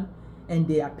as human, and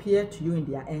they appear to you in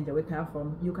their angelical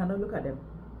form, you cannot look at them.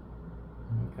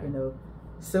 Okay. You know.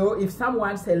 So if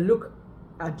someone say look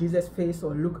at Jesus' face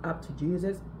or look up to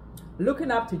Jesus,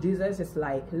 looking up to Jesus is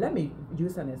like, let me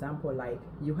use an example, like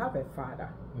you have a father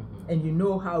and you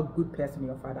know how good person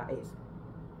your father is.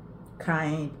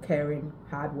 Kind, caring,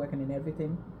 hardworking and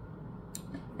everything.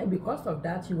 And because of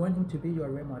that, you want him to be your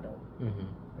role model.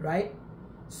 Right?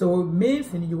 So it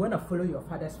means you want to follow your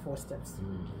father's footsteps.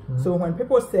 So when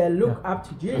people say look up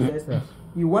to Jesus,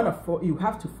 you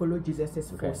have to follow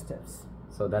Jesus' footsteps.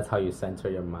 So that's how you center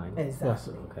your mind.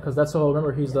 Exactly. Because that's all.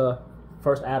 Remember, he's the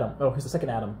first Adam. Oh, he's the second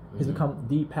Adam. He's become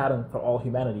the pattern for all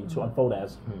humanity to unfold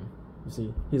as. You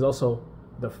see, he's also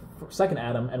the second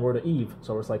Adam, and we're the Eve.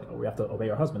 So it's like we have to obey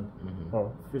our husband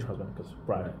or future husband, because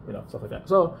bride, you know, stuff like that.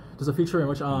 So there's a feature in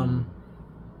which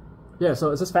yeah,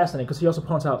 so it's just fascinating because he also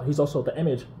points out he's also the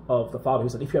image of the Father. He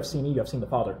said, if you have seen me, you have seen the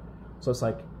Father. So it's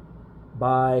like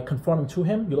by conforming to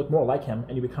him, you look more like him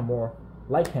and you become more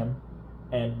like him.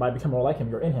 And by becoming more like him,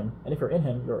 you're in him. And if you're in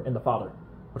him, you're in the Father.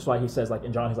 Which is why he says, like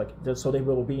in John, he's like, so they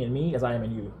will be in me as I am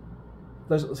in you.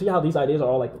 See how these ideas are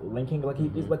all like linking? Like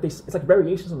it's like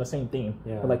variations on the same theme,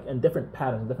 but like in different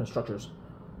patterns and different structures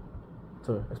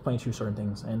to explain to you certain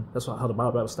things. And that's how the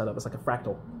Bible is set up. It's like a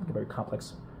fractal, like a very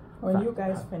complex. When you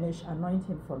guys finish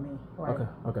anointing for me, right?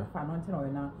 Okay. For anointing or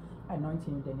now,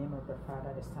 anointing in the name of the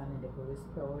Father, the Son, and the Holy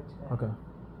Spirit. Okay.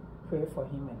 Pray for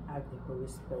him and ask the Holy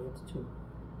Spirit to.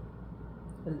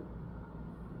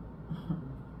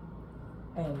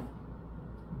 And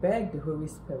beg the Holy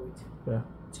Spirit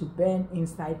to burn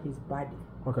inside his body.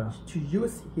 Okay. To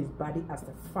use his body as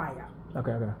the fire.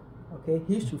 Okay,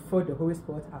 he should feel the Holy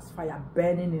Spirit as fire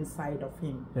burning inside of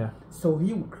him. So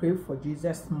he will crave for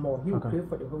Jesus more. He will crave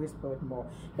for the Holy Spirit more.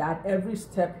 That every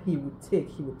step he would take,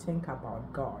 he would think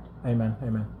about God. Amen.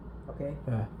 Okay.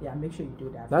 Yeah. Make sure you do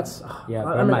that. That's I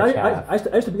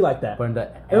used to be like that.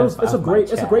 It's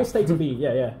a great state to be.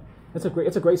 Yeah. It's a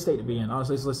great state to be in.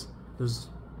 Honestly, there's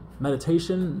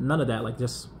meditation, none of that. Like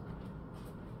just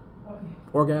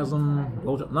orgasm,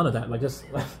 none of that. Like just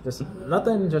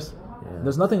nothing.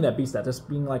 There's nothing that beats that. Just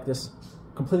being like this,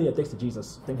 completely addicted to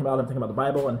Jesus, thinking about him, thinking about the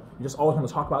Bible, and you just always want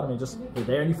to talk about him. And you're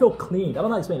there, and you feel clean. I don't know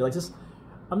how to explain it. Like just,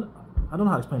 I don't know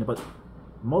how to explain it, but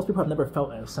most people have never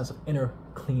felt a sense of inner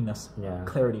cleanness,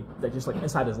 clarity. That just like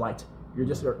inside is light.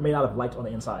 You're made out of light on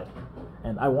the inside,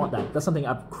 and I want that. That's something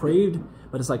I've craved,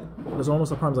 but it's like there's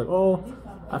almost a part like, oh,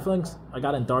 I feel like I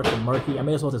got in dark and murky. I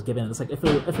may as well just give in. It's like if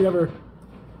you ever,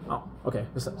 oh, okay,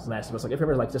 this is nasty, but it's like if you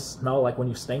ever like just smell like when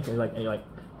you stink, and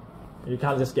you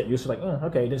kind of just get used to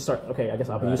okay, then start, okay, I guess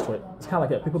I'll be used to it. It's kind of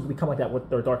like that. People become like that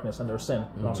with their darkness and their sin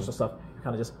and all sorts of stuff. You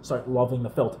kind of just start loving the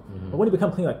filth. But when you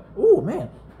become clean, like, ooh, man,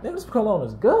 this cologne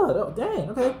is good. Oh, dang,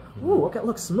 okay. Ooh, okay, it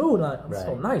looks smooth. It's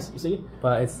so nice, you see?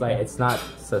 But it's like, it's not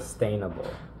sustainable.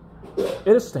 It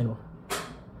is sustainable.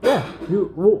 Yeah,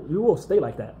 you will stay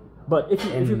like that. But if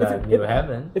you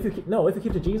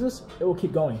keep to Jesus, it will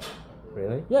keep going.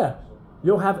 Really? Yeah.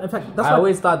 You'll have, in fact, that's I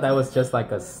always thought that was just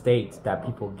like a state that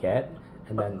people get,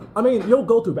 and then I mean, you'll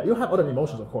go through that. You'll have other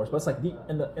emotions, of course, but it's like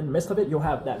in the midst of it, you'll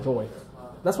have that joy.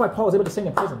 That's why Paul was able to sing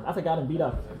in prison after getting beat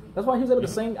up. That's why he was able to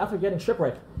sing after getting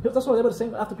shipwrecked. That's why he was able to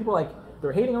sing after people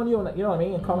they're hating on you, and you know what I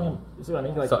mean, and calling him. You see what I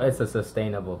mean? Like, so it's a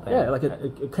sustainable thing. Yeah, like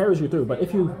it carries you through. But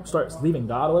if you start leaving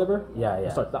God or whatever,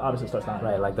 obviously starts dying.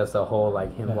 Right, like that's the whole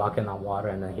like him walking on water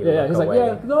and then he's away.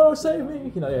 Like, no, save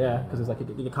me, because it's like you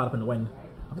get caught up in the wind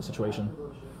of the situation,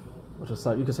 which is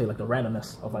you could say like the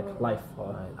randomness of like life.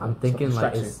 I'm thinking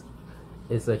like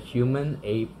is a human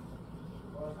ape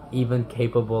even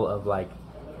capable of like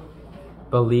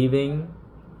believing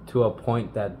to a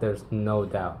point that there's no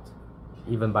doubt,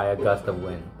 even by a gust of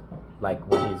wind, like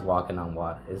when he's walking on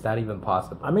water? Is that even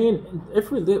possible? I mean, if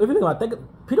you think about it,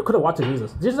 Peter could have watched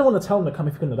Jesus. Jesus didn't want to tell him to come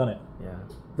if he couldn't have done it. Yeah.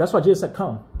 That's why Jesus said,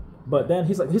 "Come." But then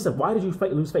he said, "Why did you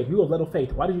lose faith? You have little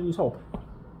faith. Why did you lose hope?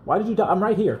 Why did you die? I'm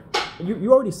right here.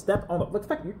 You already stepped on the. In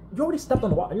fact, you already stepped on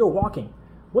the water. You're walking.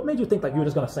 What made you think like you were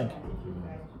just gonna sink?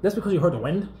 That's because you heard the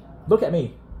wind. Look at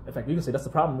me. In fact, you can say that's the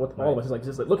problem with all of us.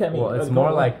 It's like look at me. Well, it's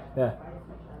more like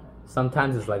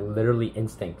sometimes it's like literally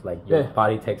instinct. Like your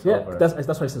body takes over. That's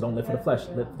why he says don't live for the flesh.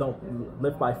 Don't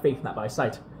live by faith, not by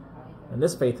sight. And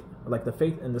this faith, like the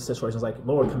faith in this situation, is like,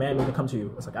 Lord, command me to come to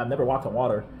you. It's like I've never walked on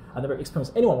water. I've never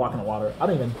experienced anyone walking on water. I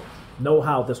don't even know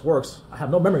how this works. I have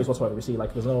no memories whatsoever. You see,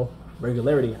 like there's no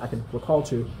regularity I can recall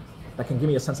to that can give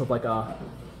me a sense of like a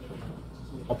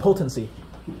potency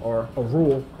or a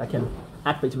rule that can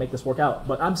activate to make this work out.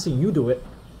 But I'm seeing you do it,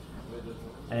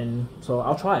 and so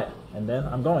I'll try it, and then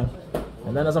I'm going,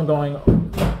 and then as I'm going,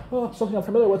 something I'm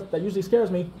familiar with that usually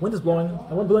scares me. Wind is blowing,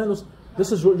 and when blows,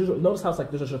 this is usually, notice how it's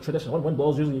like there's a tradition. When wind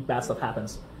blows, usually bad stuff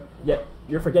happens. Yet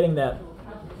you're forgetting that.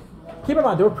 Keep in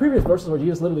mind, there were previous verses where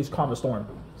Jesus literally calmed the storm.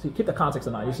 See, keep the context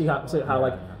in mind. You see how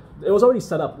like it was already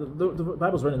set up. The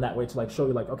Bible's written that way to like show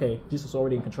you like, okay, Jesus is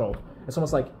already in control. It's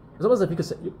almost like if you could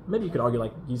say, maybe you could argue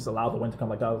like Jesus allowed the wind to come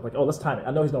like that. Like, oh, let's time it.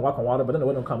 I know he's gonna walk on water, but then the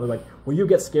wind will come. Like, will you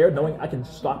get scared knowing I can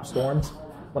stop storms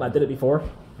when I did it before?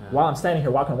 While I'm standing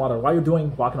here walking on water, while you're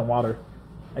doing walking on water,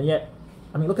 and yet,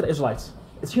 I mean, look at the Israelites.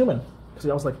 It's human because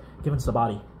I was like given to the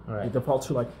body. Right. It defaults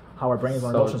to like how our brains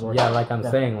and emotions work. Yeah, like I'm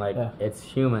saying, like it's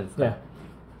humans. Yeah.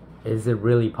 Is it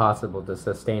really possible to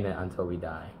sustain it until we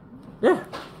die? Yeah.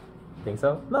 Think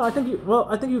so? No, I think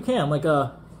you can. Like,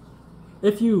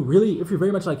 if you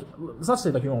very much like, it's not to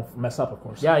say like you won't mess up, of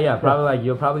course. Yeah, probably like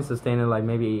you'll probably sustain it like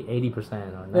maybe 80%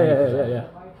 or 90%. Yeah.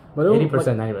 But 80%,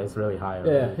 90% is really high.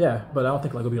 Yeah. But I don't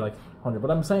think like it'll be like 100.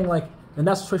 But I'm saying like in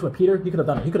that situation with Peter, he could have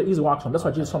done it. He could have easily walked home. That's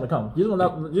why Jesus told him to come. Jesus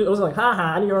it wasn't like,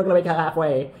 I knew you weren't gonna make it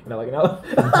halfway.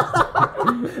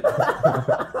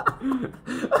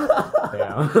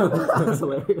 Yeah. That's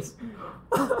hilarious.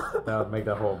 That would make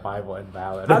the whole Bible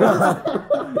invalid.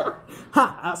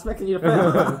 I expected you to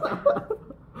fail.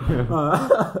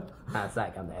 It's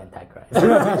like I'm the Antichrist.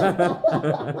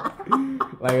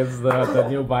 Like it's the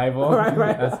new Bible.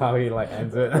 Right. That's how he like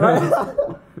ends it. Right.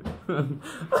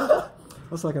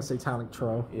 That's like a satanic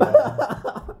troll.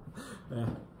 Yeah.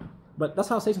 But that's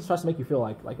how Satan tries to make you feel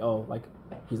like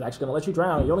he's actually gonna let you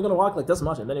drown. You're only gonna walk like this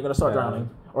much, and then you're gonna start drowning.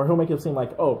 Or he'll make it seem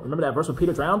like, oh, remember that verse when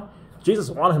Peter drowned? Jesus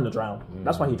wanted him to drown.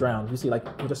 That's why he drowned. You see, like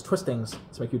he just twists things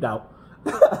to make you doubt.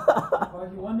 Well,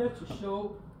 he wanted to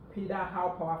show Peter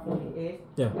how powerful he is,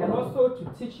 and also to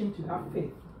teach him to have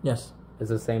faith. Yes. It's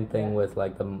the same thing with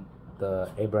like the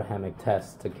Abrahamic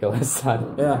test to kill his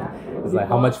son. Yeah. It's like,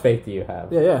 how much faith do you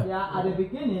have? Yeah, at the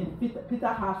beginning, Peter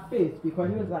had faith because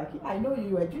he was like, I know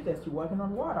you are Jesus, you're walking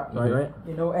on water. Right.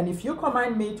 You know, and if you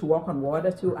command me to walk on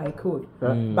water too, I could.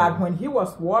 Right. But when he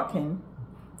was walking,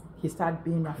 he started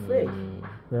being afraid.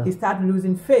 He started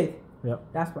losing faith. Yep.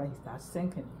 That's why he started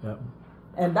sinking. Yep.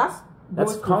 And that's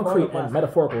concrete and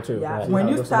metaphorical too. Yeah. When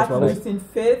you start losing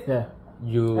faith,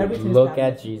 you look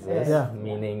at Jesus,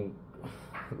 meaning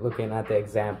looking at the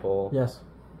example. Yes.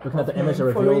 Looking at the image that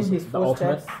reveals the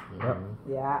ultimate.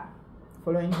 Yeah.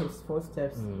 Following his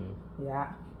footsteps. Yeah.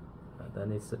 That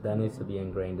needs to be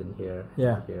ingrained in here.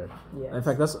 Yeah. Here. Yes. In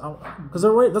fact, that's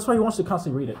why he wants to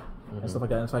constantly read it and stuff like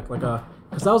that. It's like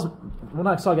because that was when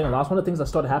I started getting lost. One of the things that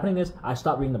started happening is I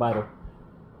stopped reading the Bible.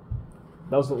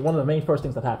 That was one of the main first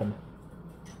things that happened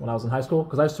when I was in high school.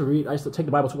 Because I used to take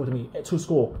the Bible with me to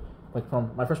school. Like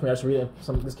from my freshman year, I used to read it.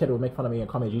 This kid would make fun of me and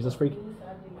call me a Jesus freak.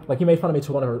 Like he made fun of me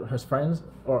to one of his friends,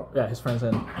 his friends,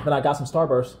 and then I got some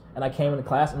Starburst, and I came into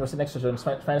class and we're sitting next to each other in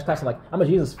Spanish class, and like I'm a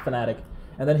Jesus fanatic,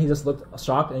 and then he just looked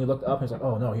shocked and he looked up and he's like,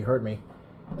 oh no, he heard me,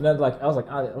 and then like I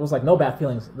was like no bad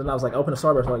feelings. Then I was like, open a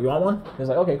Starburst, like you want one? He's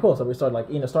like, okay, cool. So we started like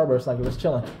eating a Starburst, like we was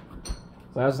chilling.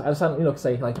 So I just had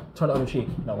say like turn the other cheek,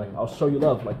 like I'll show you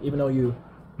love, like even though you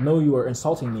know you were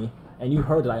insulting me and you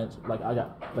heard that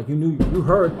you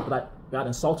heard that I got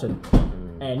insulted.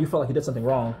 And you felt like you did something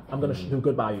wrong, I'm going to do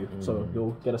good by you. So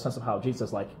you'll get a sense of how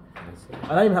Jesus, like... I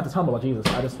didn't even have to tell him about Jesus.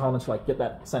 I just told him to, like, get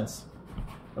that sense.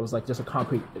 It was, like, just a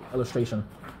concrete illustration.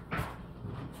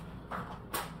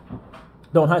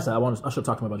 Though in hindsight, I should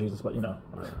talk to him about Jesus, but, you know.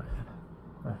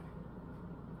 Right.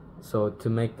 So to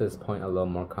make this point a little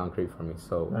more concrete for me,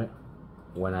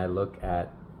 when I look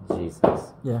at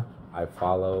Jesus, I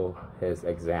follow his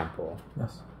example.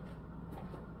 Yes.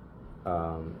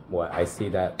 I see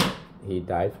that... He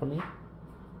died for me,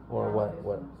 or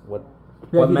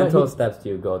what mental steps do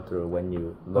you go through when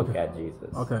you look at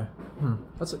Jesus? Okay,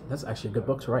 that's actually a good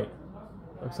book to write.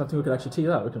 Like something we could actually tease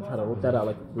out. We can try to work that out.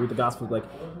 Like read the Gospel. Like,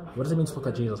 what does it mean to look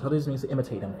like Jesus? How does it mean to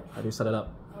imitate him? How do you set it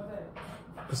up?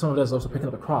 Because some of it is also picking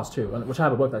up a cross too, which I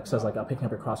have a book that says like picking up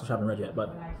your cross, which I haven't read yet.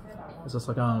 But it's just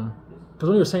like because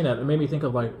when you were saying that, it made me think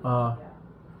of like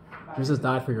Jesus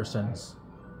died for your sins.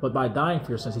 But by dying for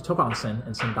your sins, he took on sin,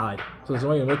 and sin died. So there's a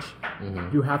way in which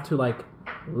you have to like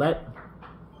let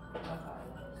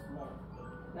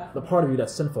the part of you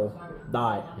that's sinful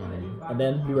die, and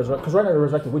then be resurrected. Because right now you're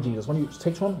resurrected with Jesus. When you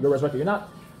take to him, you're resurrected. You're not,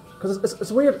 because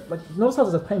it's weird. Like notice how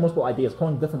there's playing multiple ideas,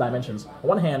 pulling different dimensions. On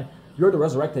one hand, you're the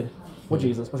resurrected with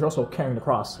Jesus, but you're also carrying the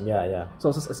cross. Yeah. So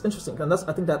it's interesting, and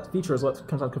I think that feature is what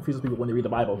comes out confuses people when they read the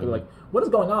Bible. Because they're like, what is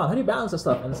going on? How do you balance this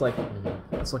stuff? And it's like,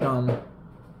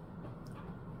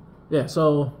 yeah.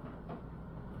 So,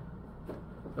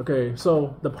 okay,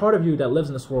 so the part of you that lives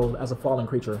in this world as a fallen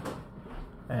creature,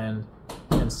 and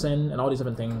sin and all these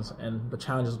different things, and the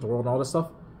challenges of the world and all this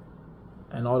stuff,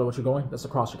 and all of what you're going, that's the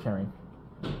cross you're carrying.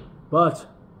 But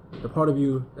the part of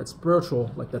you that's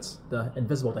spiritual, like that's the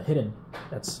invisible, the hidden,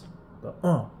 that's the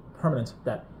permanent,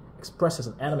 that expresses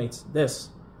and animates this,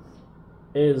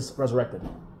 is resurrected.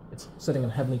 It's sitting in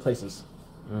heavenly places.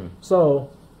 So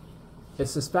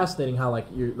it's just fascinating how like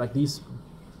you're like these.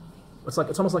 It's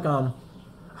almost like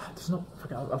there's no.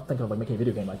 I'll think of like making a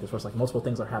video game like this, where it's like multiple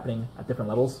things are happening at different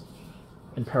levels,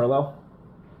 in parallel.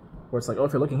 Where it's like, oh,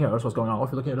 if you're looking here, that's what's going on. Oh,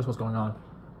 if you're looking here, that's what's going on.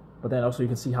 But then also you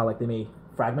can see how like they may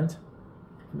fragment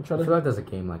each other. I feel like there's a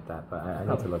game like that, but I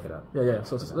need to look it up. Yeah.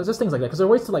 So there's just things like that, because there are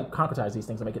ways to like concretize these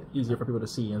things and make it easier for people to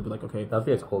see and be like, okay, That'd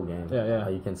be a cool game. Yeah. How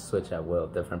you can switch at will,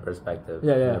 different perspectives.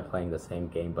 Yeah. You're playing the same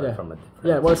game, but from a different.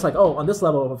 Yeah, well, it's like, oh, on this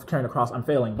level of carrying a cross, I'm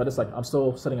failing, but it's like I'm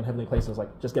still sitting in heavenly places.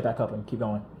 Like, just get back up and keep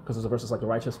going, because there's a verse that's like the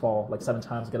righteous fall like 7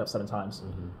 times, get up 7 times.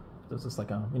 It's just like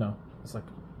it's like.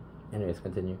 Anyways,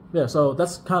 continue. Yeah, so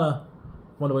that's kind of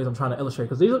one of the ways I'm trying to illustrate,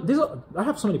 because these are I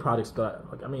have so many projects that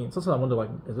sometimes I wonder, like,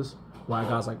 is this why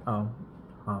God's like well,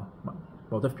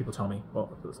 different people tell me, well,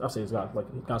 I'll say it's God, like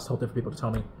God's told different people to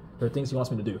tell me there are things He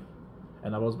wants me to do,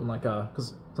 and I've always been like,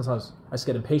 because sometimes I just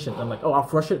get impatient and I'm like, oh, I'll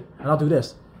rush it and I'll do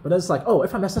this, but then it's like, oh,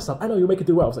 if I mess this up, I know you'll make it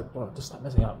do well. I was like, well, just stop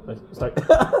messing up, like, start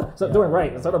doing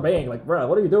right, start obeying, like, bro,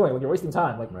 what are you doing? Like, you're wasting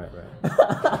time, like, right.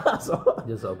 So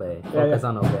just obey. Focus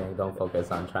on obeying. Don't focus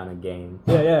on trying to gain.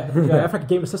 Yeah. If I can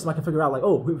game the system, I can figure out like,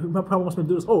 oh, who probably wants me to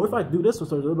do this. Oh, if I do this,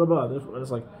 blah blah blah. And it's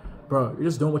like, bro, you're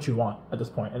just doing what you want at this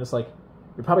point, and it's like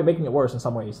you're probably making it worse in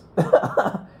some ways.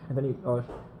 And then he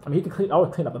can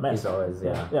always clean up the mess. He's always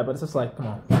yeah, but it's just like, come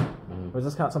on. But it's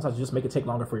just kind of, sometimes you just make it take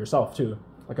longer for yourself too.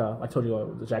 Like I told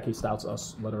you, the Jackie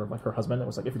Stout's letter of like her husband. It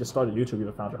was like, if you just started YouTube, you would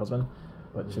have found your husband.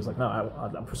 But she was like, no,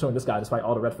 I'm pursuing this guy despite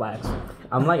all the red flags.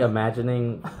 I'm like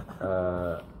imagining.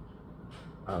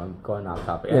 I'm going off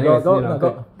topic. Yeah, Anyways,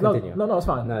 continue. No, it's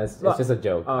fine. No, it's just a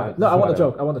joke. I want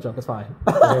the joke. It's fine.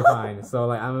 Okay, fine. So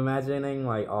like, I'm imagining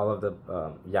like all of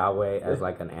the Yahweh as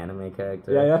like an anime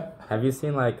character. Yeah. Have you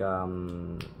seen like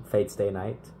Fate Stay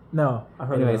Night? No, I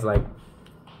heard. Anyways, like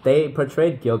they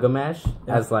portrayed Gilgamesh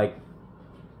as like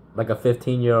a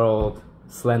 15-year-old,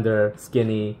 slender,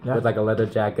 skinny, with like a leather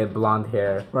jacket, blonde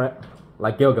hair. Right.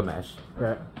 Like Gilgamesh.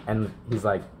 Right. And he's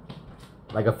like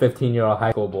a 15-year-old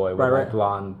high school boy with like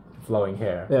blonde, flowing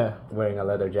hair. Yeah. Wearing a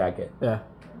leather jacket. Yeah.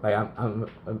 Like I'm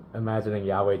imagining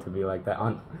Yahweh to be like that,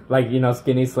 on like,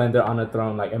 skinny, slender on a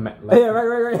throne, like yeah,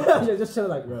 right. Just chill,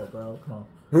 like, bro, come on.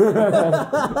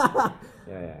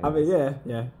 Yeah. I mean,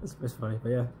 yeah. It's funny, but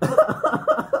yeah,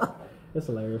 it's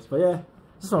hilarious. But yeah,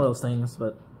 it's just one of those things.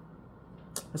 But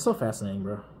it's so fascinating,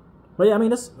 bro. But yeah, I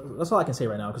mean, that's all I can say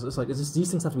right now, because it's like, it's just,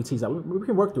 these things have to be teased out. We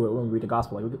can work through it when we read the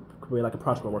gospel. Like, we could create like a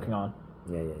project we're working on.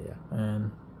 Yeah.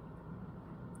 And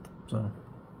so,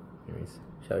 anyways,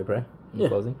 shall we pray?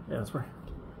 Closing? Yeah, let's pray.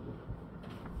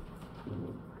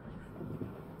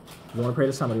 You want to pray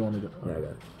this time, or do you want me to do it? Yeah, I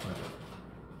got it. Right.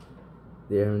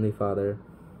 Dear Heavenly Father,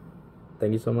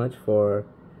 thank you so much for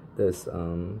this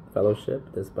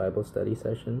fellowship, this Bible study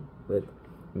session with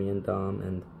me and Dom,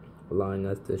 and allowing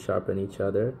us to sharpen each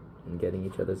other and getting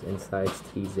each other's insights,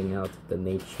 teasing out the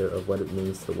nature of what it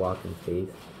means to walk in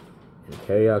faith and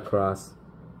carry our cross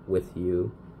with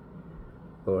you.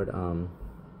 Lord,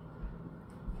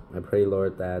 I pray,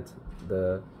 Lord, that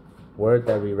the word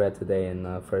that we read today in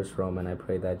 1 Romans, I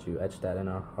pray that you etch that in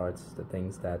our hearts, the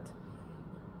things that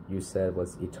you said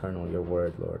was eternal, your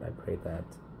word, Lord. I pray that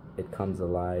it comes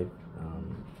alive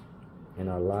in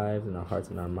our lives, in our hearts,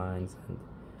 in our minds, and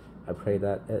I pray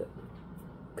that it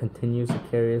continues to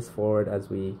carry us forward as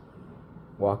we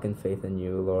walk in faith in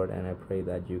you, Lord, and I pray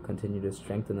that you continue to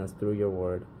strengthen us through your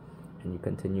word, and you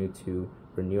continue to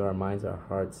renew our minds, our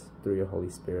hearts through your Holy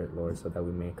Spirit, Lord, so that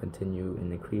we may continue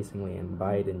and increasingly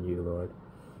abide in you, Lord,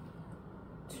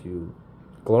 to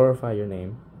glorify your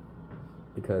name,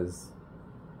 because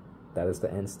that is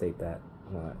the end state that,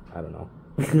 I don't know.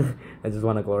 I just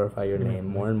want to glorify your name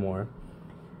more and more.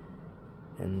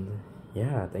 And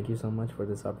yeah, thank you so much for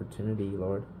this opportunity,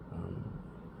 Lord.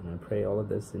 And I pray all of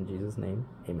this in Jesus' name.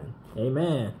 Amen.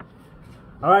 Amen.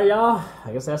 All right, y'all.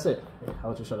 I guess that's it. I'll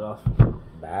let you shut it off.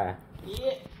 Bye.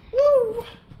 Yeah. Woo.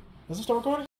 Does it start recording?